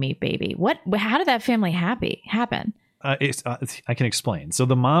mystery meat baby. What? How did that family happen? I can explain. So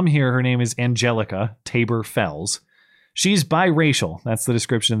the mom here, her name is Angelica Tabor Fells. She's biracial. That's the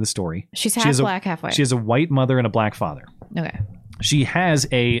description of the story. She's half black, half white. She has a white mother and a black father. Okay. She has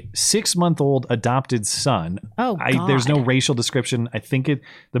a 6-month-old adopted son. Oh, God. There's no racial description. I think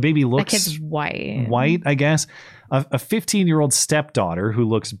the baby looks... That kid's white. White, I guess. A 15-year-old stepdaughter who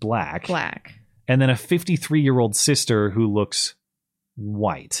looks black. Black. And then a 53-year-old sister who looks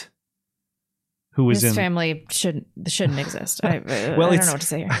white. This family shouldn't exist. I don't know what to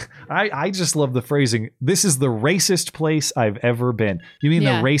say here. I just love the phrasing. This is the racist place I've ever been. You mean the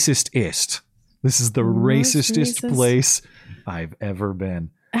racist-ist. This is the racistest place I've ever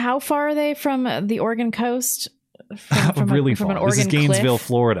been. How far are they from the Oregon coast? Really far. From an Oregon this is Gainesville, cliff?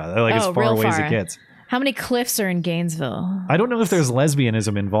 Florida. They're like as far away as it gets. How many cliffs are in Gainesville? I don't know if there's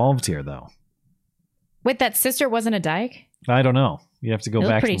lesbianism involved here, though. Wait, that sister wasn't a dyke? I don't know. You have to go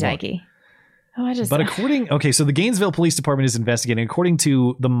back. Pretty dykey. Oh, But so the Gainesville Police Department is investigating. According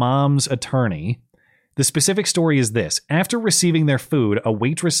to the mom's attorney, The specific story is this. After receiving their food, a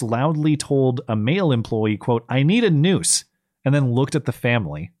waitress loudly told a male employee, quote, "I need a noose," and then looked at the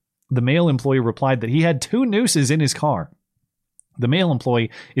family. The male employee replied that he had 2 nooses in his car. The male employee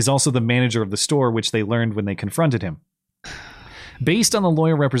is also the manager of the store, which they learned when they confronted him. Based on the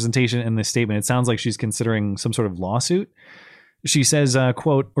lawyer representation in this statement, it sounds like she's considering some sort of lawsuit. She says,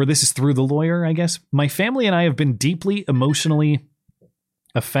 quote, or this is through the lawyer, I guess, "My family and I have been deeply emotionally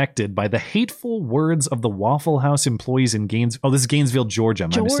affected by the hateful words of the Waffle House employees in This is Gainesville, Georgia.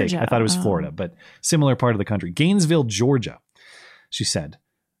 My mistake. I thought it was Florida, but similar part of the country. Gainesville, Georgia, she said.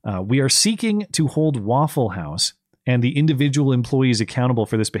 We are seeking to hold Waffle House and the individual employees accountable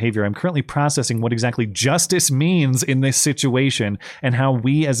for this behavior. I'm currently processing what exactly justice means in this situation and how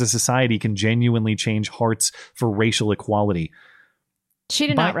we as a society can genuinely change hearts for racial equality." She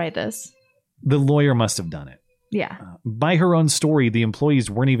did not write this. The lawyer must have done it. Yeah. By her own story, the employees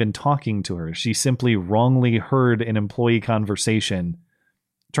weren't even talking to her. She simply wrongly heard an employee conversation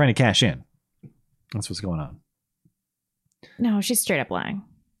trying to cash in. That's what's going on. No, she's straight up lying.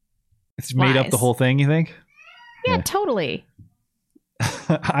 It's made up the whole thing, you think? Yeah, totally.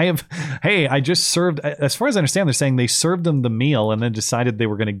 I just served, as far as I understand, they're saying they served them the meal and then decided they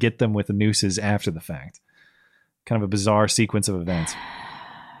were going to get them with the nooses after the fact. Kind of a bizarre sequence of events.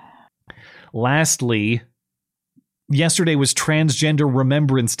 Lastly, yesterday was Transgender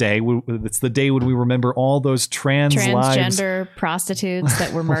Remembrance Day. It's the day when we remember all those transgender prostitutes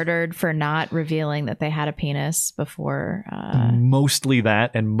that were murdered for not revealing that they had a penis before. Mostly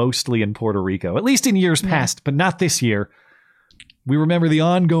that, and mostly in Puerto Rico, at least in years past, but not this year. We remember the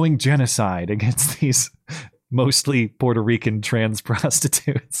ongoing genocide against these mostly Puerto Rican trans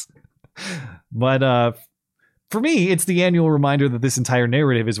prostitutes. But for me, it's the annual reminder that this entire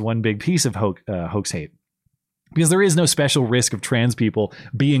narrative is one big piece of hoax hate. Because there is no special risk of trans people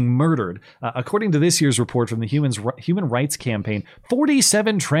being murdered. According to this year's report from the Human Rights Campaign,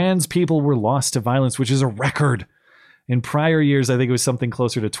 47 trans people were lost to violence, which is a record. In prior years, I think it was something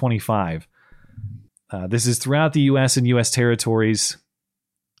closer to 25. This is throughout the U.S. and U.S. territories,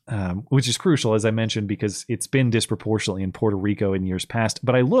 which is crucial, as I mentioned, because it's been disproportionately in Puerto Rico in years past.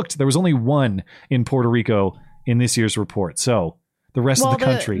 But I looked, there was only one in Puerto Rico in this year's report. So the rest of the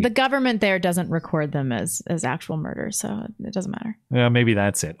country. The government there doesn't record them as actual murders, so it doesn't matter. Yeah, maybe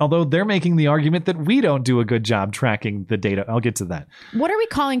that's it. Although they're making the argument that we don't do a good job tracking the data. I'll get to that. What are we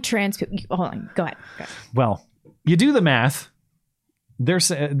calling trans people? Hold on. Go ahead. Well, you do the math.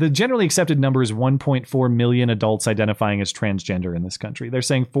 The generally accepted number is 1.4 million adults identifying as transgender in this country. They're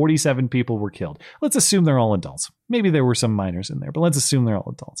saying 47 people were killed. Let's assume they're all adults. Maybe there were some minors in there, but let's assume they're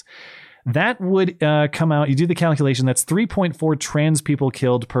all adults. That would come out, you do the calculation, that's 3.4 trans people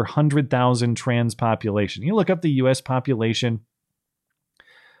killed per 100,000 trans population. You look up the U.S. population,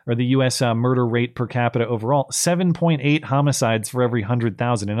 or the U.S. Murder rate per capita overall, 7.8 homicides for every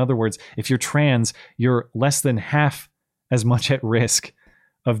 100,000. In other words, if you're trans, you're less than half as much at risk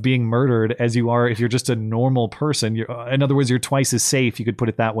of being murdered as you are if you're just a normal person. In other words, you're twice as safe. You could put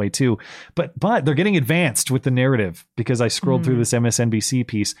it that way too. But they're getting advanced with the narrative, because I scrolled through this MSNBC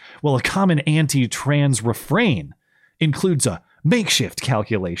piece. Well, a common anti-trans refrain includes a makeshift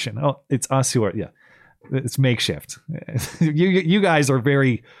calculation. Oh, it's us who are, it's makeshift. You guys are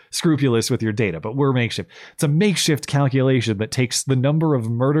very scrupulous with your data, but we're makeshift. It's a makeshift calculation that takes the number of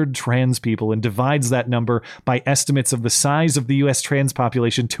murdered trans people and divides that number by estimates of the size of the U.S. trans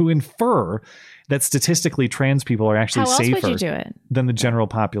population to infer that statistically trans people are actually safer than the general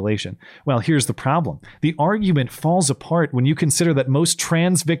population. Well, here's the problem. The argument falls apart when you consider that most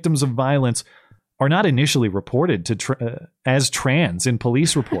trans victims of violence are not initially reported to as trans in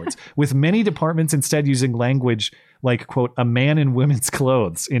police reports, with many departments instead using language like, quote, a man in women's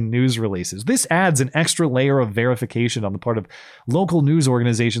clothes in news releases. This adds an extra layer of verification on the part of local news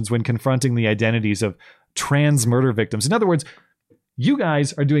organizations when confronting the identities of trans murder victims. In other words, you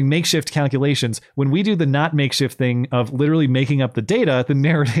guys are doing makeshift calculations. When we do the not makeshift thing of literally making up the data, the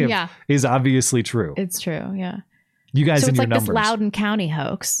narrative is obviously true. It's true, yeah. You guys and your numbers. So it's like this Loudoun County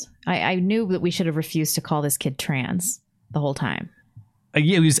hoax. I knew that we should have refused to call this kid trans the whole time.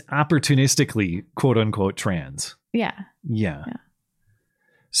 He was opportunistically, quote unquote, trans. Yeah.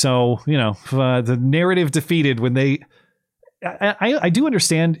 So, the narrative defeated when they... I do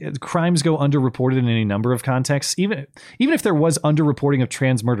understand crimes go underreported in any number of contexts. Even if there was underreporting of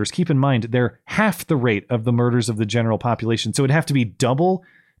trans murders, keep in mind they're half the rate of the murders of the general population. So it'd have to be double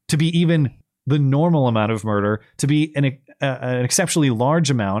to be even the normal amount of murder, to be an exceptionally large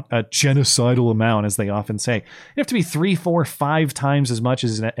amount, a genocidal amount, as they often say. It'd have to be 3, 4, 5 times as much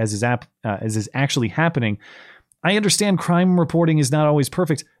as is actually happening I understand crime reporting is not always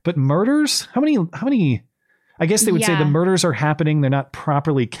perfect, but murders? How many? I guess they would say the murders are happening. They're not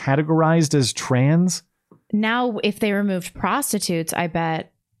properly categorized as trans. Now, if they removed prostitutes, I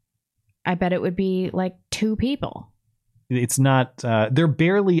bet it would be like 2 people. It's not, they're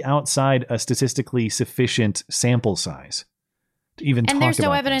barely outside a statistically sufficient sample size to even talk about. And there's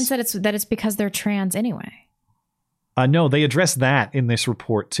no evidence that it's because they're trans anyway. No, they address that in this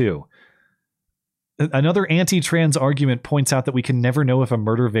report too. Another anti-trans argument points out that we can never know if a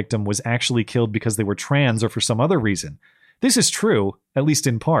murder victim was actually killed because they were trans or for some other reason. This is true, at least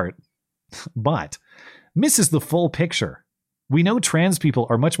in part, but misses the full picture. We know trans people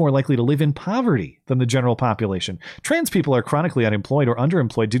are much more likely to live in poverty than the general population. Trans people are chronically unemployed or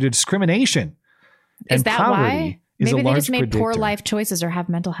underemployed due to discrimination. Is that why? Maybe they just made poor predictor life choices or have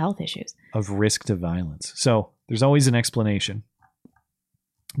mental health issues. of risk to violence. So there's always an explanation.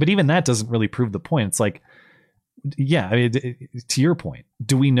 But even that doesn't really prove the point. It's like, yeah, I mean, to your point,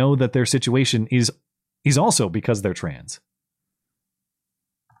 do we know that their situation is also because they're trans?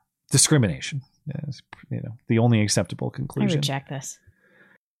 Discrimination is, the only acceptable conclusion. I reject this.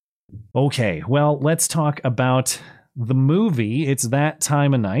 Okay, well, let's talk about the movie. It's that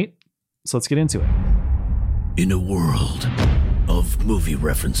time of night. So let's get into it. In a world of movie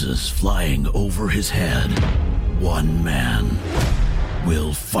references flying over his head, one man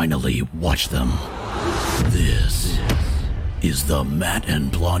will finally watch them. This is the Matt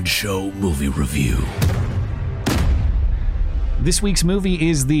and Blonde Show movie review. This week's movie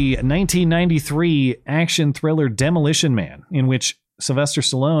is the 1993 action thriller Demolition Man, in which Sylvester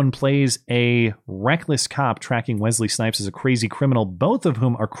Stallone plays a reckless cop tracking Wesley Snipes as a crazy criminal, both of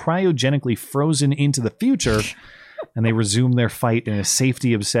whom are cryogenically frozen into the future, and they resume their fight in a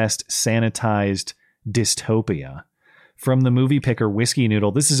safety-obsessed, sanitized dystopia. From the movie picker Whiskey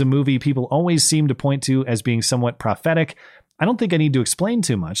Noodle, this is a movie people always seem to point to as being somewhat prophetic. I don't think I need to explain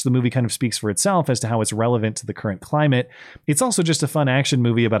too much. The movie kind of speaks for itself as to how it's relevant to the current climate. It's also just a fun action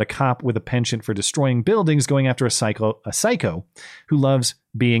movie about a cop with a penchant for destroying buildings going after a psycho who loves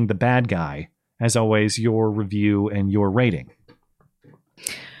being the bad guy. As always, your review and your rating.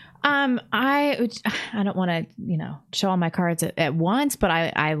 I don't want to, show all my cards at once, but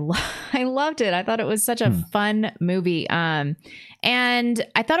I loved it. I thought it was such a fun movie. And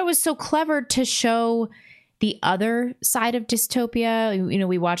I thought it was so clever to show the other side of dystopia.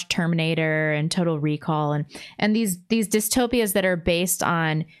 We watched Terminator and Total Recall and these dystopias that are based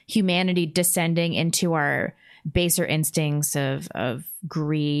on humanity descending into our baser instincts of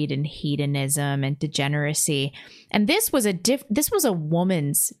greed and hedonism and degeneracy. And this was a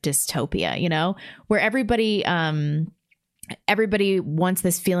woman's dystopia, where everybody wants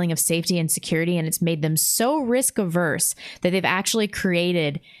this feeling of safety and security, and it's made them so risk averse that they've actually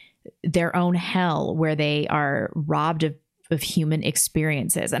created their own hell where they are robbed of human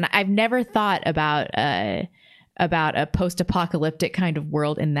experiences. And I've never thought about a post-apocalyptic kind of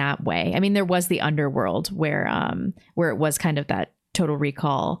world in that way. I mean, there was the underworld where it was kind of that Total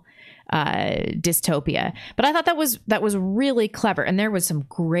Recall dystopia, but I thought that was really clever, and there was some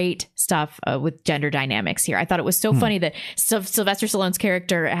great stuff with gender dynamics here. I thought it was so funny that Sylvester Stallone's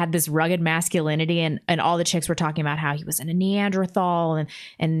character had this rugged masculinity, and all the chicks were talking about how he was in a Neanderthal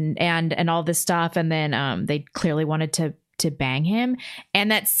and all this stuff, and then they clearly wanted to bang him.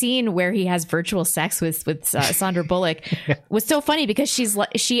 And that scene where he has virtual sex with Sandra Bullock was so funny because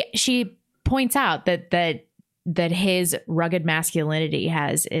she points out that his rugged masculinity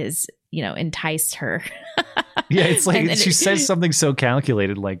is enticed her. Yeah, it's like she says something so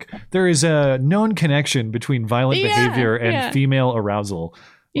calculated, like there is a known connection between violent behavior and female arousal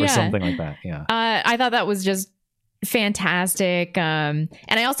or something like that. Yeah. I thought that was just fantastic. And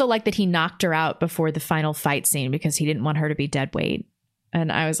I also like that he knocked her out before the final fight scene because he didn't want her to be dead weight.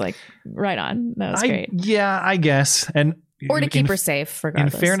 And I was like, right on. That was great. Yeah, I guess. Or to keep her safe,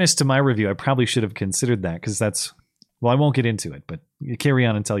 regardless. In fairness to my review, I probably should have considered that because I won't get into it, but you carry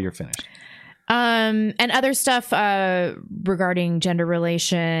on until you're finished. And other stuff regarding gender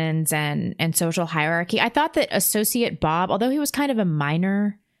relations and social hierarchy. I thought that Associate Bob, although he was kind of a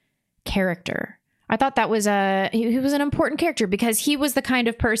minor character, I thought that was he was an important character because he was the kind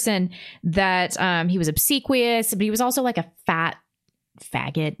of person that he was obsequious, but he was also like a fat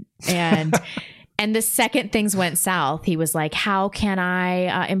faggot. And and the second things went south, he was like, how can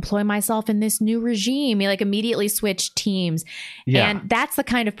I employ myself in this new regime? He like immediately switched teams. Yeah. And that's the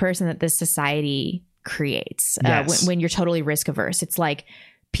kind of person that this society creates when you're totally risk averse. It's like,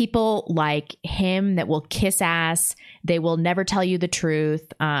 people like him that will kiss ass. They will never tell you the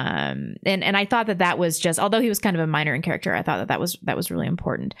truth. And I thought that was just, although he was kind of a minor in character, I thought that was really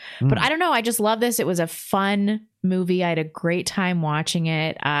important. But I don't know. I just love this. It was a fun movie. I had a great time watching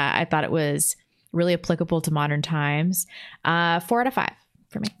it. I thought it was really applicable to modern times. 4 out of 5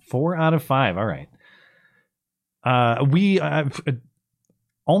 for me. 4 out of 5. All right. We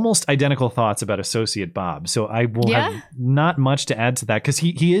almost identical thoughts about Associate Bob. So I will have not much to add to that, because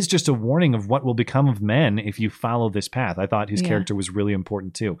he is just a warning of what will become of men if you follow this path. I thought his character was really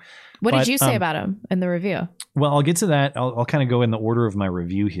important too. What did you say about him in the review? Well, I'll get to that. I'll kind of go in the order of my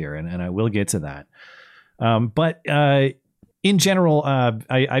review here, and I will get to that. But in general,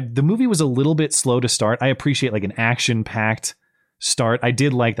 the movie was a little bit slow to start. I appreciate like an action-packed start. I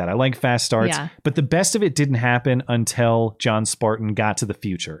did like that. I like fast starts, but the best of it didn't happen until John Spartan got to the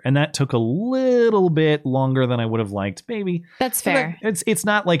future. And that took a little bit longer than I would have liked. Maybe that's fair. It's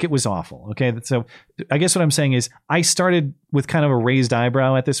not like it was awful. Okay. So I guess what I'm saying is I started with kind of a raised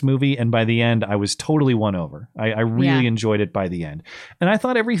eyebrow at this movie. And by the end, I was totally won over. I really enjoyed it by the end. And I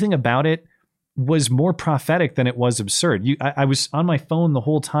thought everything about it was more prophetic than it was absurd. I was on my phone the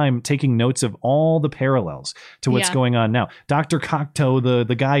whole time taking notes of all the parallels to what's going on now. Dr. Cocteau,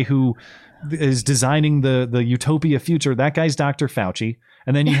 the guy who is designing the utopia future, that guy's Dr. Fauci.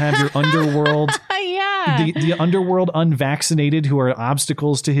 And then you have your underworld, the underworld unvaccinated who are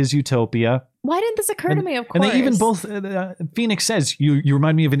obstacles to his utopia. Why didn't this occur to me? Of course. And they even both, Phoenix says, you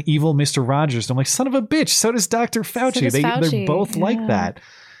remind me of an evil Mr. Rogers. And I'm like, son of a bitch. So does Dr. Fauci. So does Fauci. They're both like that.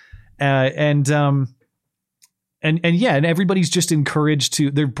 And everybody's just encouraged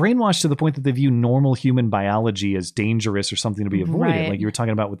they're brainwashed to the point that they view normal human biology as dangerous or something to be avoided. Like you were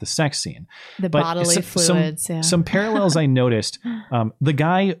talking about with the sex scene, bodily fluids. Some parallels I noticed, the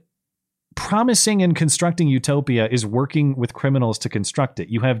guy promising and constructing utopia is working with criminals to construct it.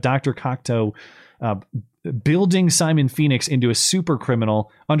 You have Dr. Cocteau, building Simon Phoenix into a super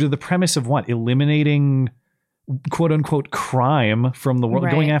criminal under the premise of what? Eliminating quote unquote crime from the world,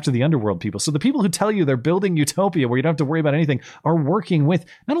 going after the underworld people. So the people who tell you they're building utopia where you don't have to worry about anything are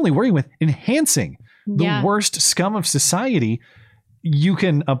enhancing the worst scum of society. You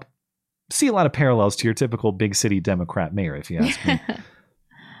can see a lot of parallels to your typical big city Democrat mayor, if you ask me.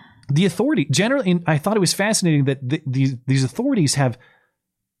 The authority generally, I thought it was fascinating that these authorities have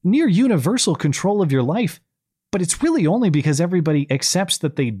near universal control of your life. But it's really only because everybody accepts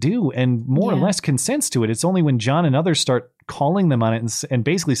that they do and more or less consents to it. It's only when John and others start calling them on it and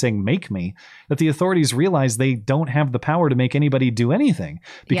basically saying, make me, that the authorities realize they don't have the power to make anybody do anything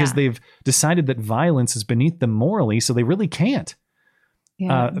because they've decided that violence is beneath them morally. So they really can't.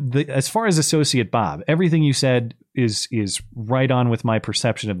 As far as Associate Bob, everything you said is right on with my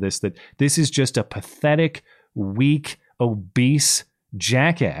perception of this, that this is just a pathetic, weak, obese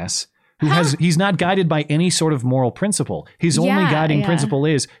jackass he's not guided by any sort of moral principle. His only guiding principle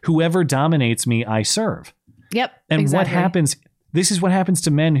is whoever dominates me, I serve. Yep. And what happens? This is what happens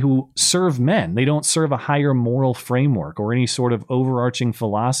to men who serve men. They don't serve a higher moral framework or any sort of overarching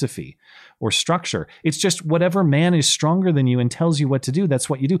philosophy or structure. It's just whatever man is stronger than you and tells you what to do, that's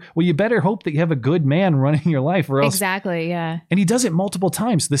what you do. Well, you better hope that you have a good man running your life or else. Exactly. Yeah. And he does it multiple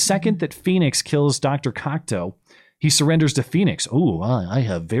times. The second that Phoenix kills Dr. Cocteau, he surrenders to Phoenix. Oh, I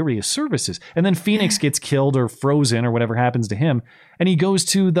have various services. And then Phoenix gets killed or frozen or whatever happens to him. And he goes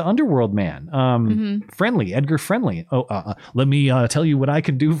to the underworld man, Edgar Friendly. Let me tell you what I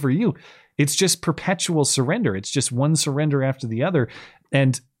can do for you. It's just perpetual surrender. It's just one surrender after the other.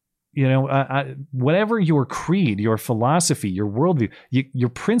 And, whatever your creed, your philosophy, your worldview, your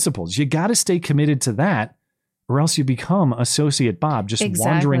principles, you got to stay committed to that, or else you become Associate Bob, just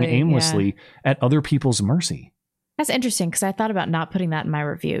wandering aimlessly at other people's mercy. That's interesting because I thought about not putting that in my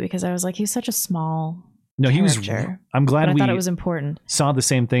review because I was like, he's such a small character. I'm glad I thought it was important. Saw the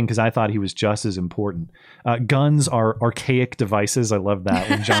same thing because I thought he was just as important. Guns are archaic devices. I love that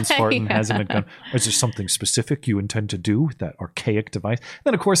when John Spartan has him at gun. Is there something specific you intend to do with that archaic device?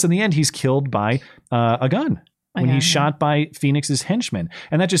 Then, of course, in the end, he's killed by a gun when he's shot by Phoenix's henchmen.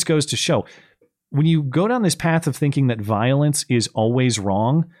 And that just goes to show, when you go down this path of thinking that violence is always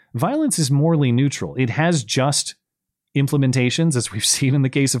wrong, violence is morally neutral. It has just implementations, as we've seen in the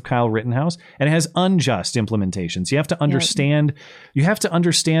case of Kyle Rittenhouse, and it has unjust implementations. You have to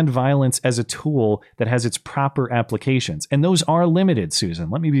understand violence as a tool that has its proper applications. And those are limited, Susan.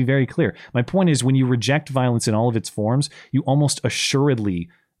 Let me be very clear. My point is, when you reject violence in all of its forms, you almost assuredly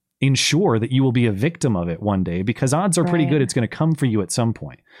ensure that you will be a victim of it one day, because odds are pretty good it's going to come for you at some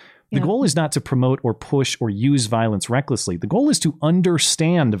point. The goal is not to promote or push or use violence recklessly. The goal is to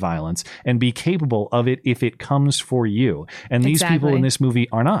understand violence and be capable of it if it comes for you. And these people in this movie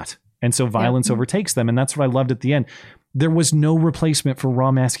are not. And so violence overtakes them. And that's what I loved at the end. There was no replacement for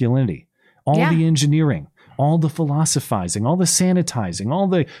raw masculinity. All the engineering, all the philosophizing, all the sanitizing, all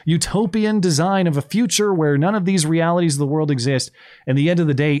the utopian design of a future where none of these realities of the world exist. And at the end of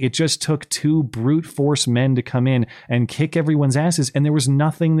the day, it just took two brute force men to come in and kick everyone's asses. And there was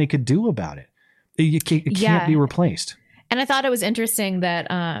nothing they could do about it. It can't be replaced. And I thought it was interesting that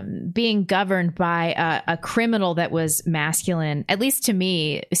being governed by a criminal that was masculine, at least to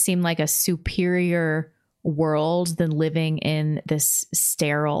me, seemed like a superior world than living in this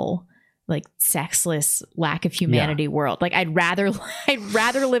sterile, like sexless, lack of humanity world. Like I'd rather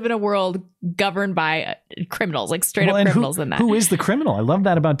live in a world governed by criminals, like straight up criminals than that. Who is the criminal? I love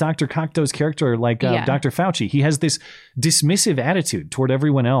that about Dr. Cocteau's character, like Dr. Fauci. He has this dismissive attitude toward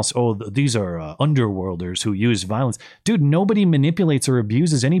everyone else. Oh, these are underworlders who use violence. Dude, nobody manipulates or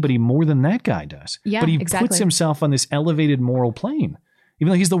abuses anybody more than that guy does. Yeah, but he puts himself on this elevated moral plane,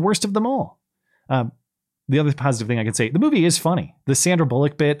 even though he's the worst of them all. The other positive thing I can say, the movie is funny. The Sandra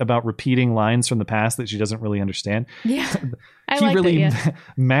Bullock bit about repeating lines from the past that she doesn't really understand. Yeah, he really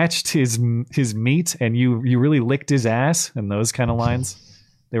matched his meat, and you really licked his ass, and those kind of lines.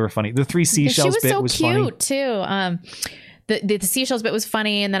 They were funny. The three seashells bit was funny. She was so cute too. The seashells bit was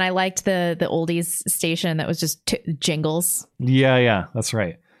funny, and then I liked the oldies station that was just jingles. Yeah, that's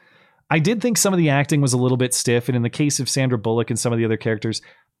right. I did think some of the acting was a little bit stiff, and in the case of Sandra Bullock and some of the other characters,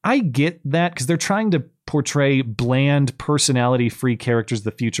 I get that because they're trying to portray bland, personality-free characters of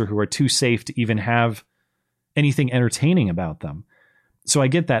the future who are too safe to even have anything entertaining about them. So I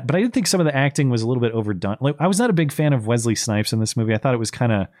get that. But I did think some of the acting was a little bit overdone. Like, I was not a big fan of Wesley Snipes in this movie. I thought it was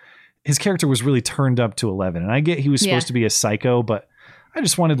kind of... His character was really turned up to 11. And I get he was supposed to be a psycho, but I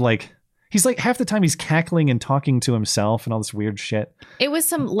just wanted, like... He's like, half the time he's cackling and talking to himself and all this weird shit. It was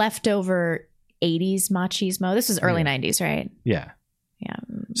some leftover 80s machismo. This was early 90s, right? Yeah. Yeah.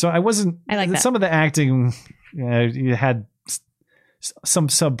 So I like that. Some of the acting you had some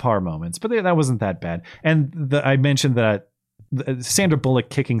subpar moments, but that wasn't that bad. And I mentioned that Sandra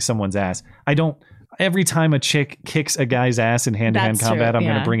Bullock kicking someone's ass. Every time a chick kicks a guy's ass in hand-to-hand combat, I'm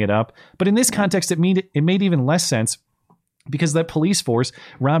going to bring it up. But in this context, it made even less sense because that police force,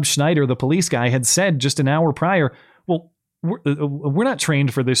 Rob Schneider, the police guy, had said just an hour prior, well, we're not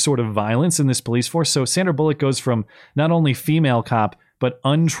trained for this sort of violence in this police force. So Sandra Bullock goes from not only female cop, but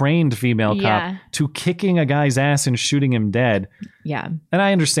untrained female cop to kicking a guy's ass and shooting him dead. Yeah. And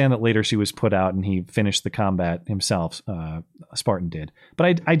I understand that later she was put out and he finished the combat himself. Spartan did.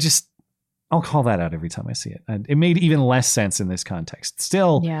 But I'll call that out every time I see it. It made even less sense in this context.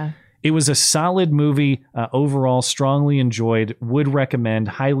 Still, it was a solid movie. Overall, strongly enjoyed. Would recommend.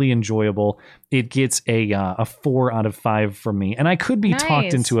 Highly enjoyable. It gets a 4 out of 5 from me. And I could be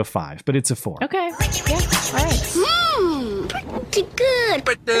talked into a 5, but it's a 4. Okay. Yeah. All right. Pretty good.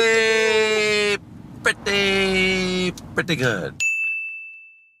 Pretty good.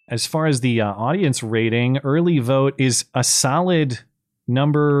 As far as the audience rating, early vote is a solid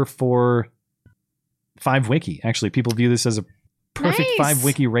number for 5wiki. Actually, people view this as a perfect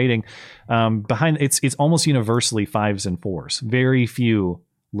 5wiki rating. Behind it's almost universally 5s and 4s. Very few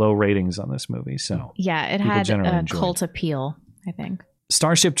low ratings on this movie. So yeah, it had a cult appeal, I think.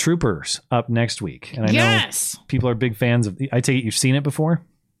 Starship Troopers up next week. And I know people are big fans of I take it you've seen it before?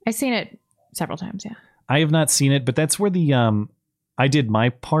 I've seen it several times, yeah. I have not seen it, but that's where the I did my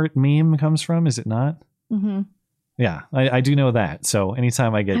part meme comes from, is it not? Mm-hmm. Yeah, I do know that. So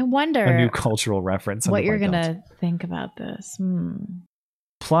anytime I get a new cultural reference, what you're going to think about this.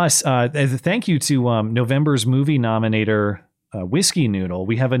 Plus, thank you to November's movie nominator, Whiskey Noodle.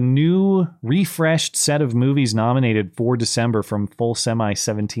 We have a new refreshed set of movies nominated for December from Full Semi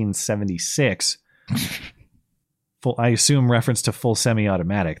 1776. I assume reference to Full Semi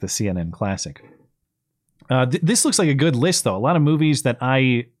Automatic, the CNN classic. This looks like a good list, though. A lot of movies that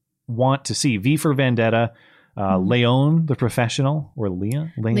I want to see. V for Vendetta, Leon the Professional, or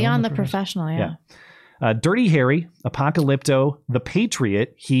Leon the Professional, yeah. Dirty Harry, Apocalypto, The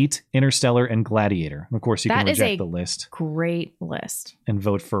Patriot, Heat, Interstellar, and Gladiator. And of course, you can reject the list. Great list. And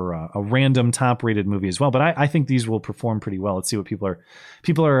vote for a random top-rated movie as well. But I think these will perform pretty well. Let's see what people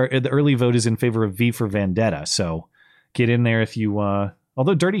are. The early vote is in favor of V for Vendetta. So get in there if you.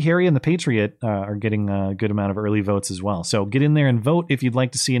 Although Dirty Harry and The Patriot are getting a good amount of early votes as well. So get in there and vote if you'd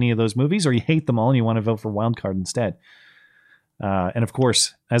like to see any of those movies, or you hate them all and you want to vote for Wildcard instead. And of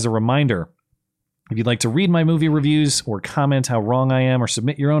course, as a reminder, if you'd like to read my movie reviews or comment how wrong I am or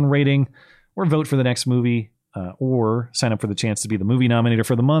submit your own rating or vote for the next movie or sign up for the chance to be the movie nominator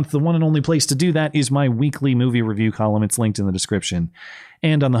for the month. The one and only place to do that is my weekly movie review column. It's linked in the description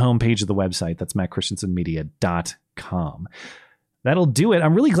and on the homepage of the website. That's mattchristiansenmedia.com. That'll do it.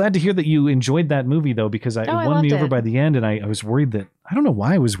 I'm really glad to hear that you enjoyed that movie, though, because it won me over by the end, and I was worried that, I don't know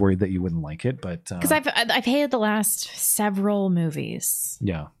why I was worried that you wouldn't like it, but... Because I've hated the last several movies.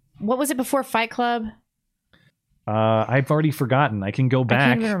 Yeah. What was it before Fight Club? I've already forgotten. I can go back.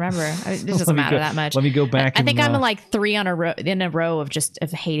 I can't even remember. It doesn't matter that much. Let me go back. I think I'm in like 3 in a row of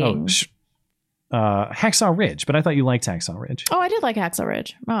hating. Hacksaw Ridge, but I thought you liked Hacksaw Ridge. Oh, I did like Hacksaw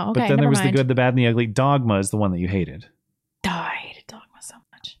Ridge. Oh, okay. But then there was The Good, the Bad, and the Ugly. Dogma is the one that you hated. Oh, I hated Dogma so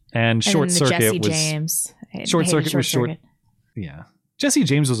much. And Short Circuit Jesse was James. Short Circuit was short. Yeah, Jesse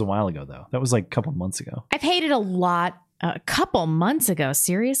James was a while ago though. That was like a couple months ago. I've hated a lot. A couple months ago.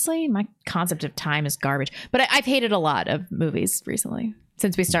 Seriously, my concept of time is garbage. But I've hated a lot of movies recently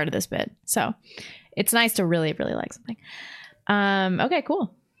since we started this bit. So it's nice to really, really like something. Okay,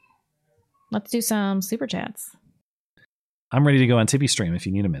 cool. Let's do some super chats. I'm ready to go on Tippy Stream if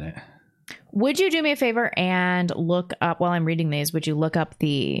you need a minute. Would you do me a favor and look up, while I'm reading these, would you look up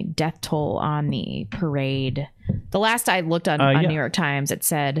the death toll on the parade? The last I looked on New York Times, it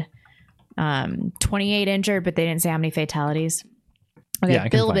said 28 injured, but they didn't say how many fatalities. Okay, yeah,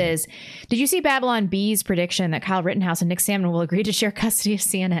 Bill Biz. Did you see Babylon B's prediction that Kyle Rittenhouse and Nick Salmon will agree to share custody of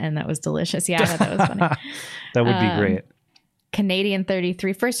CNN? That was delicious. Yeah, I thought that was funny. That would be great. Canadian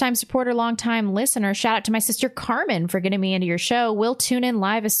 33, first time supporter, long time listener. Shout out to my sister Carmen for getting me into your show. We'll tune in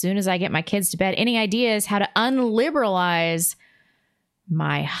live as soon as I get my kids to bed. Any ideas how to unliberalize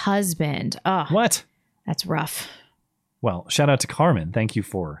my husband? Oh, what? That's rough. Well, shout out to Carmen. Thank you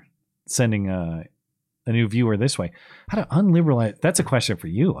for sending a new viewer this way. How to unliberalize? That's a question for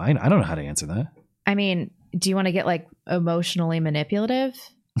you. I don't know how to answer that. I mean, do you want to get like emotionally manipulative?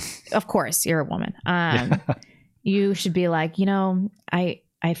 Of course, you're a woman. You should be like, I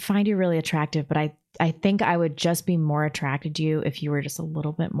find you really attractive, but I think I would just be more attracted to you if you were just a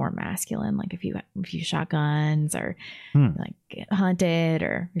little bit more masculine. Like if you shot guns or like hunted,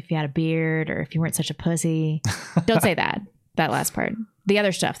 or if you had a beard, or if you weren't such a pussy. Don't say that last part. The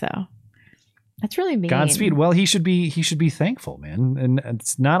other stuff though. That's really mean. Godspeed. Well, he should be thankful, man. And I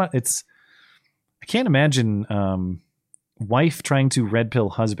can't imagine wife trying to red pill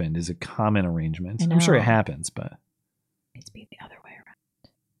husband is a common arrangement. I'm sure it happens, but it needs to be the other way around.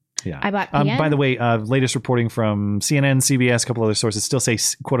 Yeah. I bought PN. By the way, latest reporting from CNN, CBS, a couple other sources still say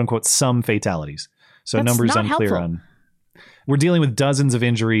quote unquote some fatalities. So That's numbers not unclear helpful. on. We're dealing with dozens of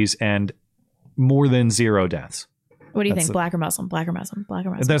injuries and more than 0 deaths. What do you think? Black or Muslim? Black or Muslim? Black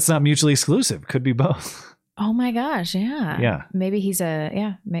or Muslim? That's not mutually exclusive. Could be both. Oh my gosh. Yeah. Yeah. Maybe he's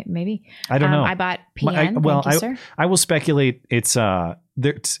maybe. I don't know. I bought PN. Thank you, sir. I will speculate it's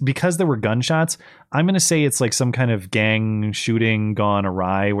because there were gunshots. I'm going to say it's like some kind of gang shooting gone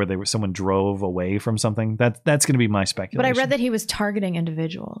awry where someone drove away from something. That's going to be my speculation. But I read that he was targeting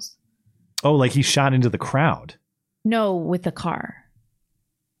individuals. Oh, like he shot into the crowd. No, with the car.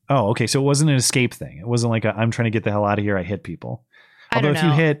 Oh, okay. So it wasn't an escape thing. It wasn't like I'm trying to get the hell out of here. I hit people. Although if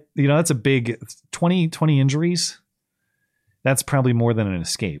you hit, that's a big 20 injuries. That's probably more than an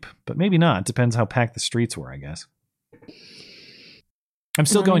escape, but maybe not. Depends how packed the streets were, I guess. I'm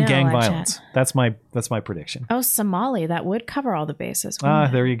still going gang violence. That's my prediction. Oh, Somali. That would cover all the bases.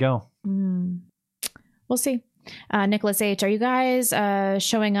 There you go. We'll see. Nicholas H., are you guys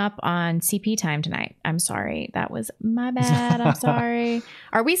showing up on CP time tonight? I'm sorry. That was my bad. I'm sorry.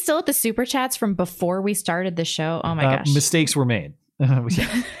 Are we still at the super chats from before we started the show? Oh my gosh. Mistakes were made.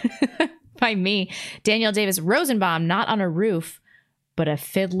 By me. Daniel Davis Rosenbaum, not on a roof, but a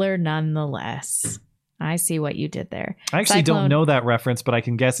fiddler nonetheless. I see what you did there. I actually don't know that reference, but I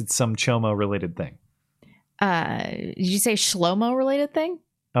can guess it's some Chomo related thing. Did you say Shlomo related thing?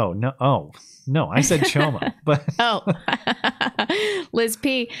 Oh, no. Oh, no, I said Choma, but Liz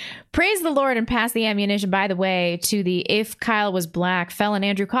P. Praise the Lord and pass the ammunition. By the way, to the if Kyle was black, felon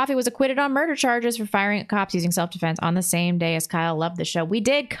Andrew Coffey was acquitted on murder charges for firing at cops using self-defense on the same day as Kyle. Loved the show. We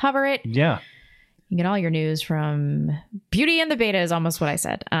did cover it. Yeah. You get all your news from Beauty and the Beta is almost what I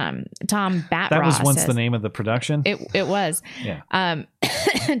said. Tom Batraw. That was once the name of the production. It was. Yeah.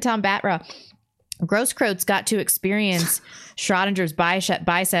 Tom Batraw. Grosskreutz got to experience Schrodinger's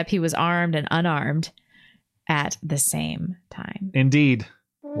bicep. He was armed and unarmed at the same time. Indeed.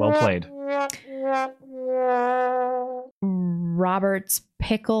 Well played. Robert's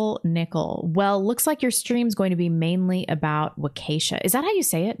Pickle Nickel. Well, looks like your stream's going to be mainly about Waukesha. Is that how you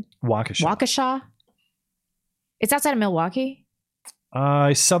say it? Waukesha. Waukesha? It's outside of Milwaukee?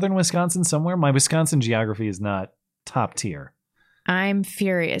 Southern Wisconsin somewhere. My Wisconsin geography is not top tier. I'm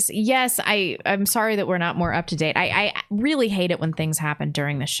furious. Yes, I'm sorry that we're not more up to date. I really hate it when things happen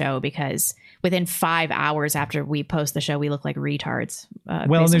during the show because within 5 hours after we post the show, we look like retards.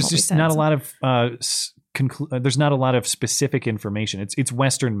 Well, and there's just not a lot of there's not a lot of specific information. It's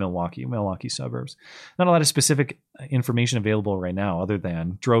Western Milwaukee suburbs. Not a lot of specific information available right now, other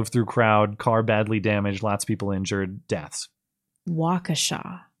than drove through crowd, car badly damaged, lots of people injured, deaths.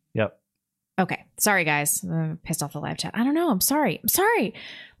 Waukesha. Yep. Okay. Sorry, guys. Pissed off the live chat. I don't know. I'm sorry.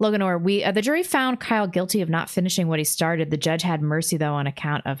 Logan Orr, the jury found Kyle guilty of not finishing what he started. The judge had mercy, though, on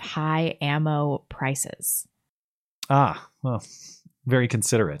account of high ammo prices. Well, very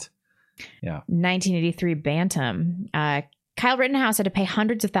considerate. Yeah. 1983 Bantam. Kyle Rittenhouse had to pay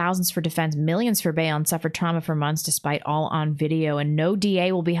hundreds of thousands for defense, millions for bail, and suffered trauma for months despite all on video. And no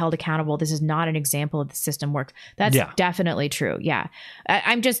DA will be held accountable. This is not an example of the system works. That's definitely true. Yeah.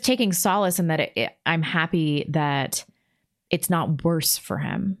 I'm just taking solace in that I'm happy that it's not worse for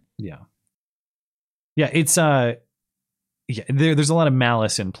him. Yeah. Yeah. It's, there's a lot of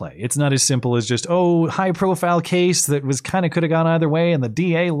malice in play. It's not as simple as just, high profile case that was kind of could have gone either way and the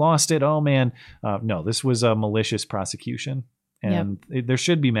DA lost it. Oh man. No, this was a malicious prosecution and there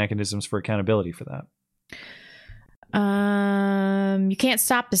should be mechanisms for accountability for that. You can't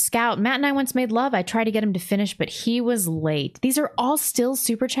stop the scout. Matt and I once made love. I tried to get him to finish, but he was late. These are all still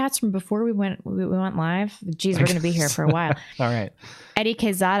super chats from before we went live. Geez, we're going to be here for a while. All right. Eddie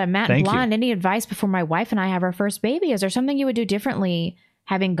Quezada, Matt and Blonde, any advice before my wife and I have our first baby? Is there something you would do differently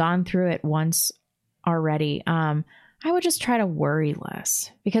having gone through it once already? I would just try to worry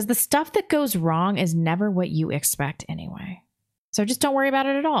less because the stuff that goes wrong is never what you expect anyway. So just don't worry about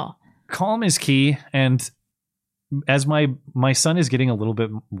it at all. Calm is key. And as my son is getting a little bit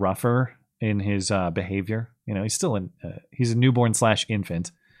rougher in his behavior, he's still he's a newborn /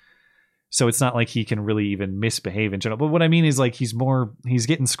 infant. So it's not like he can really even misbehave in general. But what I mean is like he's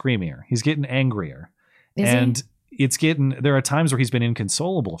getting screamier. He's getting angrier. There are times where he's been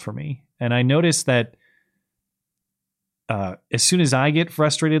inconsolable for me. And I noticed that as soon as I get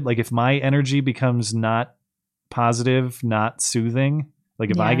frustrated, like if my energy becomes not positive, not soothing, like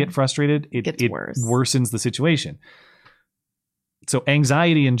if I get frustrated, it worsens the situation. So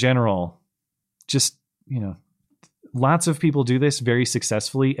anxiety in general, just, lots of people do this very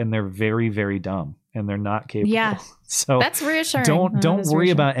successfully and they're very, very dumb and they're not capable. Yeah. So that's reassuring. Don't worry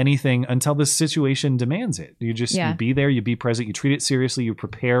about anything until the situation demands it. You just you be there, you be present, you treat it seriously, you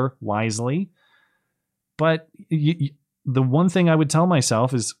prepare wisely. But the one thing I would tell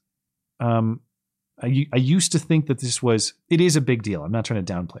myself is, I used to think that it is a big deal. I'm not trying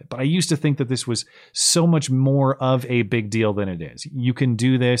to downplay it, but I used to think that this was so much more of a big deal than it is. You can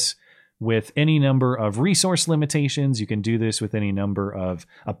do this with any number of resource limitations. You can do this with any number of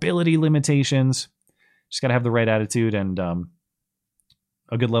ability limitations. Just got to have the right attitude and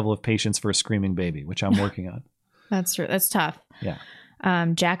a good level of patience for a screaming baby, which I'm working on. That's true. That's tough. Yeah.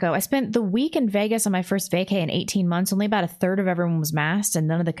 Jacko, I spent the week in Vegas on my first vacay in 18 months. Only about a third of everyone was masked and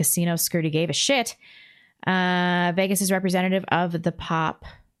none of the casino security gave a shit. Vegas is representative of the pop.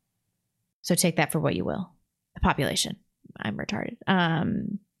 So take that for what you will. The population. I'm retarded.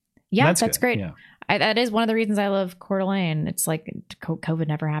 Yeah, that's great. Yeah. That is one of the reasons I love Coeur d'Alene. It's like COVID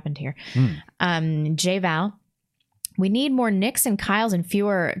never happened here. J Val. We need more Nicks and Kyles and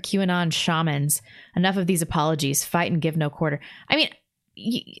fewer QAnon shamans. Enough of these apologies. Fight and give no quarter. I mean,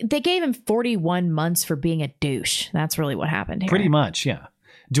 they gave him 41 months for being a douche. That's really what happened here. Pretty much, yeah.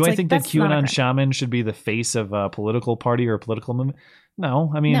 Do I think that QAnon shaman should be the face of a political party or a political movement?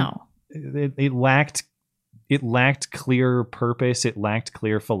 No. I mean, no. It lacked clear purpose. It lacked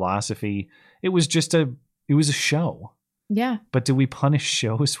clear philosophy. It was just a show. Yeah. But do we punish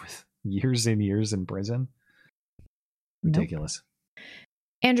shows with years and years in prison? Ridiculous.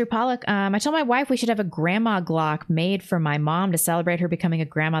 Andrew Pollock, I told my wife we should have a grandma Glock made for my mom to celebrate her becoming a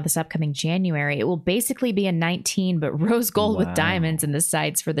grandma this upcoming January. It will basically be a 19, but rose gold with diamonds in the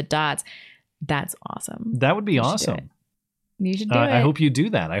sights for the dots. That's awesome. That would be awesome. You should do it. I hope you do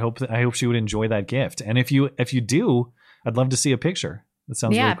that. I hope she would enjoy that gift. And if you do, I'd love to see a picture. That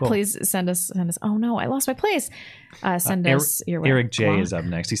sounds really cool. Please send us. Oh no, I lost my place. Send us your Eric J is up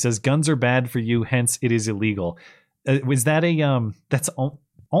next. He says guns are bad for you, hence it is illegal. Was that that's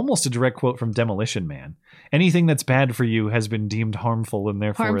almost a direct quote from Demolition Man. Anything that's bad for you has been deemed harmful and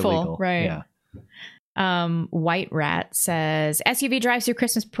therefore illegal. Right. Yeah. White Rat says SUV drives through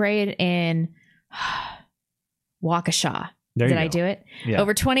Christmas parade in Waukesha. Did I do it? Yeah.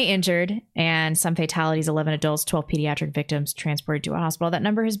 Over 20 injured and some fatalities, 11 adults, 12 pediatric victims transported to a hospital. That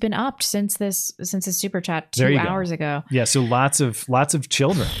number has been upped since this super chat 2 hours ago. Yeah, so lots of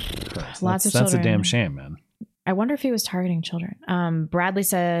children. That's a damn shame, man. I wonder if he was targeting children. Bradley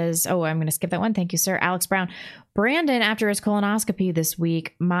says, oh, I'm going to skip that one. Thank you, sir. Alex Brown. Brandon, after his colonoscopy this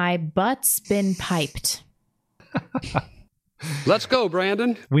week, my butt's been piped. Let's go,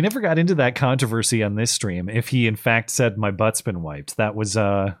 Brandon. We never got into that controversy on this stream. If he, in fact, said my butt's been wiped. That was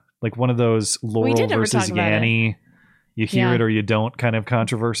like one of those Laurel versus Yanny. You hear it or you don't kind of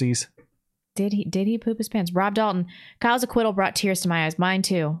controversies. Did he poop his pants? Rob Dalton. Kyle's acquittal brought tears to my eyes. Mine,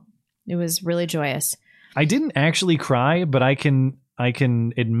 too. It was really joyous. I didn't actually cry, but I can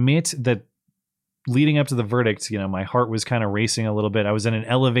admit that leading up to the verdict, my heart was kind of racing a little bit. I was in an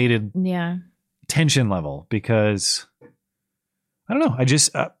elevated tension level because I don't know. I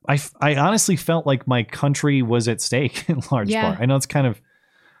just I honestly felt like my country was at stake in large part. I know it's kind of,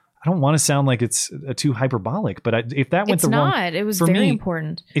 I don't want to sound like it's too hyperbolic, but if that went it was very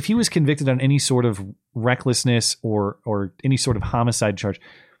important. If he was convicted on any sort of recklessness or any sort of homicide charge,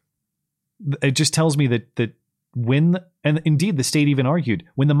 it just tells me that when, and indeed the state even argued,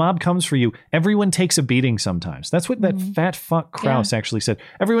 when the mob comes for you, everyone takes a beating sometimes. That's what that fat fuck Krause actually said.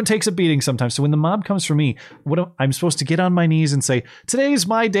 Everyone takes a beating sometimes. So when the mob comes for me, I'm supposed to get on my knees and say, today's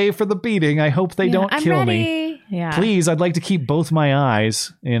my day for the beating. I hope they don't kill me. Yeah. Please, I'd like to keep both my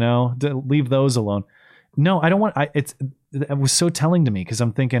eyes, to leave those alone. No, I don't want, it was so telling to me because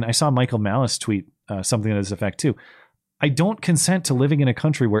I'm thinking, I saw Michael Malice tweet something to this effect too. I don't consent to living in a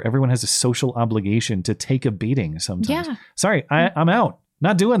country where everyone has a social obligation to take a beating sometimes. Yeah. Sorry, I'm out.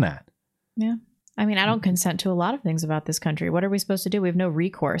 Not doing that. Yeah. I mean, I don't consent to a lot of things about this country. What are we supposed to do? We have no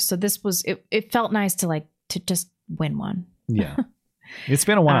recourse. So this was, it felt nice to just win one. Yeah. It's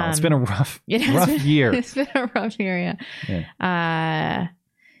been a while. It's been a rough year. It's been a rough year, yeah.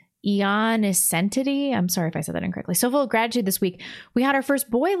 Eon Essentity. I'm sorry if I said that incorrectly. So full of gratitude this week. We had our first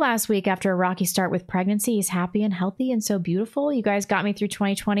boy last week after a rocky start with pregnancy. He's happy and healthy and so beautiful. You guys got me through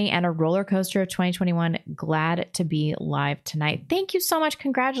 2020 and a roller coaster of 2021. Glad to be live tonight. Thank you so much.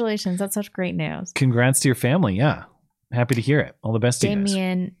 Congratulations. That's such great news. Congrats to your family. Yeah. Happy to hear it. All the best to you guys.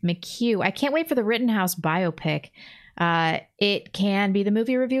 Damian McHugh. I can't wait for the Rittenhouse biopic. It can be the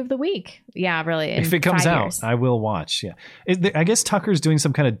movie review of the week. Yeah, really. If it comes out, I will watch. Yeah. I guess Tucker's doing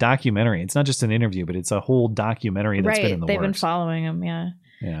some kind of documentary. It's not just an interview, but it's a whole documentary that's been in the works. They've been following him. Yeah.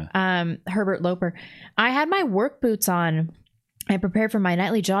 Yeah. Herbert Loper. I had my work boots on. I prepared for my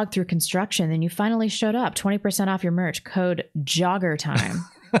nightly jog through construction. Then you finally showed up. 20% off your merch. Code Jogger Time.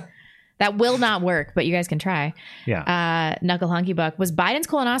 That will not work, but you guys can try. Yeah. Knuckle Hunky Buck. Was Biden's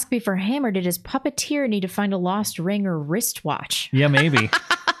colonoscopy for him, or did his puppeteer need to find a lost ring or wristwatch? Yeah, maybe.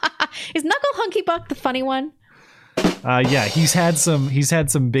 Is Knuckle Hunky Buck the funny one? Yeah, he's had some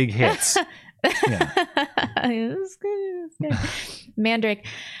big hits. Yeah. Mandrake.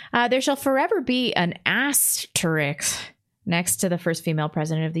 There shall forever be an asterisk next to the first female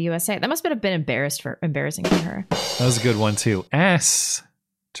president of the USA. That must have been embarrassing for her. That was a good one too. Asterisk.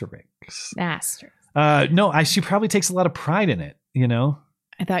 No, she probably takes a lot of pride in it,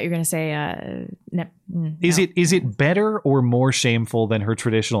 I thought you were going to say no. Is it better or more shameful than her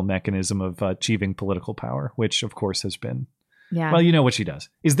traditional mechanism of achieving political power, which of course has been well, you know what she does.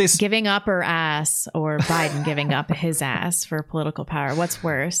 Is this giving up her ass or Biden giving up his ass for political power? What's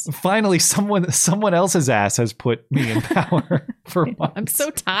worse? Finally, someone else's ass has put me in power for once. I'm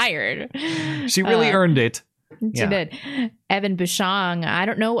so tired. She really earned it. She did. Evan Bouchong, I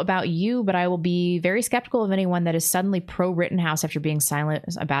don't know about you, but I will be very skeptical of anyone that is suddenly pro Rittenhouse after being silent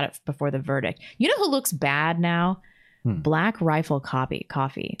about it before the verdict. You know who looks bad now? Black Rifle Coffee.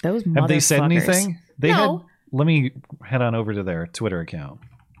 Those motherfuckers. Have they said anything? No. Let me head on over to their Twitter account.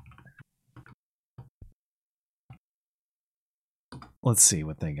 Let's see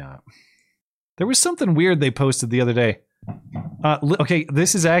what they got. There was something weird they posted the other day. Okay,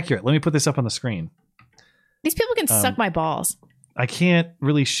 this is accurate. Let me put this up on the screen. These people can suck my balls. I can't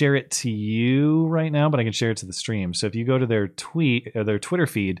really share it to you right now, but I can share it to the stream. So if you go to their tweet or their Twitter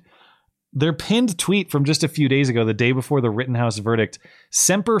feed, their pinned tweet from just a few days ago, the day before the Rittenhouse verdict,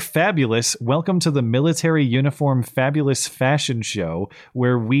 Semper Fabulous, welcome to the military uniform fabulous fashion show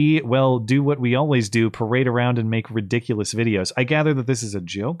where we, do what we always do, parade around and make ridiculous videos. I gather that this is a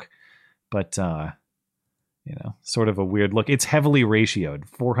joke, but sort of a weird look. It's heavily ratioed,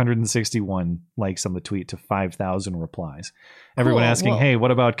 461 likes on the tweet to 5,000 replies. Everyone asking, hey,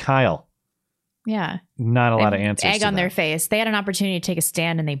 what about Kyle? Yeah. Not a lot of answers. Egg on their face. They had an opportunity to take a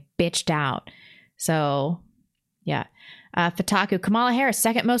stand and they bitched out. So, yeah. Fataku, Kamala Harris,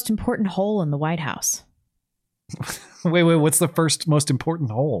 second most important hole in the White House. Wait, what's the first most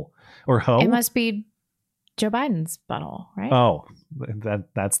important hole? Or hoe? It must be Joe Biden's butthole, right? Oh,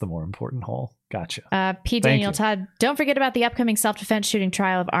 that's the more important hole. Gotcha. P. Daniel Todd, don't forget about the upcoming self-defense shooting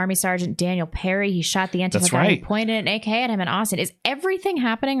trial of Army Sergeant Daniel Perry. He shot the Antifa guy who pointed an AK at him in Austin. Is everything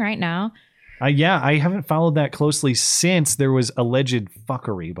happening right now? Yeah, I haven't followed that closely since there was alleged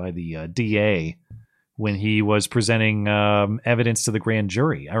fuckery by the DA when he was presenting evidence to the grand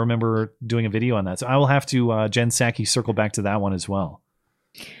jury. I remember doing a video on that. So I will have to, Jen Psaki, circle back to that one as well.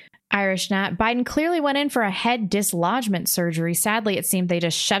 Irish Nat, Biden clearly went in for a head dislodgement surgery. Sadly, it seemed they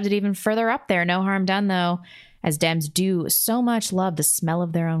just shoved it even further up there. No harm done, though, as Dems do so much love the smell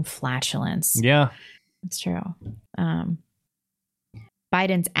of their own flatulence. Yeah. It's true.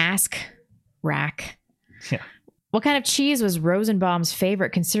 Biden's ask rack. Yeah. What kind of cheese was Rosenbaum's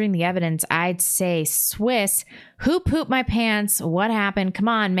favorite, considering the evidence? I'd say Swiss. Who pooped my pants? What happened? Come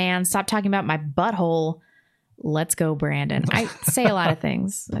on, man. Stop talking about my butthole. Let's go, Brandon. I say a lot of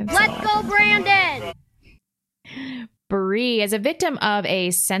things. Let's go, Brandon. Bree, as a victim of a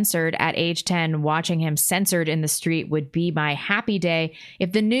censored at age 10, watching him censored in the street would be my happy day.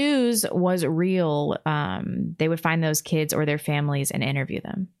 If the news was real, they would find those kids or their families and interview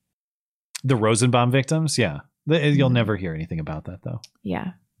them. The Rosenbaum victims? Yeah. You'll never hear anything about that, though.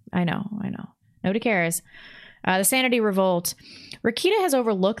 Yeah, I know. Nobody cares. The Sanity Revolt. Rakita has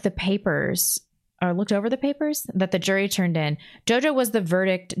overlooked the papers, or looked over the papers that the jury turned in. JoJo was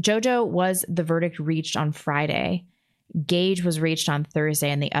the verdict reached on Friday. Gage was reached on Thursday,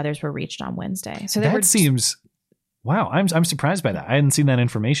 and the others were reached on Wednesday. So seems... Wow, I'm surprised by that. I hadn't seen that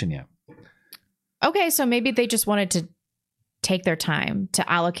information yet. Okay, so maybe they just wanted to take their time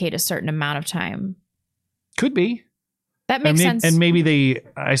to allocate a certain amount of time. Could be. That makes sense. And maybe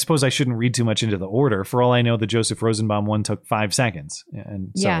I suppose I shouldn't read too much into the order. For all I know, the Joseph Rosenbaum one took 5 seconds.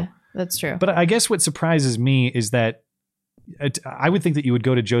 And so, yeah, that's true. But I guess what surprises me is that I would think that you would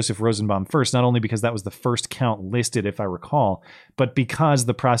go to Joseph Rosenbaum first, not only because that was the first count listed, if I recall, but because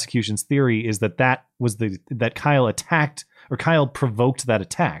the prosecution's theory is that was that Kyle attacked, or Kyle provoked that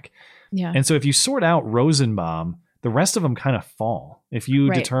attack. Yeah. And so if you sort out Rosenbaum, the rest of them kind of fall. If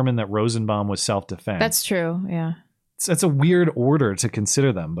you determine that Rosenbaum was self-defense. That's true. Yeah. That's a weird order to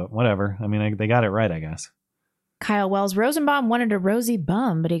consider them, but whatever. I mean, they got it right, I guess. Kyle Wells, Rosenbaum wanted a rosy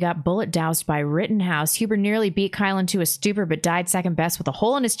bum, but he got bullet doused by Rittenhouse. Huber nearly beat Kyle into a stupor, but died second best with a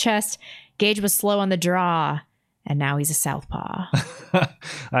hole in his chest. Gage was slow on the draw, and now he's a southpaw.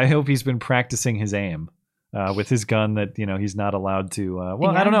 I hope he's been practicing his aim with his gun that, he's not allowed to.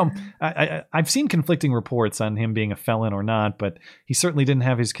 I don't know. I've seen conflicting reports on him being a felon or not, but he certainly didn't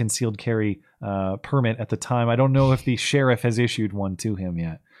have his concealed carry permit at the time. I don't know if the sheriff has issued one to him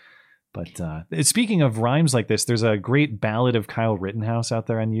yet. But speaking of rhymes like this, there's a great ballad of Kyle Rittenhouse out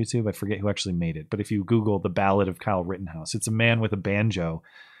there on YouTube. I forget who actually made it, but if you Google the ballad of Kyle Rittenhouse, it's a man with a banjo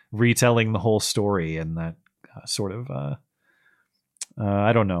retelling the whole story in that sort of,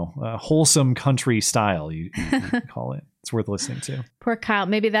 I don't know, wholesome country style, you call it. It's worth listening to. Poor Kyle.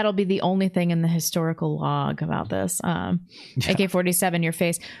 Maybe that'll be the only thing in the historical log about this. AK-47, your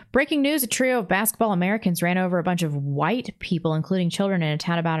face. Breaking news, a trio of basketball Americans ran over a bunch of white people, including children, in a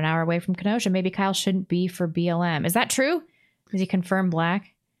town about an hour away from Kenosha. Maybe Kyle shouldn't be for BLM. Is that true? Is he confirmed black?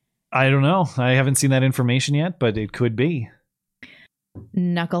 I don't know. I haven't seen that information yet, but it could be.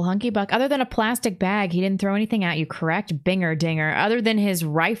 Knuckle Hunky Buck. Other than a plastic bag, he didn't throw anything at you, correct? Binger Dinger. Other than his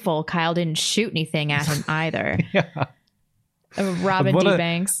rifle, Kyle didn't shoot anything at him either. Yeah. Robin D.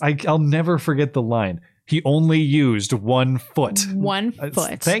 Banks. I'll never forget the line. He only used 1 foot. 1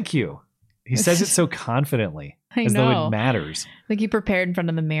 foot. Thank you. He says it so confidently. I as know. though it matters. Like he prepared in front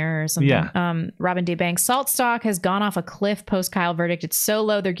of the mirror or something. Yeah. Robin D. Banks. Salt stock has gone off a cliff post Kyle verdict. It's so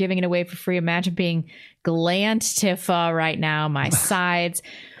low they're giving it away for free. Imagine being Glant Tifa right now. My sides.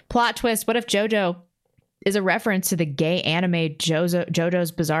 Plot twist. What if JoJo is a reference to the gay anime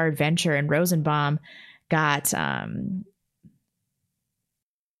JoJo's Bizarre Adventure, and Rosenbaum got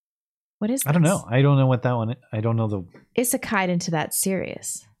what is this? I don't know. I don't know what that one is. I don't know the isekai'd into that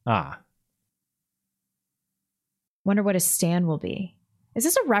series. Ah. Wonder what his stand will be. Is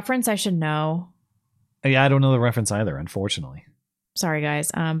this a reference I should know? Yeah, I don't know the reference either, unfortunately. Sorry,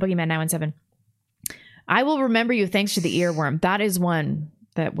 guys. Boogeyman 917. I will remember you thanks to the earworm. That is one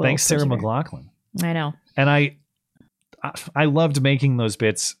that will. Thanks, Sarah McLachlan. I know. And I loved making those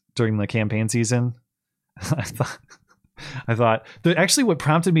bits during the campaign season. I thought that actually what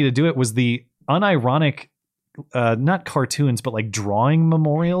prompted me to do it was the unironic, not cartoons, but like drawing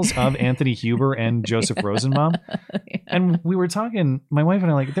memorials of Anthony Huber and Joseph Rosenbaum. Yeah. And we were talking, my wife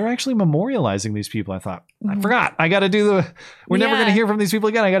and I, like, they're actually memorializing these people. I thought, I forgot. I got to do we're never going to hear from these people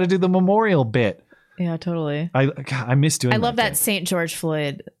again. I got to do the memorial bit. Yeah, totally. I miss doing that. I love that St. George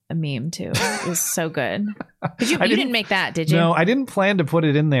Floyd a meme too. It was so good. You didn't make that, did you? No, I didn't plan to put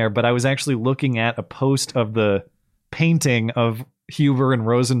it in there, but I was actually looking at a post of the painting of Huber and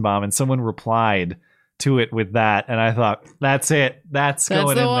Rosenbaum, and someone replied to it with that, and I thought, that's it. That's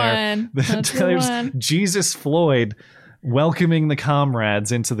going the in one. there. That's the There's one. Jesus Floyd welcoming the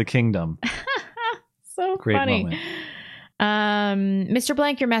comrades into the kingdom. So Great funny. moment. Mr.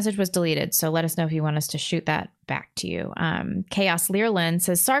 Blank, your message was deleted, so let us know if you want us to shoot that back to you. Chaos Learland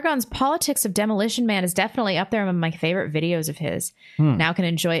says Sargon's Politics of Demolition Man is definitely up there among my favorite videos of his. Now can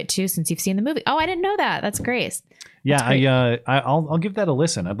enjoy it too since you've seen the movie. Oh, I didn't know that. That's great. Yeah, I'll give that a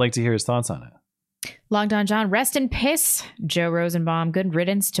listen. I'd like to hear his thoughts on it. Long Don John, rest in piss. Joe Rosenbaum, good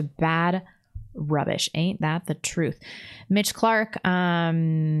riddance to bad rubbish. Ain't that the truth? Mitch Clark,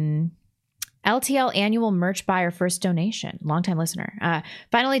 LTL annual merch buyer first donation. Longtime listener.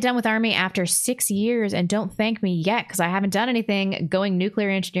 Finally done with Army after 6 years, and don't thank me yet because I haven't done anything. Going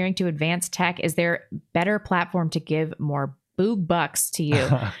nuclear engineering to advanced tech. Is there better platform to give more boob bucks to you?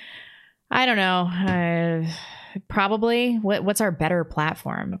 I don't know. Probably. What's our better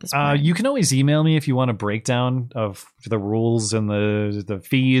platform at this point? You can always email me if you want a breakdown of the rules and the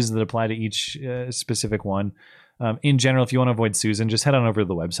fees that apply to each specific one. In general, if you want to avoid Susan, just head on over to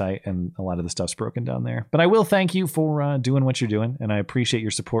the website, and a lot of the stuff's broken down there. But I will thank you for doing what you're doing, and I appreciate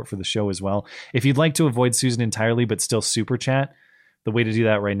your support for the show as well. If you'd like to avoid Susan entirely but still super chat, the way to do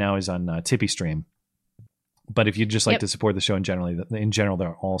that right now is on Tippy Stream. But if you'd just like to support the show in general, there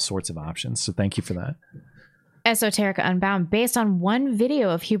are all sorts of options. So thank you for that. Esoterica Unbound. Based on one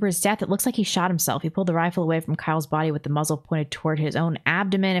video of Huber's death, it looks like he shot himself. He pulled the rifle away from Kyle's body with the muzzle pointed toward his own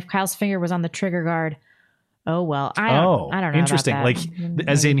abdomen. If Kyle's finger was on the trigger guard, oh well. I don't know. Interesting. About that. Like,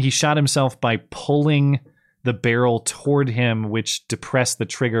 as in, he shot himself by pulling the barrel toward him, which depressed the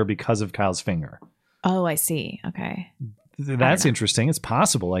trigger because of Kyle's finger. Oh, I see. Okay. That's interesting. It's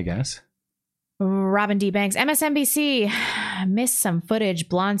possible, I guess. Robin D. Banks, MSNBC, missed some footage.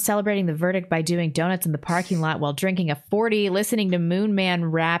 Blonde celebrating the verdict by doing donuts in the parking lot while drinking a 40, listening to Moon Man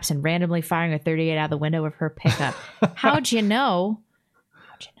raps, and randomly firing a 38 out of the window of her pickup. How'd you know?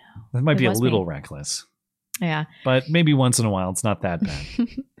 That might be a little reckless. Yeah. But maybe once in a while, it's not that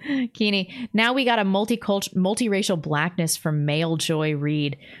bad. Keeney, now we got a multiracial blackness from male Joy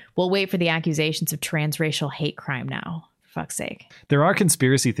Reid. We'll wait for the accusations of transracial hate crime now. Fuck's sake. There are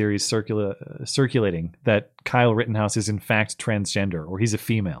conspiracy theories circulating that Kyle Rittenhouse is in fact transgender, or he's a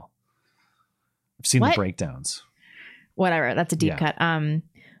female. I've seen the breakdowns. Whatever. That's a deep cut.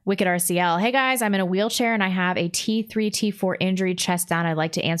 Wicked RCL. Hey guys, I'm in a wheelchair and I have a T3, T4 injury, chest down. I'd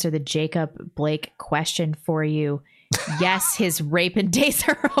like to answer the Jacob Blake question for you. Yes, his raping days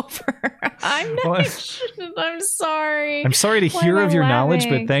are over. I'm sorry. I'm sorry to hear of your knowledge,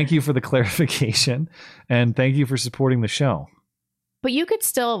 but laughing? thank you for the clarification, and thank you for supporting the show. But you could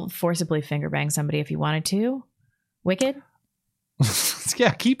still forcibly finger bang somebody if you wanted to. Wicked?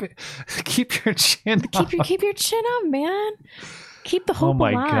 Yeah, keep your chin up. Keep your chin up, man. Keep the hope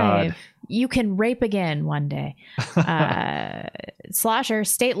alive. God. You can rape again one day. Slosher,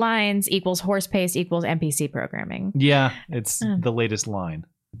 state lines equals horse pace equals NPC programming. Yeah, it's the latest line.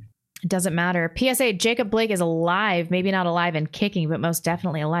 It doesn't matter. PSA, Jacob Blake is alive. Maybe not alive and kicking, but most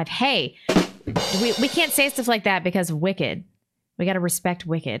definitely alive. Hey, we can't say stuff like that because of Wicked. We got to respect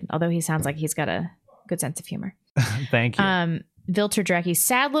Wicked, although he sounds like he's got a good sense of humor. Thank you. Vilter Drecky,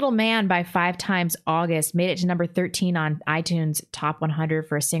 Sad Little Man by 5 Times August made it to number 13 on iTunes Top 100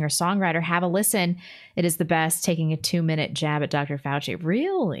 for a singer-songwriter. Have a listen. It is the best, taking a 2-minute jab at Dr. Fauci.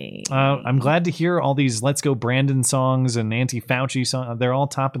 Really? I'm glad to hear all these Let's Go Brandon songs and anti-Fauci songs. They're all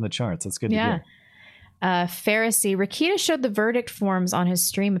top in the charts. That's good to hear. Pharisee, Rakita showed the verdict forms on his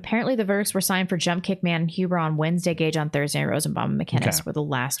stream. Apparently the verdicts were signed for Jump Kick Man and Huber on Wednesday, Gage on Thursday, and Rosenbaum and McInnes were the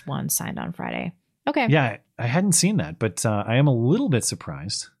last ones signed on Friday. Okay. Yeah, I hadn't seen that, but I am a little bit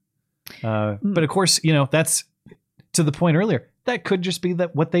surprised. But of course, that's to the point earlier. That could just be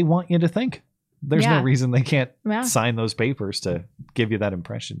what they want you to think. There's no reason they can't sign those papers to give you that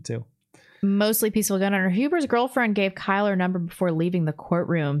impression too. Mostly peaceful gun owner. Huber's girlfriend gave Kyle her number before leaving the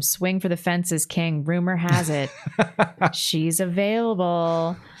courtroom. Swing for the fences, King. Rumor has it she's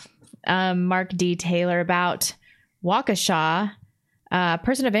available. Mark D. Taylor about Waukesha.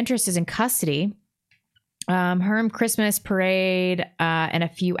 Person of interest is in custody. Herm Christmas parade and a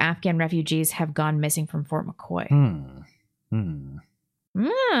few Afghan refugees have gone missing from Fort McCoy.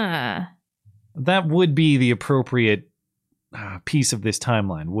 That would be the appropriate piece of this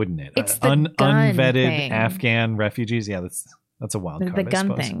timeline, wouldn't it? It's the gun unvetted thing. Afghan refugees. Yeah, that's a wild card. The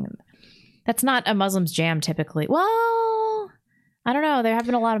gun thing. That's not a Muslim's jam typically. Well, I don't know. There have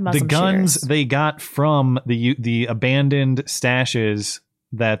been a lot of Muslim the guns shooters. They got from the abandoned stashes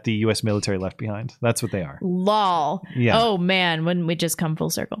that the U.S. military left behind. That's what they are. Lol. Yeah. Oh, man. Wouldn't we just come full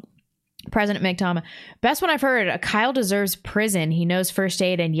circle? President McTama. Best one I've heard. Kyle deserves prison. He knows first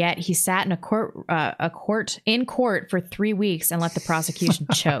aid, and yet he sat in in court for 3 weeks and let the prosecution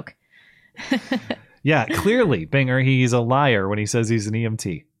choke. Yeah, clearly, Binger, he's a liar when he says he's an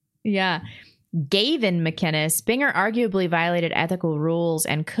EMT. Yeah. Gavin McInnes. Binger arguably violated ethical rules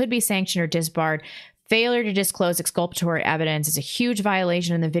and could be sanctioned or disbarred. Failure to disclose exculpatory evidence is a huge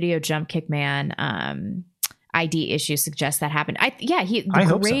violation in the video jump kick man. ID issue suggests that happened.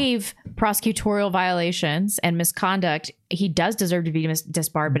 Grave prosecutorial violations and misconduct. He does deserve to be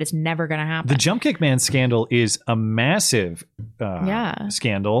disbarred, but it's never going to happen. The jump kick man scandal is a massive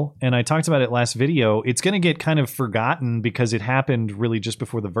scandal. And I talked about it last video. It's going to get kind of forgotten because it happened really just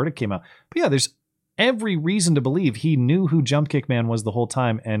before the verdict came out. But yeah, there's every reason to believe he knew who Jump Kick Man was the whole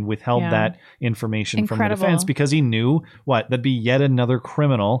time and withheld that information from the defense because he knew that'd be yet another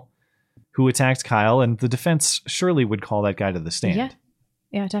criminal who attacked Kyle, and the defense surely would call that guy to the stand.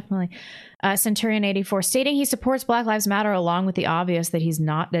 Yeah, definitely. Centurion 84 stating he supports Black Lives Matter along with the obvious that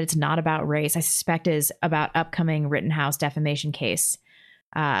that it's not about race. I suspect is about upcoming Rittenhouse defamation case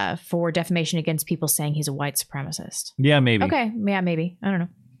for defamation against people saying he's a white supremacist. Yeah, maybe. Okay, yeah, maybe. I don't know.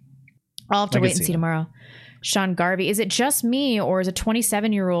 I'll have to wait and see tomorrow. Sean Garvey, is it just me or is a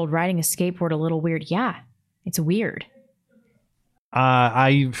 27-year-old riding a skateboard a little weird? Yeah, it's weird.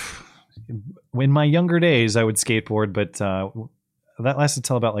 In my younger days, I would skateboard, but that lasted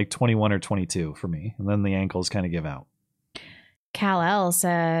till about like 21 or 22 for me. And then the ankles kind of give out. Kyle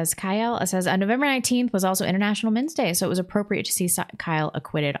says, November 19th was also International Men's Day, so it was appropriate to see Kyle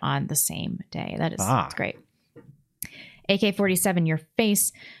acquitted on the same day. That's great. AK-47, your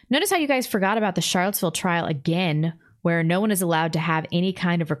face. Notice how you guys forgot about the Charlottesville trial again, where no one is allowed to have any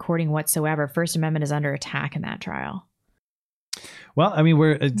kind of recording whatsoever. First Amendment is under attack in that trial. Well, I mean,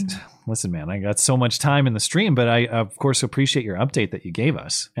 listen, man, I got so much time in the stream, but I, of course, appreciate your update that you gave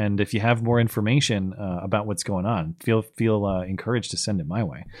us. And if you have more information about what's going on, feel encouraged to send it my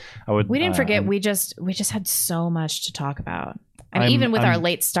way. We didn't forget. We just had so much to talk about. And even with our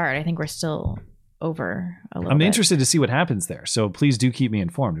late start, I think we're still over a little bit. I'm interested to see what happens there. So please do keep me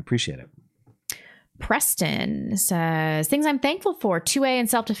informed. Appreciate it. Preston says, things I'm thankful for. 2A and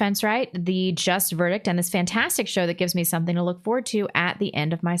self-defense right, the just verdict, and this fantastic show that gives me something to look forward to at the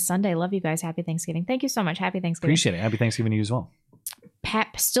end of my Sunday. Love you guys. Happy Thanksgiving. Thank you so much. Happy Thanksgiving. Appreciate it. Happy Thanksgiving to you as well.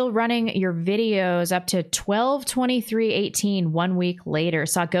 Pep, still running your videos up to 12/23/18 1 week later.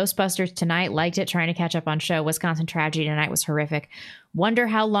 Saw Ghostbusters tonight, liked it, trying to catch up on show. Wisconsin Tragedy tonight was horrific. Wonder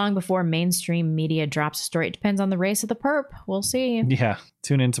how long before mainstream media drops a story. It depends on the race of the perp. We'll see. Yeah,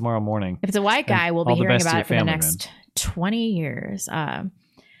 tune in tomorrow morning. If it's a white guy, we'll be hearing about it for the next 20 years.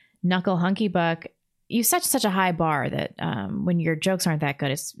 Knuckle Hunky Buck, you set such a high bar that when your jokes aren't that good,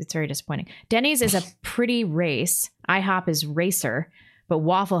 it's very disappointing. Denny's is a pretty race. IHOP is racer, but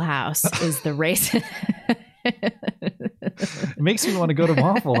Waffle House is the race. It makes me want to go to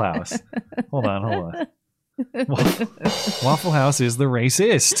Waffle House. Hold on. Waffle House is the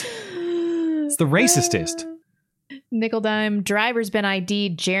racist. It's the racistest. Nickel Dime, driver's been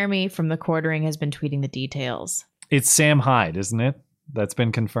ID'd. Jeremy from the quartering has been tweeting the details. It's Sam Hyde, isn't it? That's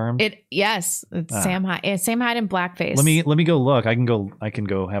been confirmed. Yes, it's Sam Hyde. It's Sam Hyde in blackface. Let me go look. I can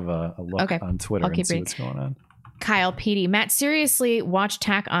go have a look on Twitter and see what's going on. Kyle Petey, Matt, seriously, watch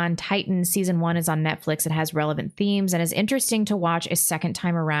Attack on Titan. Season 1 is on Netflix. It has relevant themes and is interesting to watch a second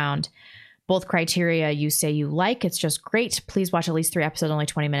time around. Both criteria you say you like. It's just great. Please watch at least 3 episodes, only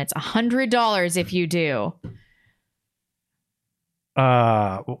 20 minutes. $100 if you do.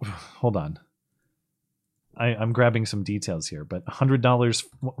 Hold on. I'm grabbing some details here, but $100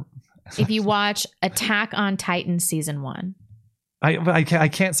 if you watch Attack on Titan Season 1. I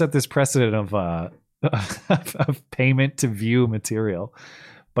can't set this precedent of payment to view material,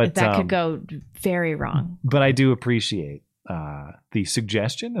 but that could go very wrong. But I do appreciate the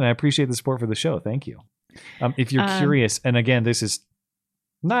suggestion, and I appreciate the support for the show. Thank you. If you're curious, and again, this is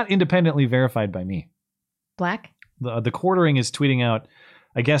not independently verified by me. Black? The quartering is tweeting out,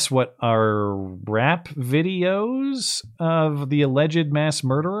 I guess, what are rap videos of the alleged mass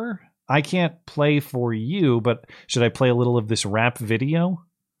murderer. I can't play for you, but should I play a little of this rap video?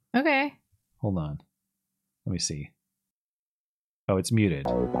 Okay. Hold on. Let me see. Oh, it's muted.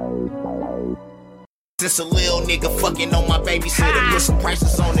 Just a little nigga fucking on my babysitter. Put some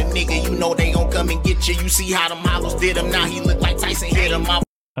prices on the nigga. You know they gon' come and get you. You see how them hollows did him. Now he look like Tyson hit him.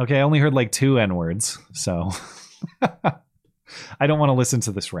 Okay, I only heard like 2 N-words, so I don't want to listen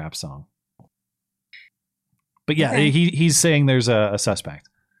to this rap song. But yeah, okay. He's saying there's a suspect.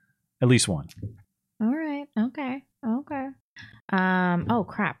 At least one. All right. Okay. Oh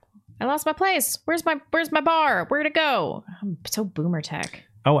crap! I lost my place. Where's my bar? Where'd it go? I'm so boomer tech.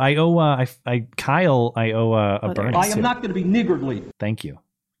 Oh, I owe Kyle. I owe a burn. I am not going to be niggardly. Thank you.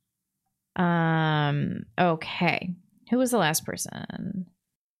 Okay. Who was the last person?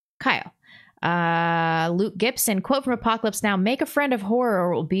 Kyle. Luke Gibson, quote from Apocalypse Now: "Make a friend of horror,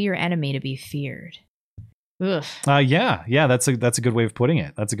 or it will be your enemy to be feared." Ugh. Yeah. That's a good way of putting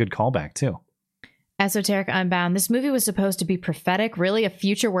it. That's a good callback too. Esoteric Unbound. This movie was supposed to be prophetic. Really, a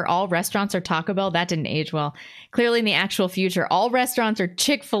future where all restaurants are Taco Bell? That didn't age well. Clearly, in the actual future, all restaurants are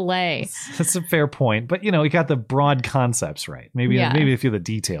Chick-fil-A. That's a fair point, but you got the broad concepts right. Maybe a few of the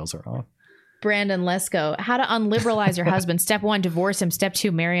details are off. Brandon Lesko. How to unliberalize your husband. Step 1, divorce him. Step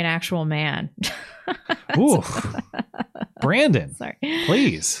 2, marry an actual man. Ooh, Brandon. Sorry.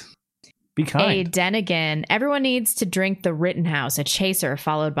 Please. Be kind. Denigan. Everyone needs to drink the Rittenhouse, a chaser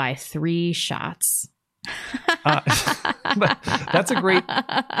followed by 3 shots. That's a great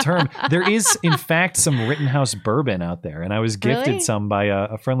term. There is, in fact, some Rittenhouse bourbon out there, and I was gifted some by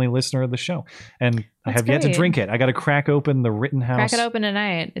a friendly listener of the show, and I have yet to drink it. I got to crack open the Rittenhouse. Crack it open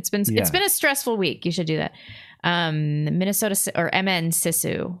tonight. It's been a stressful week. You should do that. Minnesota or MN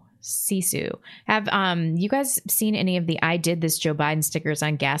Sisu. Have you guys seen any of the "I did this" Joe Biden stickers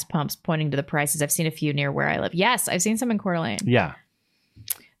on gas pumps pointing to the prices? I've seen a few near where I live. Yes, I've seen some in Coeur d'Alene. Yeah.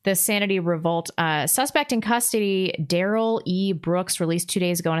 The Sanity Revolt. Suspect in custody, Daryl E. Brooks, released 2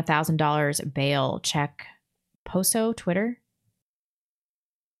 days ago on $1,000 bail. Check Poso Twitter.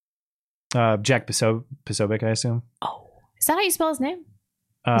 Jack Posobiec, I assume. Oh, is that how you spell his name?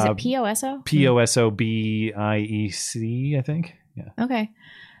 Is it P-O-S-O? Posobiec, I think. Yeah. Okay.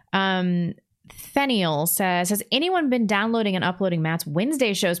 Feniel says, has anyone been downloading and uploading Matt's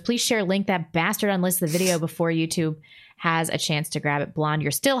Wednesday shows? Please share link that bastard unlist the video before YouTube has a chance to grab it. Blonde,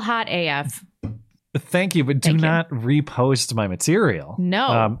 you're still hot AF. Thank you, but do not repost my material.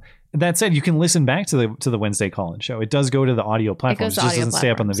 No. That said, you can listen back to the Wednesday call-in show. It does go to the audio platforms. It just doesn't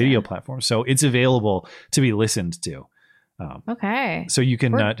stay up on the video platform. So it's available to be listened to. Okay. So you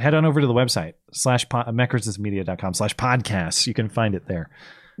can head on over to the website /mechanismmedia.com/podcasts. You can find it there.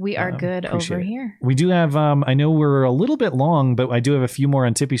 We are good over here. We do have, I know we're a little bit long, but I do have a few more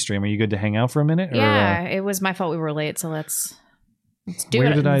on Tippy Stream. Are you good to hang out for a minute? Yeah, it was my fault we were late, so let's do it.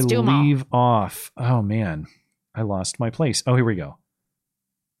 Where did I leave off? Oh, man. I lost my place. Oh, here we go.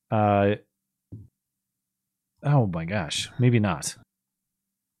 Oh, my gosh. Maybe not.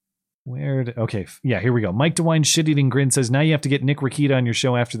 Okay, yeah, here we go. Mike DeWine Shit-Eating Grin says, now you have to get Nick Rakita on your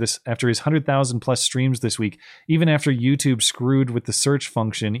show after his 100,000 plus streams this week, even after YouTube screwed with the search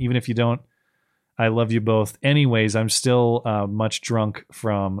function. Even if you don't, I love you both. Anyways, I'm still much drunk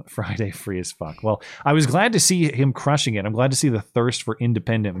from Friday Free as Fuck. Well, I was glad to see him crushing it. I'm glad to see the thirst for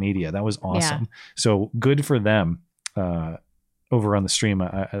independent media. That was awesome. Yeah. So good for them over on the stream.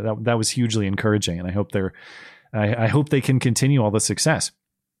 That was hugely encouraging, and I hope I hope they can continue all the success.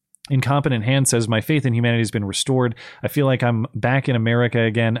 Incompetent Hand says, my faith in humanity has been restored. I feel like I'm back in America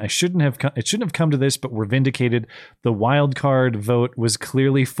again. It shouldn't have come to this, but we're vindicated. The wild card vote was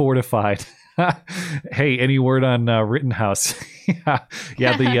clearly fortified. Hey, any word on Rittenhouse?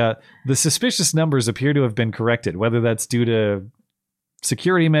 Yeah. The suspicious numbers appear to have been corrected, whether that's due to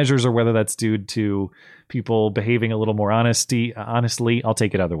security measures or whether that's due to people behaving a little more honestly. I'll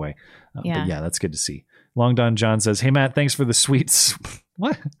take it either way. But yeah, that's good to see. Long Don John says, hey, Matt, thanks for the sweets.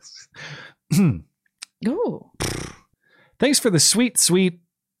 What? Ooh. Thanks for the sweet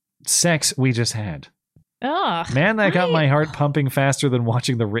sex we just had. Oh, man, that got my heart pumping faster than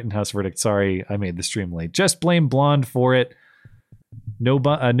watching the Rittenhouse verdict. Sorry, I made the stream late. Just blame Blonde for it.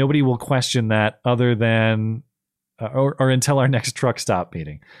 Nobody will question that other than or until our next truck stop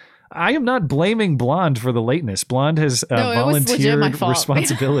meeting. I am not blaming Blonde for the lateness. Blonde has volunteered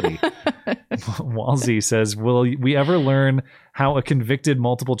responsibility. Walsey says, will we ever learn how a convicted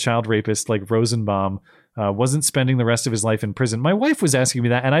multiple child rapist like Rosenbaum wasn't spending the rest of his life in prison? My wife was asking me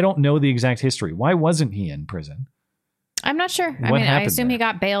that, and I don't know the exact history. Why wasn't he in prison? I'm not sure. I assume he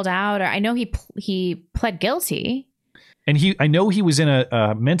got bailed out, or I know he pled guilty. And I know he was in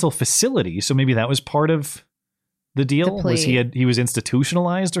a mental facility, so maybe that was part of the deal. Was he was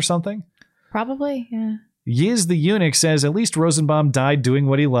institutionalized or something? Probably, yeah. Yiz the Eunuch says, at least Rosenbaum died doing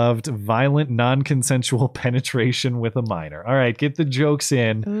what he loved, violent, non-consensual penetration with a minor. All right, get the jokes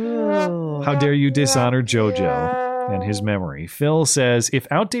in. Ooh. How dare you dishonor JoJo and his memory. Phil says, if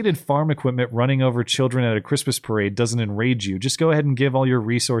outdated farm equipment running over children at a Christmas parade doesn't enrage you, just go ahead and give all your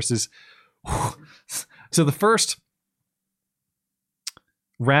resources. So the first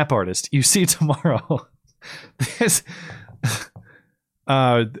rap artist you see tomorrow, this...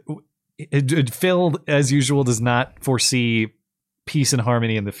 Phil, as usual, does not foresee peace and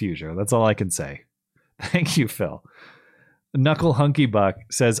harmony in the future. That's all I can say. Thank you, Phil. Knuckle Hunky Buck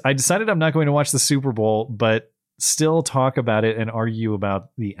says, I decided I'm not going to watch the Super Bowl, but still talk about it and argue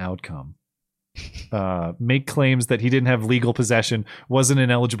about the outcome. Make claims that he didn't have legal possession, wasn't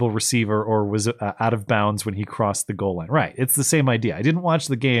an eligible receiver, or was out of bounds when he crossed the goal line. Right. It's the same idea. I didn't watch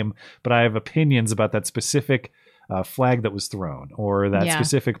the game, but I have opinions about that specific flag that was thrown or that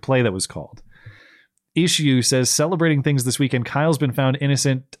specific play that was called. Issue says, celebrating things this weekend. Kyle's been found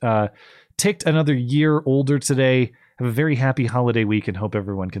innocent. Ticked another year older today. Have a very happy holiday week and hope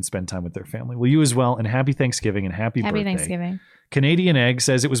everyone can spend time with their family. Well, you as well. And happy Thanksgiving and happy birthday. Thanksgiving. Canadian Egg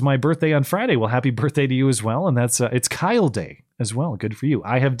says, it was my birthday on Friday. Well, happy birthday to you as well. And that's it's Kyle Day as well. Good for you.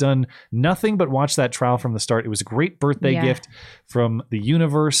 I have done nothing but watch that trial from the start. It was a great birthday gift from the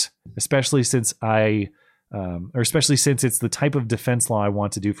universe, especially since especially since it's the type of defense law I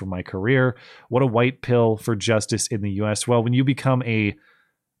want to do for my career. What a white pill for justice in the U.S. Well, when you become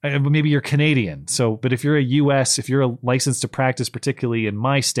maybe you're Canadian. So, but if you're if you're a licensed to practice, particularly in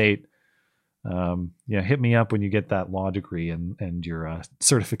my state, hit me up when you get that law degree and your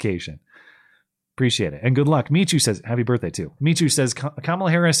certification. Appreciate it. And good luck. Michu says, happy birthday too. Michu says, Kamala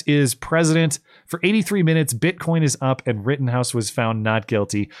Harris is president for 83 minutes. Bitcoin is up and Rittenhouse was found not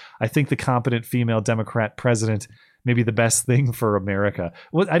guilty. I think the competent female Democrat president may be the best thing for America.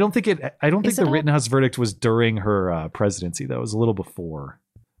 Well, I don't think the Rittenhouse verdict was during her presidency, though. It was a little before.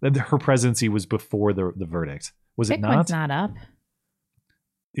 Her presidency was before the verdict. Was it not? Bitcoin's not up.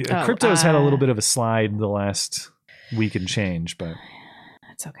 Crypto's had a little bit of a slide the last week and change, but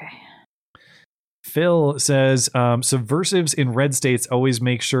it's okay. Phil says, subversives in red states always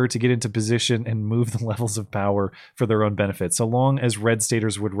make sure to get into position and move the levels of power for their own benefit. So long as red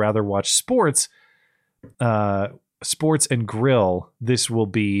staters would rather watch sports and grill, this will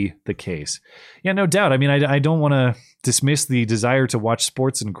be the case. Yeah, no doubt. I mean, I don't want to dismiss the desire to watch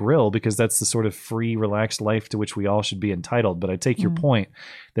sports and grill because that's the sort of free, relaxed life to which we all should be entitled. But I take your point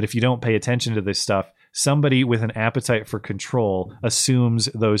that if you don't pay attention to this stuff, somebody with an appetite for control assumes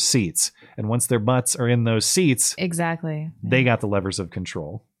those seats. And once their butts are in those seats, exactly, they got the levers of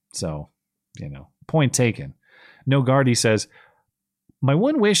control. So, point taken. No Gardy says, my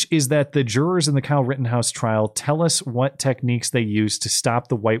one wish is that the jurors in the Kyle Rittenhouse trial tell us what techniques they used to stop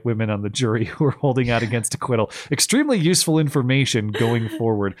the white women on the jury who are holding out against acquittal. Extremely useful information going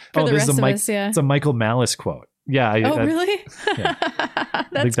forward. This is it's a Michael Malice quote. Yeah. Really? Yeah. That's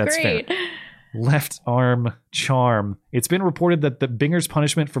I think that's great. Fair. Left arm charm. It's been reported that the Binger's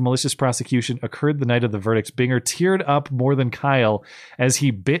punishment for malicious prosecution occurred the night of the verdict. Binger teared up more than Kyle as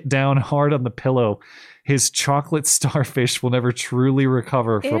he bit down hard on the pillow. His chocolate starfish will never truly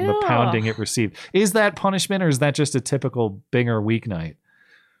recover from the pounding it received. Is that punishment or is that just a typical Binger weeknight?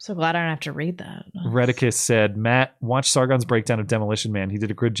 So glad I don't have to read that. Redicus said, Matt, watch Sargon's breakdown of Demolition Man. He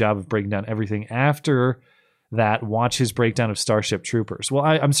did a good job of breaking down everything. After that, watch his breakdown of Starship Troopers. Well,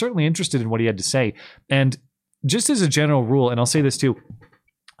 I'm certainly interested in what he had to say. And just as a general rule, and I'll say this too,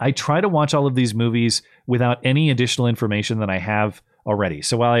 I try to watch all of these movies without any additional information that I have already.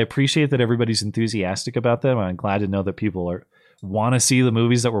 So while I appreciate that everybody's enthusiastic about them, I'm glad to know that people want to see the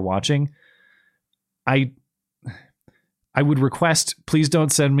movies that we're watching. I would request, please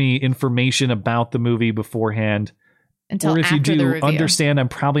don't send me information about the movie beforehand. Until or if after you do, the review. understand I'm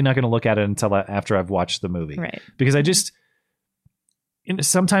probably not going to look at it until after I've watched the movie. Right. Because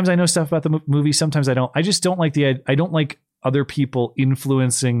sometimes I know stuff about the movie, sometimes I don't. I just don't like I don't like other people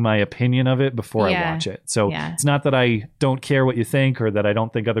influencing my opinion of it before I watch it. So it's not that I don't care what you think or that I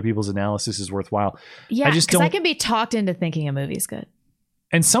don't think other people's analysis is worthwhile. Yeah, because I can be talked into thinking a movie's good.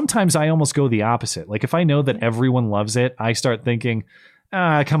 And sometimes I almost go the opposite. Like if I know that everyone loves it, I start thinking,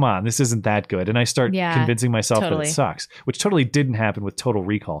 come on, this isn't that good. And I start convincing myself that it sucks, which totally didn't happen with Total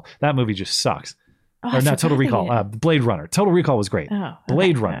Recall. That movie just sucks. Or not Total Recall, Blade Runner. Total Recall was great. Oh,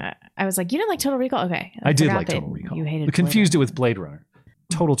 Blade Runner. I was like, you didn't like Total Recall? Okay. I did like Total Recall. You hated but confused it with Blade Runner.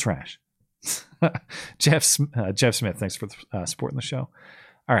 Total trash. Jeff Smith, thanks for supporting the show.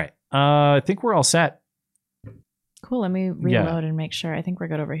 All right. I think we're all set. Cool. Let me reload and make sure. I think we're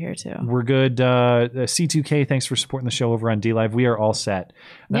good over here too. We're good. C2K, thanks for supporting the show over on DLive. We are all set.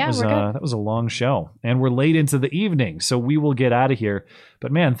 That was a long show, and we're late into the evening, so we will get out of here.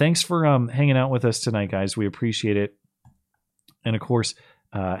 But man, thanks for hanging out with us tonight, guys. We appreciate it. And of course,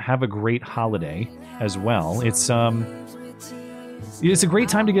 have a great holiday as well. It's a great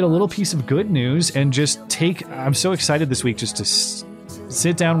time to get a little piece of good news and just I'm so excited this week just to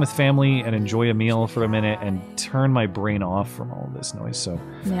sit down with family and enjoy a meal for a minute and turn my brain off from all of this noise. So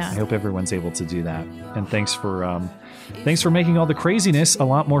Yeah. I hope everyone's able to do that. And thanks for making all the craziness a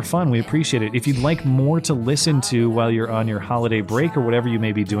lot more fun. We appreciate it. If you'd like more to listen to while you're on your holiday break or whatever you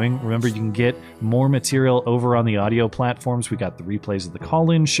may be doing, remember you can get more material over on the audio platforms. We got the replays of the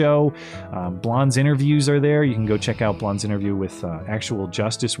call-in show. Blonde's interviews are there. You can go check out Blonde's interview with actual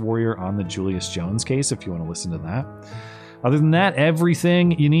Justice Warrior on the Julius Jones case if you want to listen to that. Other than that,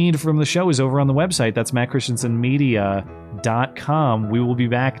 everything you need from the show is over on the website. That's mattchristiansenmedia.com. We will be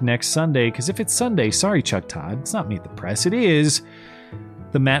back next Sunday, because if it's Sunday, sorry, Chuck Todd, it's not Meet the Press. It is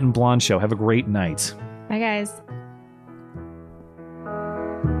the Matt and Blonde Show. Have a great night. Bye, guys.